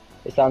today.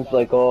 It sounds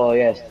like, oh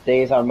yes,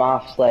 today's our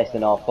maths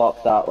lesson, oh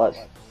fuck that, let's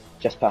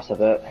just pass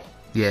about.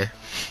 Yeah.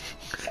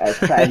 It's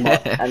pretty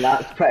much, and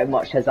that's pretty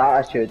much his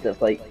attitude. It's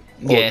like,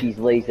 oh, he's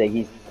lazy,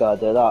 he's gotta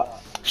do that.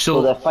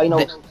 So the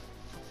final.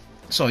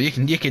 Sorry, you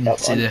can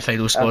say the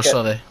final score. Okay.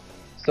 Sorry.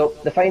 So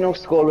the final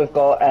score we've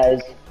got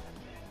is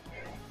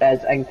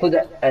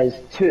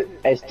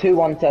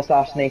 2-1 to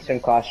Assassination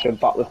Classroom,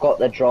 but we've got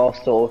the draw.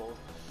 So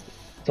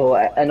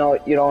I know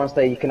you're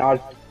honestly, you can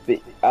argue,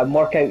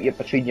 work out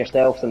between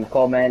yourselves in the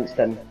comments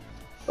and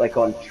like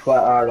on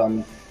Twitter,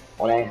 on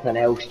anything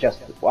else. Just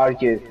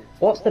argue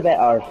what's the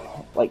better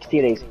like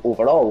series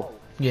overall.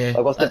 Yeah.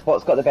 Like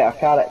what's got the better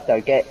character?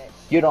 Get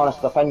your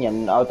honest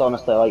opinion. I would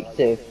honestly like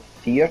to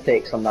see your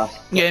takes on this.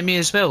 Yeah, me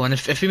as well. And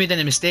if we made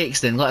any mistakes,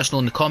 then let us know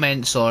in the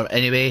comments or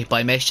anyway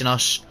by messaging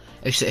us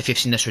if you've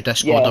seen this through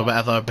Discord or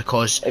whatever.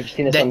 Because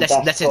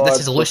this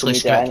is loosely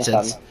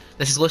scripted.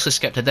 This is loosely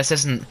scripted. This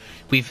isn't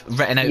we've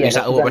written out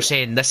exactly what we're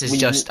saying. This is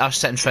just us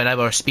sitting for an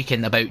hour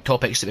speaking about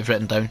topics that we've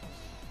written down.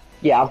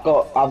 Yeah, I've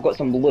got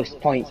some loose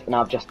points, and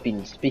I've just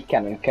been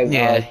speaking and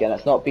counter-arguing.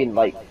 It's not been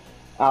like,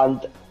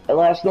 and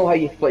let us know what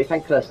you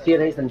think of the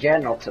series in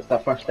general, because it's their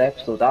first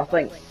episode. I've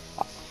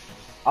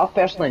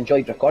personally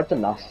enjoyed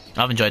recording this.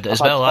 I've enjoyed it as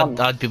well.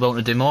 I'd be willing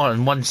to do more.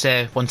 And once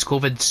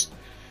COVID's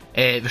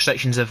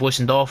restrictions have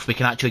loosened off, we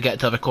can actually get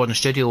to a recording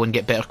studio and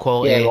get better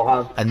quality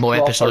and more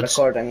episodes.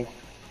 Recording.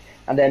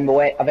 And then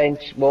we'll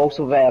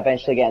also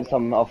eventually get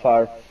some of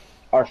our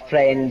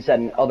friends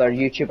and other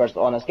YouTubers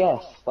on as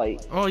guests.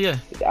 Oh yeah.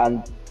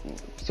 And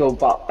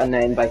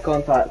then by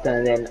contacting,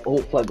 and then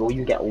hopefully we'll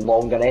even get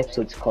longer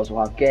episodes because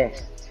we'll have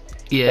guests.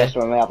 Yeah.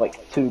 Especially when we have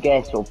like 2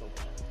 guests. So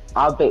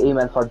I'll be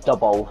aiming for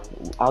double.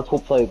 I'd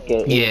hopefully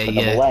get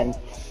double in.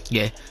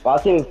 Yeah. But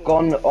I'd say we've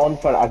gone on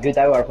for a good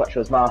hour, which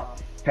was my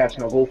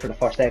personal goal for the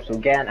first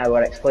episode. Get an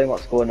hour, explain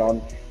what's going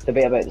on,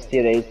 debate about the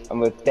series,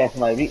 and we've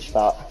definitely reached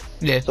that.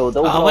 Yeah. So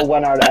the overall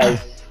winner is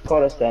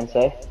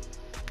Koro-Sensei.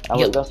 And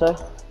what was I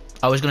say?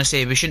 I was going to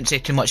say we shouldn't say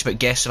too much about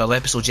guests of our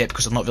episodes yet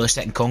because they're not really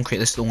set in concrete.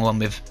 This is the only one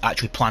we've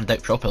actually planned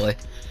out properly.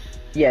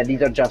 Yeah,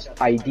 these are just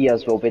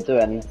ideas we'll be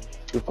doing.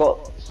 we've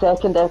got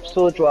second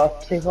episode. Do I have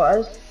to say what it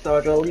is?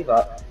 Or do I leave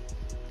it?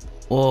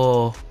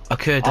 Oh, I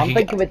could. I'm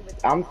thinking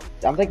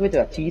we do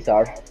a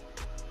teaser.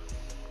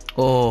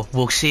 Oh,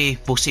 we'll say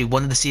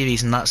one of the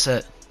series and that's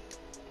it.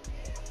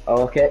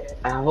 Okay.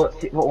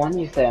 What one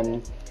you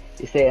saying?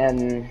 You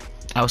saying?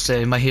 I'll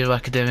say My Hero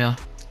Academia.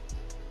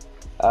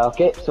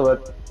 Okay,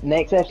 so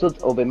next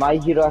episode will be My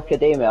Hero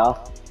Academia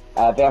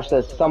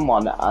versus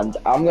someone, and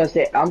I'm first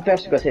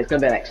gonna say it's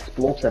gonna be an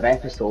explosive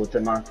episode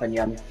in my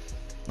opinion.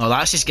 Oh,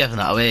 that's just giving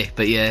it away,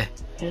 but yeah.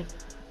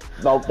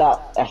 Well,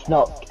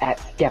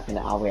 it's giving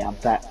it away a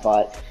bit,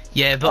 but.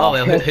 Yeah, but oh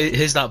well,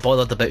 who's that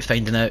bothered about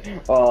finding out?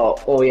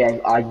 Oh yeah,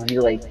 I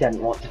really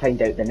didn't want to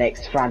find out the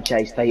next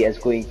franchise fight is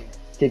going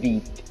to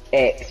be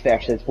X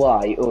versus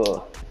Y.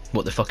 Oh.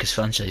 What the fuck is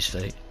franchise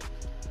fight?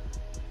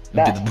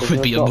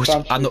 Would be your most.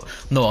 I'm not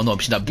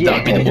that would be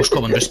the most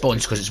common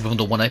response because it's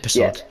only one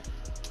episode. Yeah.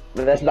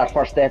 But this is our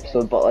first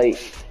episode, but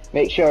like,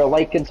 make sure to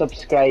like and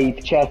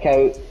subscribe. Check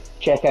out,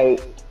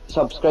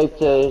 subscribe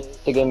to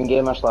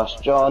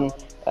DaGamingGamer/John.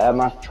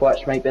 My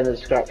Twitch might be in the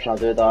description. I'll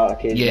do that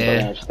occasionally.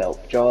 Yeah. Just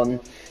help John.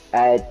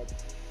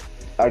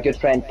 Our good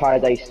friend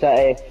Paradise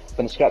City. In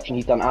the description,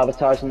 he's done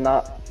avatars and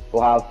that.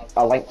 We'll have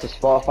a link to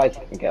Spotify if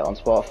you can get on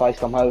Spotify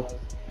somehow.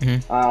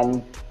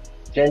 And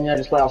genuinely,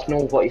 just let us know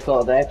what you thought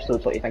of the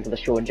episodes, what you think of the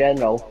show in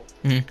general.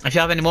 If you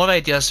have any more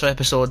ideas for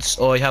episodes,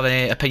 or you have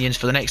any opinions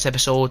for the next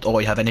episode,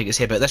 or you have anything to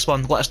say about this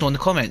one, let us know in the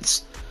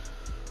comments.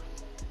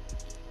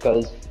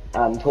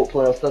 And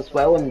hopefully this does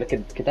well and we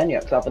can continue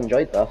because I've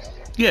enjoyed this.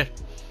 Yeah.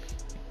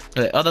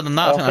 Right, other than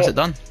that, I think that's it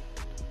done.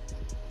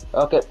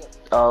 Okay,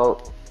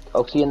 I'll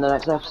see you in the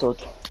next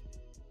episode.